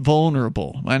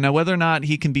vulnerable. And now whether or not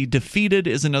he can be defeated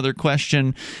is another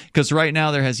question, because right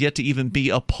now there has yet to even be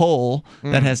a poll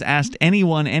that has asked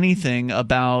anyone anything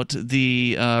about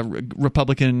the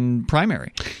Republican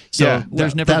primary. So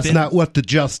there's never that's been. not what the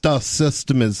Just Us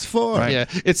system is for. Right. Yeah,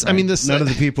 it's. Right. I mean, none of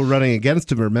the people running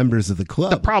against him are members of the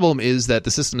club. The problem is that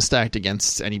the system is stacked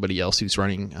against anybody else who's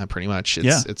running. Pretty much,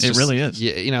 it really is.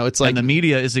 Yeah, it's like, and the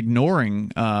media is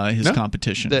ignoring his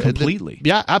competition completely.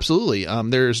 Yeah, absolutely.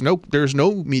 There's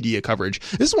no media coverage.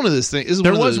 This is one of those things.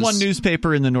 There was one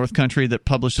newspaper in the North Country that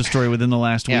published a story within the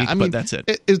last week, but that's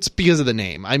it. It's because of the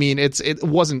name. I mean, it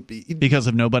wasn't because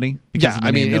of nobody.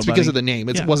 It's because of the name.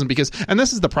 It wasn't because, and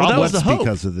this is the problem. Well, that was the hope.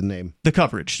 Because of the name, the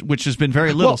coverage, which has been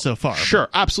very little so far. Sure,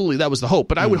 absolutely, that was the hope.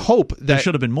 But I would hope that there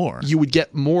should have been more. You would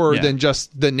get more than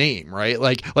just the name, right?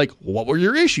 Like what were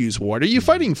your issues? What are you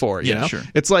fighting for? You know, sure.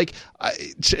 It's like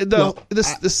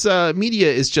this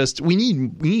media is just we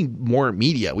need more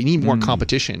media. We need more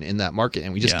competition in that market,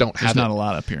 and we just don't have. There's not a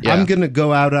lot up here. Yeah. I'm going to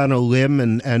go out on a limb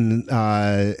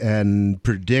and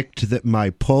predict that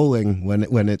my polling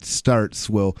when it starts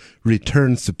will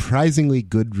return surprisingly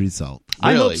good results.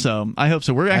 Really? I hope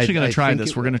so. We're actually going to try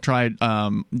this. We're going to try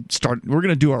we're going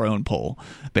to do our own poll,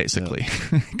 basically,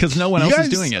 because no one else is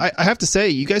doing it. I have to say,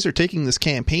 you guys are taking this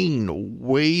campaign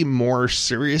way more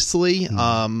seriously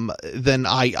than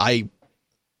I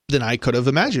could have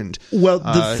imagined. Well,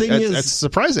 the thing is, it's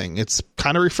surprising. It's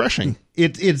kind of refreshing.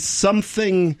 It's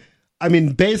something. I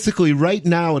mean, basically, right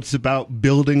now it's about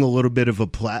building a little bit of a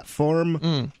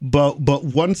platform. But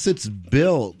once it's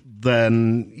built,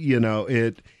 then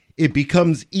it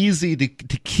becomes easy to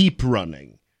keep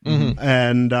running.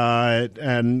 And I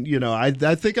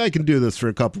think I can do this for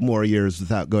a couple more years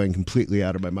without going completely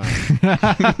out of my mind.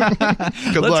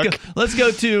 Good luck. Let's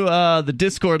go to the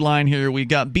Discord line here. We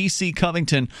got BC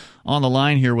Covington on the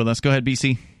line here with us. Go ahead,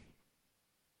 BC.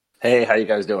 Hey, how you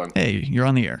guys doing? Hey, you're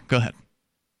on the air. Go ahead.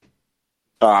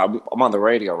 I'm on the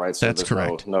radio, right? So that's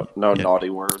correct. No naughty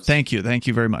words. Thank you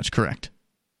very much. Correct.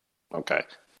 Okay.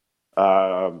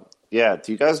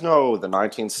 Do you guys know the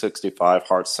 1965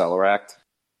 Hart-Celler Act?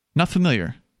 Not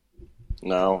familiar.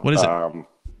 No. What is it?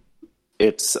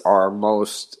 It's our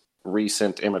most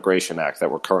recent immigration act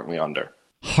that we're currently under.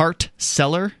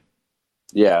 Hart-Celler?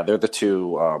 Yeah, they're the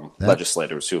two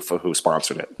legislators who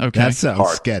sponsored it. Okay. That sounds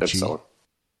sketchy.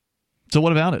 So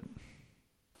what about it?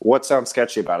 What sounds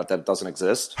sketchy about it that it doesn't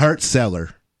exist? Hart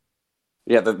Cellar.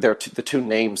 Yeah, they're the two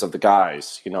names of the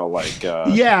guys, like...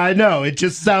 yeah, I know. It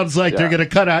just sounds like they're going to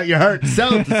cut out your heart and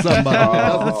sell it to somebody. It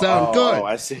doesn't sound good. Oh,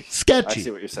 I see. Sketchy. I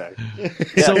see what you're saying.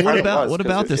 So what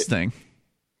about this thing?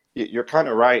 You're kind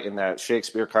of right in that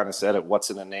Shakespeare kind of said it,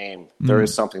 what's in a name? There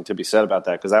is something to be said about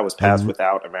that, because that was passed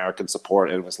without American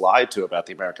support and was lied to about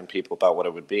the American people about what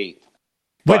it would be.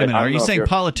 Wait a minute. Are you saying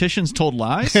politicians told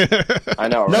lies? I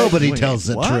know, right? Nobody tells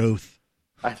the truth.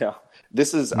 I know.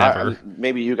 This is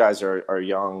maybe you guys are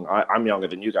young. I'm younger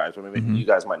than you guys, but maybe you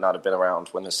guys might not have been around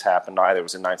when this happened either. It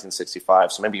was in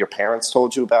 1965, so maybe your parents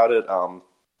told you about it.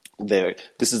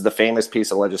 This is the famous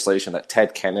piece of legislation that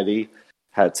Ted Kennedy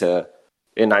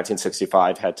in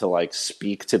 1965 had to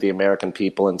speak to the American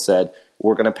people and said,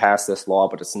 we're going to pass this law,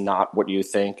 but it's not what you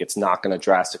think. It's not going to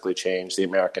drastically change the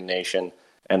American nation.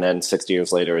 And then 60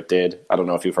 years later, it did. I don't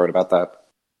know if you've heard about that.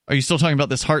 Are you still talking about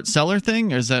this Hart Cellar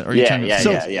thing, or is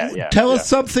that? Tell us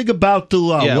something about the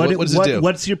law. Yeah, what does it do?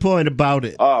 What's your point about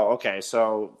it? Oh, okay.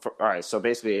 So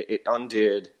basically, it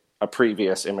undid a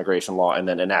previous immigration law and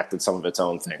then enacted some of its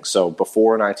own things. So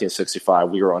before 1965,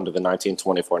 we were under the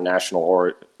 1924 National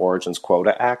Origins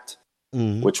Quota Act,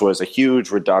 which was a huge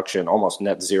reduction, almost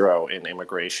net zero in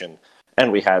immigration.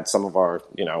 And we had some of our,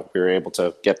 we were able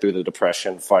to get through the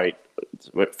Depression, fight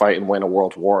and win a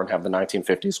world war and have the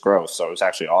 1950s growth. So it was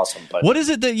actually awesome. But what is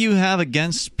it that you have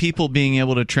against people being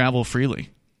able to travel freely?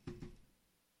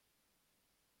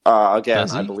 Again,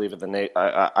 I believe in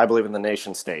the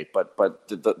nation state, but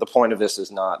the point of this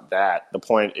is not that. The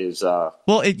point is,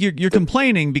 you're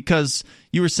complaining because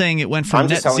you were saying it went from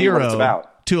net zero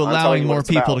to allowing more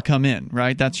people to come in,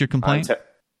 right? That's your complaint.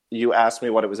 You asked me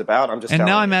what it was about.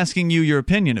 I'm asking you your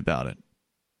opinion about it.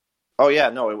 Oh yeah,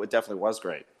 no, it definitely was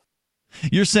great.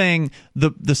 You're saying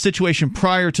the situation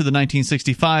prior to the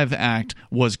 1965 Act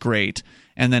was great,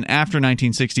 and then after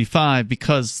 1965,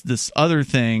 because this other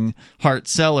thing, Hart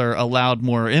Cellar, allowed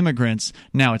more immigrants,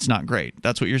 now it's not great.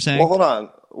 That's what you're saying? Well, hold on.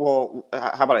 Well,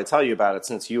 how about I tell you about it,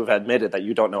 since you have admitted that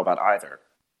you don't know about either?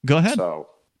 Go ahead.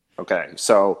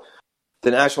 So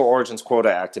the National Origins Quota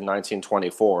Act in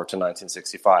 1924 to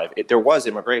 1965, there was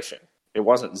immigration. It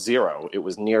wasn't zero. It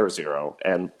was near zero.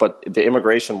 But the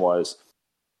immigration was,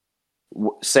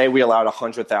 say we allowed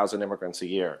 100,000 immigrants a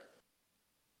year.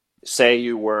 Say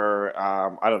you were,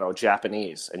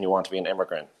 Japanese, and you want to be an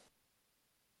immigrant.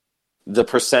 The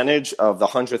percentage of the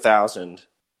 100,000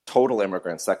 total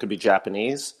immigrants that could be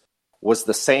Japanese was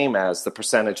the same as the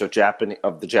percentage of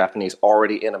the Japanese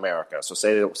already in America. So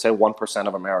say 1%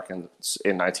 of Americans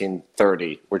in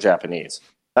 1930 were Japanese.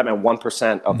 That meant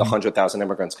 1% of the 100,000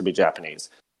 immigrants could be Japanese.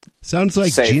 Sounds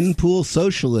like gene pool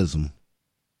socialism.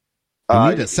 We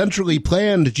need a centrally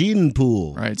planned gene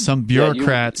pool. Right. Some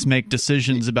bureaucrats make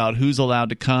decisions about who's allowed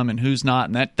to come and who's not,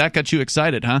 and that got you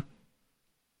excited, huh?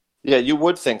 Yeah, you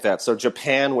would think that. So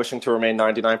Japan wishing to remain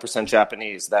 99%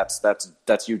 Japanese,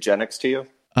 that's eugenics to you?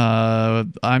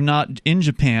 I'm not in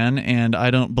Japan, and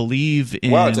I don't believe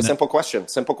in... Well, it's a simple question.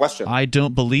 I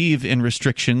don't believe in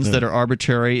restrictions that are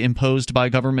arbitrary, imposed by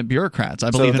government bureaucrats.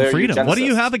 I believe in freedom. What do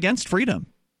you have against freedom?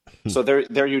 So they're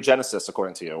eugenicists,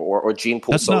 according to you, or gene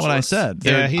pool That's socialists. Not what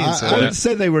I said. I would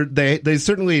say they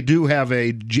certainly do have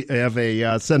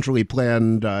a centrally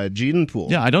planned gene pool.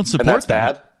 Yeah, I don't support and that's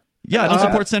that. Bad? Yeah, I don't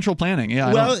support central planning.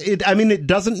 Yeah. It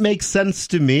doesn't make sense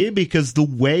to me, because the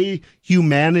way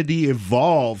humanity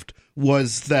evolved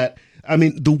was that,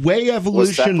 the way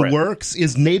evolution works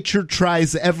is nature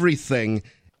tries everything,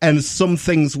 and some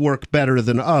things work better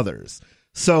than others.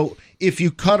 So if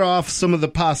you cut off some of the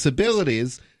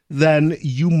possibilities, then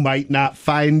you might not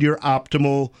find your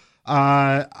optimal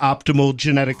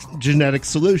genetic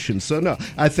solution. So no,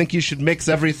 I think you should mix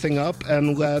everything up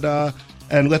and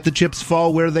let the chips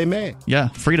fall where they may. Yeah,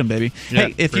 freedom, baby. Yeah,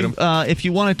 hey, if freedom.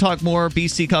 you want to talk more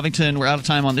BC Covington, we're out of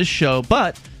time on this show,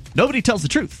 but Nobody Tells the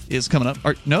Truth is coming up.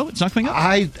 No, it's not coming up?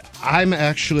 I'm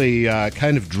actually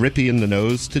kind of drippy in the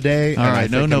nose today. All right,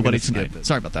 nobody tonight.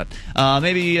 Sorry about that.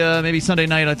 Maybe Sunday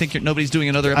night. I think nobody's doing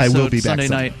another episode. I will be Sunday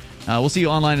back night. We'll see you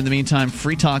online in the meantime.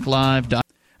 freetalklive.com.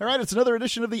 All right, it's another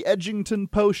edition of the Edgington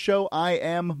Post Show. I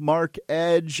am Mark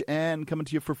Edge, and coming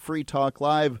to you for Free Talk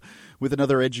Live with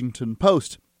another Edgington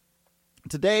Post.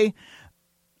 Today,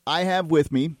 I have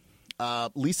with me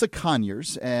Lisa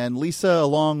Conyers, and Lisa,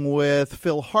 along with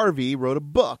Phil Harvey, wrote a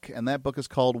book, and that book is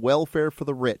called Welfare for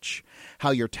the Rich: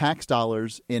 How Your Tax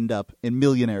Dollars End Up in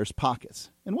Millionaires' Pockets,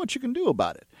 and what you can do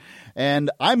about it. And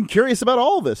I'm curious about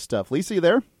all this stuff. Lisa, you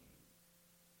there?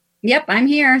 Yep, I'm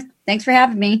here. Thanks for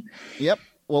having me. Yep.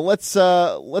 Well, let's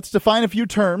define a few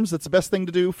terms. That's the best thing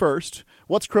to do first.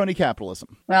 What's crony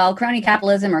capitalism? Well, crony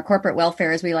capitalism, or corporate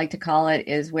welfare, as we like to call it,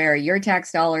 is where your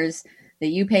tax dollars that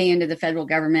you pay into the federal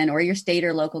government or your state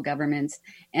or local governments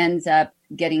ends up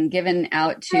getting given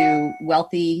out to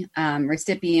wealthy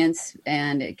recipients.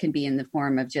 And it can be in the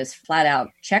form of just flat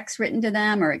out checks written to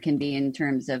them, or it can be in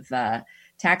terms of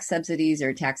tax subsidies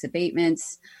or tax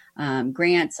abatements,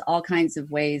 grants, all kinds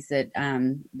of ways that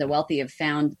the wealthy have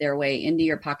found their way into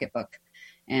your pocketbook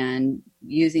and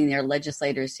using their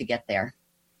legislators to get there.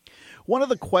 One of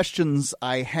the questions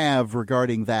I have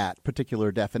regarding that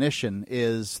particular definition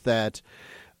is that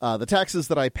the taxes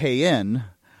that I pay in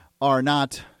are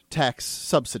not tax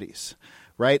subsidies,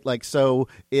 right? Like, so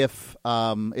if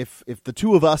the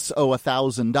two of us owe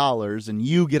 $1,000 and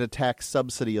you get a tax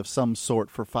subsidy of some sort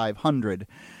for $500,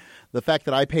 the fact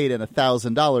that I paid in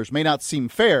 $1,000 may not seem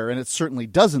fair, and it certainly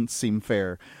doesn't seem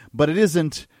fair, but it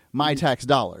isn't my tax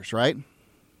dollars, right?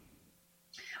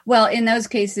 Well, in those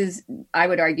cases, I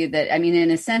would argue that, I mean,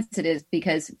 in a sense it is,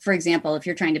 because, for example, if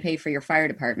you're trying to pay for your fire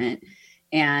department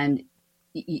and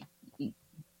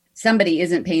somebody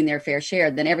isn't paying their fair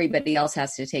share, then everybody else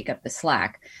has to take up the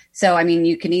slack. So, I mean,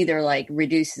 you can either like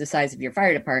reduce the size of your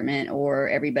fire department, or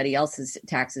everybody else's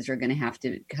taxes are going to have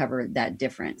to cover that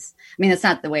difference. I mean, that's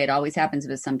not the way it always happens,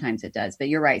 but sometimes it does. But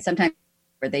you're right. Sometimes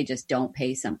where they just don't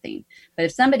pay something. But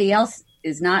if somebody else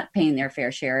is not paying their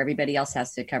fair share, everybody else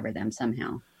has to cover them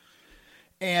somehow.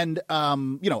 And,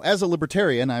 as a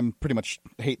libertarian, I'm pretty much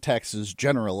hate taxes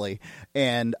generally,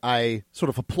 and I sort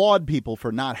of applaud people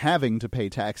for not having to pay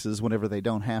taxes whenever they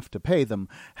don't have to pay them.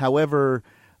 However,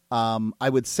 I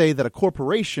would say that a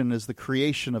corporation is the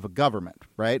creation of a government,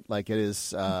 right? Like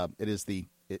this entity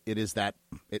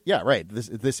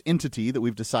that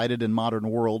we've decided in modern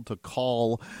world to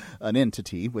call an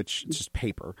entity, which is just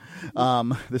paper.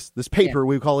 This paper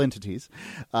we call entities,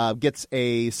 gets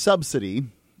a subsidy.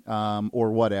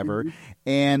 Or whatever.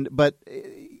 But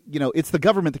it's the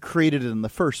government that created it in the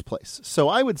first place. So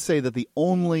I would say that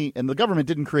and the government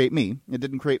didn't create me. It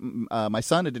didn't create my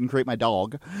son. It didn't create my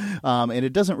dog. And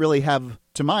it doesn't really have,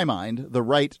 to my mind, the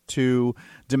right to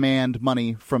demand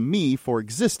money from me for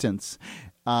existence.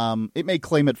 It may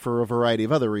claim it for a variety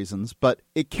of other reasons, but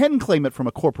it can claim it from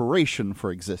a corporation for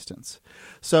existence.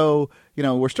 So,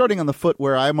 we're starting on the foot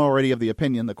where I'm already of the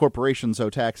opinion that corporations owe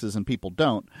taxes and people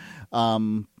don't.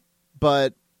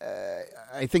 But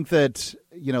I think that,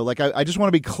 I just want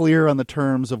to be clear on the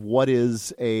terms of what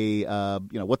is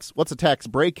what's a tax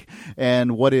break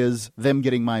and what is them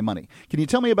getting my money. Can you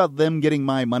tell me about them getting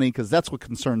my money? Because that's what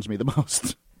concerns me the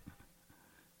most.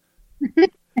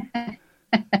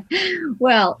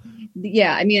 Well,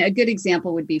 yeah, I mean, a good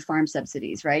example would be farm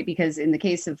subsidies, right? Because in the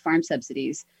case of farm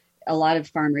subsidies, a lot of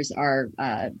farmers are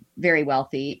very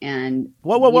wealthy, and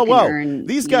whoa!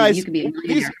 These guys,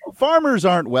 these farmers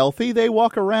aren't wealthy. They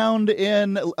walk around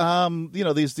in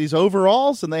these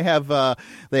overalls, and they have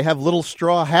little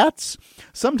straw hats.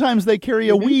 Sometimes they carry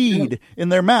a weed in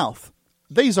their mouth.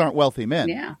 These aren't wealthy men.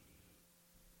 Yeah.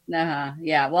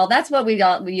 Yeah. Well, that's what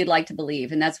you'd like to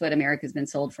believe, and that's what America's been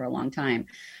sold for a long time.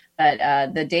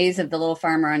 But the days of the little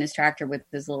farmer on his tractor with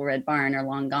his little red barn are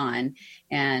long gone.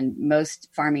 And most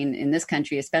farming in this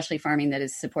country, especially farming that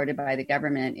is supported by the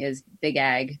government, is big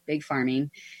ag, big farming,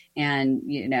 and,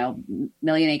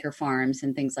 million-acre farms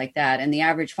and things like that. And the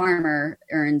average farmer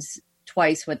earns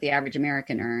twice what the average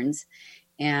American earns.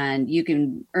 And you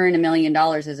can earn $1 million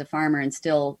as a farmer and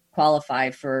still qualify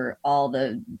for all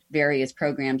the various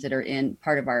programs that are in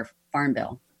part of our farm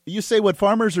bill. You say what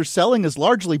farmers are selling is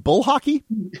largely bull hockey?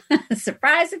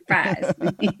 Surprise, surprise.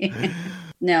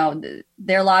 No,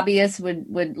 their lobbyists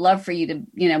would love for you to,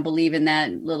 believe in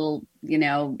that little,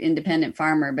 independent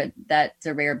farmer, but that's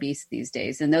a rare beast these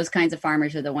days. And those kinds of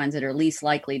farmers are the ones that are least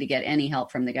likely to get any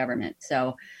help from the government.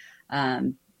 So,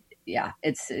 it's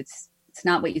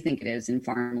not what you think it is in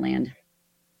farmland.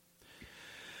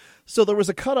 So there was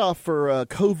a cutoff for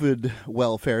COVID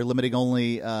welfare, limiting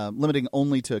only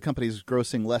to companies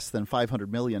grossing less than $500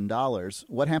 million.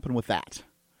 What happened with that?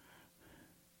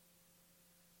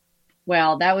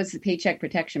 Well, that was the Paycheck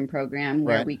Protection Program,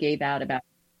 where we gave out about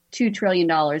 $2 trillion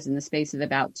in the space of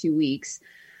about 2 weeks.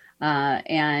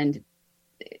 And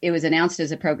it was announced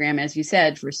as a program, as you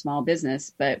said, for small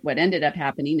business. But what ended up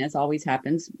happening, as always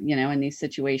happens, in these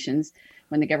situations,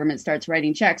 when the government starts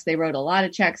writing checks, they wrote a lot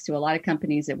of checks to a lot of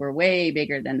companies that were way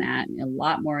bigger than that. A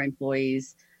lot more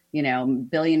employees,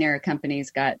 billionaire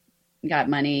companies got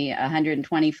money.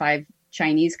 125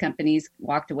 Chinese companies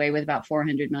walked away with about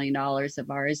 $400 million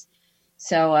of ours.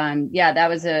 So, that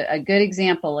was a good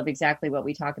example of exactly what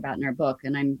we talk about in our book.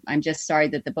 And I'm just sorry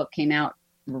that the book came out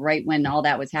right when all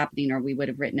that was happening, or we would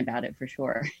have written about it for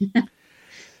sure.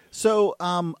 So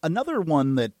another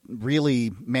one that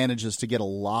really manages to get a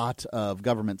lot of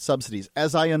government subsidies,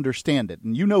 as I understand it,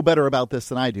 and you know better about this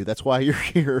than I do, that's why you're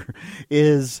here,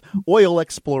 is oil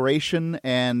exploration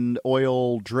and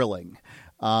oil drilling.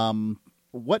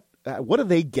 What do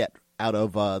they get out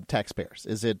of taxpayers?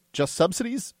 Is it just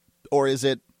subsidies, or is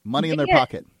it money in their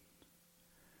pocket?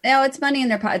 No, it's money in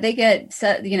their pocket. They get,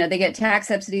 they get tax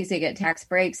subsidies, they get tax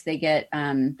breaks, they get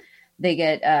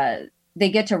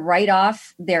to write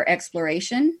off their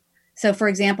exploration. So, for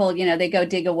example, they go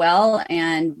dig a well,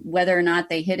 and whether or not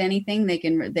they hit anything, they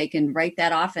can write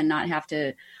that off and not have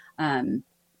to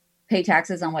pay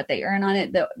taxes on what they earn on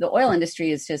it. The oil industry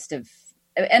is just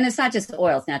and it's not just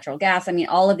oil; it's natural gas. I mean,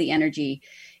 all of the energy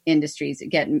industries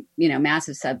get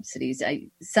massive subsidies.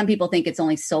 Some people think it's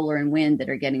only solar and wind that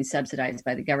are getting subsidized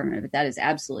by the government, but that is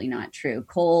absolutely not true.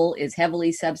 Coal is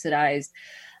heavily subsidized.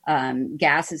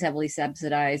 Gas is heavily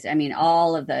subsidized. I mean,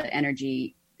 all of the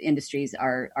energy industries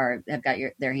have got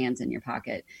their hands in your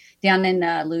pocket. Down in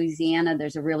Louisiana,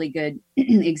 there's a really good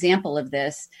example of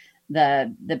this.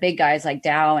 The big guys like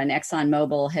Dow and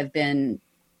ExxonMobil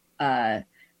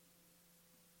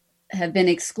have been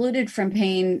excluded from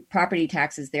paying property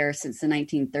taxes there since the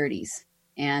 1930s.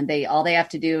 And all they have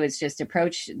to do is just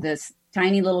approach this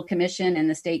tiny little commission in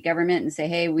the state government and say,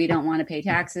 hey, we don't want to pay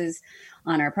taxes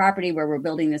on our property where we're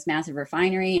building this massive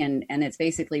refinery. And it's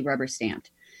basically rubber stamped.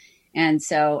 And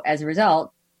so as a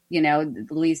result,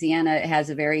 Louisiana has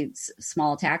a very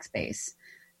small tax base.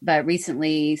 But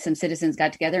recently some citizens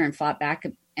got together and fought back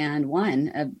and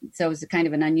won. So it was kind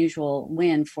of an unusual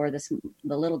win for the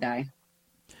little guy.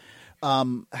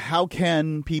 How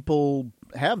can people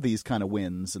have these kind of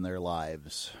wins in their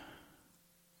lives?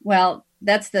 Well,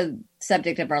 that's the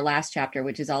subject of our last chapter,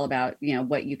 which is all about,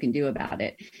 what you can do about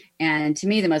it. And to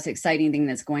me, the most exciting thing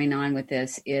that's going on with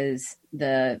this is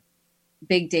the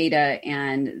big data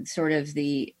and sort of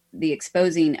the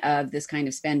exposing of this kind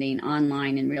of spending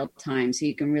online in real time, so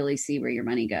you can really see where your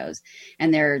money goes.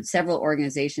 And there are several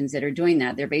organizations that are doing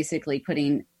that. They're basically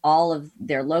putting all of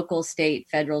their local, state,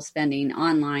 federal spending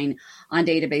online on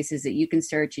databases that you can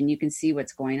search and you can see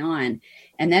what's going on.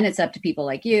 And then it's up to people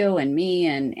like you and me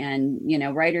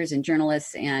and writers and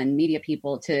journalists and media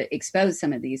people to expose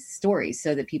some of these stories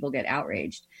so that people get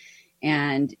outraged.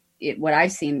 And what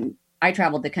I've seen, I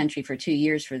traveled the country for 2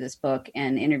 years for this book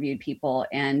and interviewed people.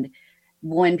 And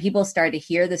when people start to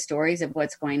hear the stories of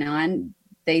what's going on,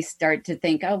 they start to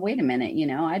think, oh, wait a minute,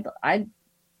 I'd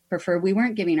prefer we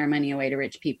weren't giving our money away to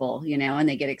rich people, and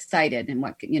they get excited and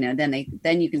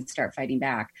then you can start fighting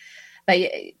back. But,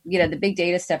 the big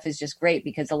data stuff is just great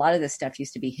because a lot of this stuff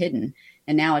used to be hidden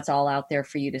and now it's all out there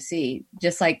for you to see.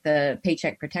 Just like the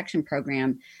Paycheck Protection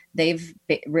Program, they've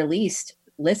released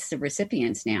lists of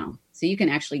recipients now. So you can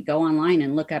actually go online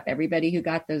and look up everybody who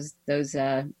got those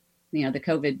the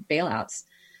COVID bailouts.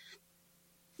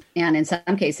 And in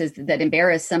some cases that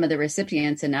embarrassed some of the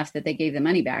recipients enough that they gave the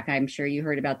money back. I'm sure you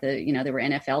heard about there were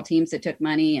NFL teams that took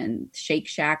money, and Shake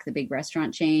Shack, the big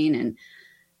restaurant chain. And,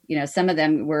 some of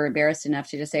them were embarrassed enough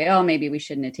to just say, oh, maybe we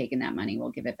shouldn't have taken that money. We'll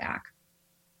give it back.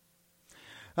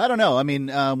 I don't know. I mean,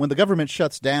 when the government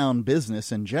shuts down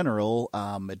business in general,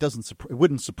 it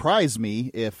wouldn't surprise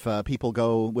me if people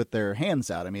go with their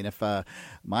hands out. I mean, if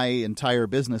my entire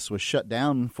business was shut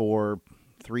down for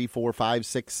 3, 4, 5,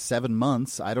 6, 7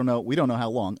 months, I don't know. We don't know how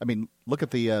long. I mean, look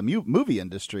at the movie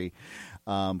industry,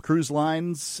 cruise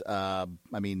lines.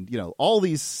 All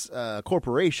these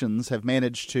corporations have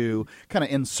managed to kind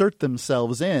of insert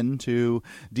themselves in to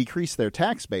decrease their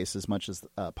tax base as much as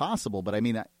possible. But I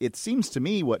mean, it seems to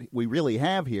me what we really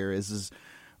have here is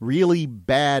really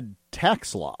bad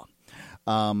tax law,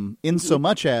 in so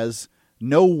much as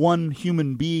no one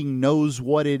human being knows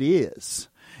what it is.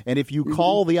 And if you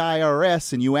call the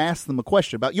IRS and you ask them a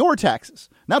question about your taxes,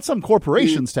 not some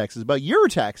corporation's taxes, but your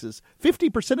taxes,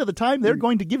 50% of the time they're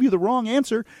going to give you the wrong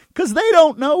answer because they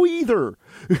don't know either.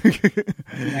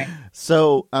 Right.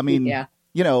 So, I mean,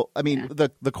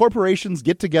 the corporations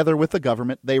get together with the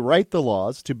government. They write the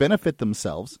laws to benefit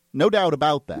themselves. No doubt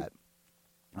about that.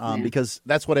 Because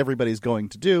that's what everybody's going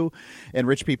to do. And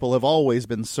rich people have always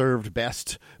been served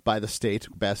best by the state,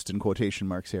 best in quotation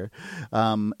marks here.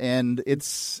 And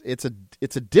it's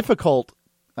a difficult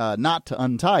knot to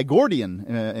untie, Gordian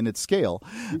in its scale.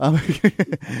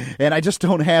 And I just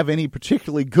don't have any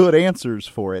particularly good answers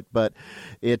for it. But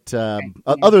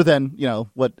other than,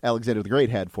 what Alexander the Great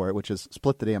had for it, which is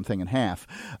split the damn thing in half.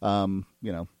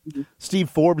 Steve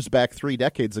Forbes back 3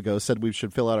 decades ago said we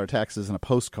should fill out our taxes in a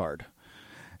postcard.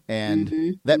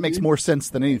 And that makes more sense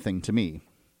than anything to me.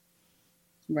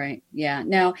 Right. Yeah.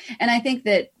 No. And I think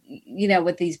that,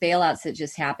 with these bailouts that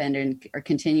just happened and are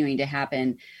continuing to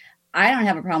happen, I don't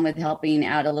have a problem with helping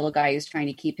out a little guy who's trying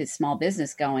to keep his small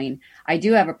business going. I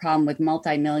do have a problem with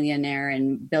multimillionaire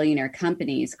and billionaire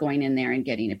companies going in there and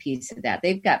getting a piece of that.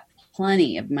 They've got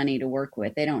plenty of money to work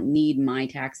with. They don't need my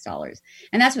tax dollars.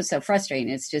 And that's what's so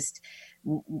frustrating. It's just,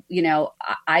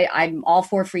 I'm all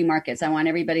for free markets. I want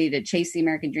everybody to chase the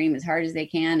American dream as hard as they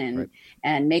can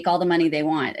and make all the money they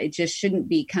want. It just shouldn't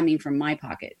be coming from my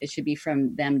pocket. It should be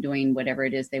from them doing whatever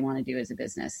it is they want to do as a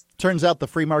business. Turns out the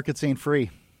free markets ain't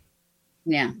free.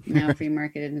 Yeah, no, free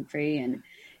market isn't free.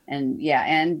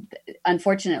 And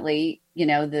unfortunately,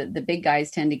 the big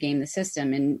guys tend to game the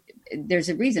system. And there's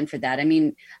a reason for that. I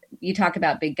mean, you talk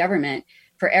about big government.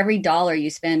 For every dollar you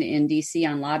spend in D.C.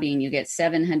 on lobbying, you get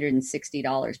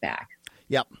 $760 back.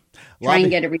 Yep. Try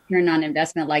and get a return on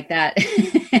investment like that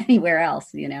anywhere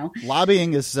else,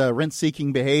 Lobbying is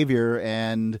rent-seeking behavior,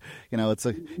 and,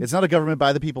 it's not a government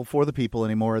by the people for the people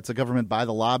anymore. It's a government by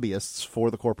the lobbyists for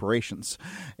the corporations.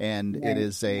 And It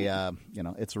is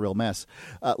it's a real mess.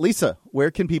 Lisa,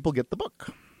 where can people get the book?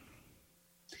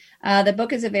 The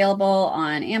book is available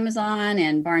on Amazon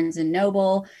and Barnes &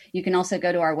 Noble. You can also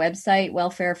go to our website,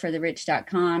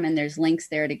 welfarefortherich.com, and there's links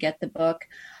there to get the book.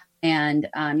 And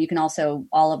you can also,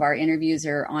 all of our interviews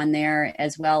are on there,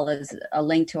 as well as a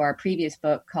link to our previous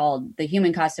book called The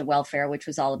Human Cost of Welfare, which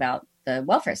was all about the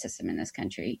welfare system in this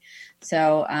country.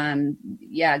 So,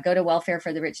 go to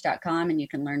welfarefortherich.com and you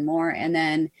can learn more. And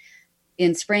then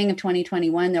in spring of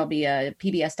 2021, there'll be a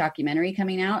PBS documentary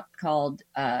coming out called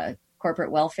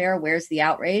Corporate Welfare, Where's the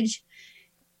Outrage?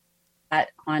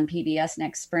 On PBS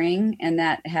next spring. And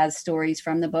that has stories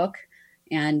from the book.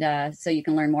 And so you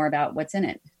can learn more about what's in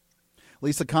it.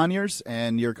 Lisa Conyers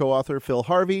and your co-author Phil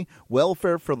Harvey,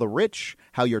 Welfare for the Rich,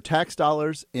 How Your Tax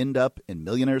Dollars End Up in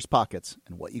Millionaires' Pockets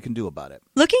and What You Can Do About It.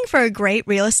 Looking for a great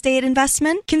real estate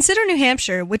investment? Consider New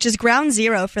Hampshire, which is ground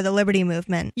zero for the Liberty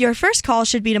Movement. Your first call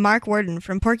should be to Mark Worden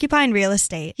from Porcupine Real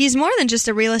Estate. He's more than just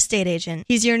a real estate agent.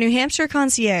 He's your New Hampshire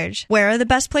concierge. Where are the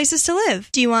best places to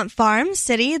live? Do you want farm,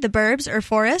 city, the burbs, or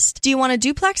forest? Do you want a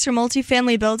duplex or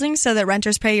multifamily building so that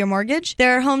renters pay your mortgage?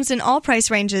 There are homes in all price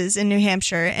ranges in New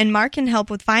Hampshire, and Mark can help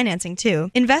with financing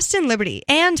too. Invest in liberty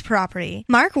and property.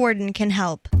 Mark Worden can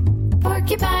help.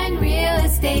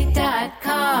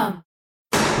 PorcupineRealEstate.com.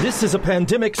 This is a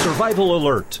pandemic survival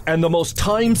alert and the most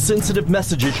time-sensitive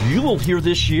messages you will hear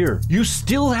this year. You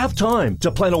still have time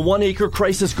to plant a 1-acre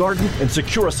crisis garden and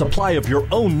secure a supply of your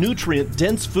own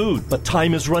nutrient-dense food. But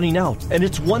time is running out, and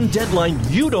it's one deadline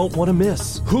you don't want to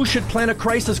miss. Who should plant a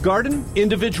crisis garden?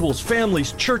 Individuals,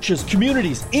 families, churches,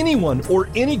 communities, anyone or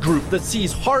any group that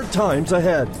sees hard times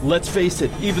ahead. Let's face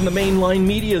it, even the mainline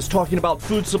media is talking about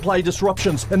food supply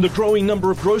disruptions and the growing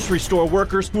number of grocery store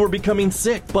workers who are becoming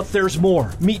sick. But there's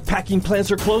more. Meat packing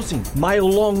plants are closing,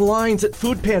 mile-long lines at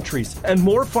food pantries, and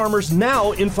more farmers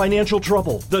now in financial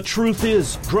trouble. The truth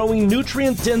is, growing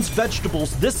nutrient-dense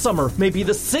vegetables this summer may be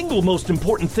the single most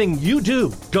important thing you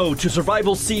do. Go to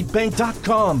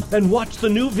survivalseedbank.com and watch the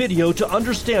new video to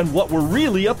understand what we're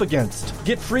really up against.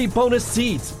 Get free bonus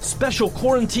seeds, special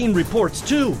quarantine reports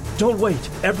too. Don't wait.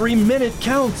 Every minute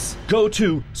counts. Go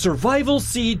to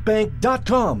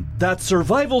survivalseedbank.com. That's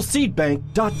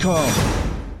survivalseedbank.com.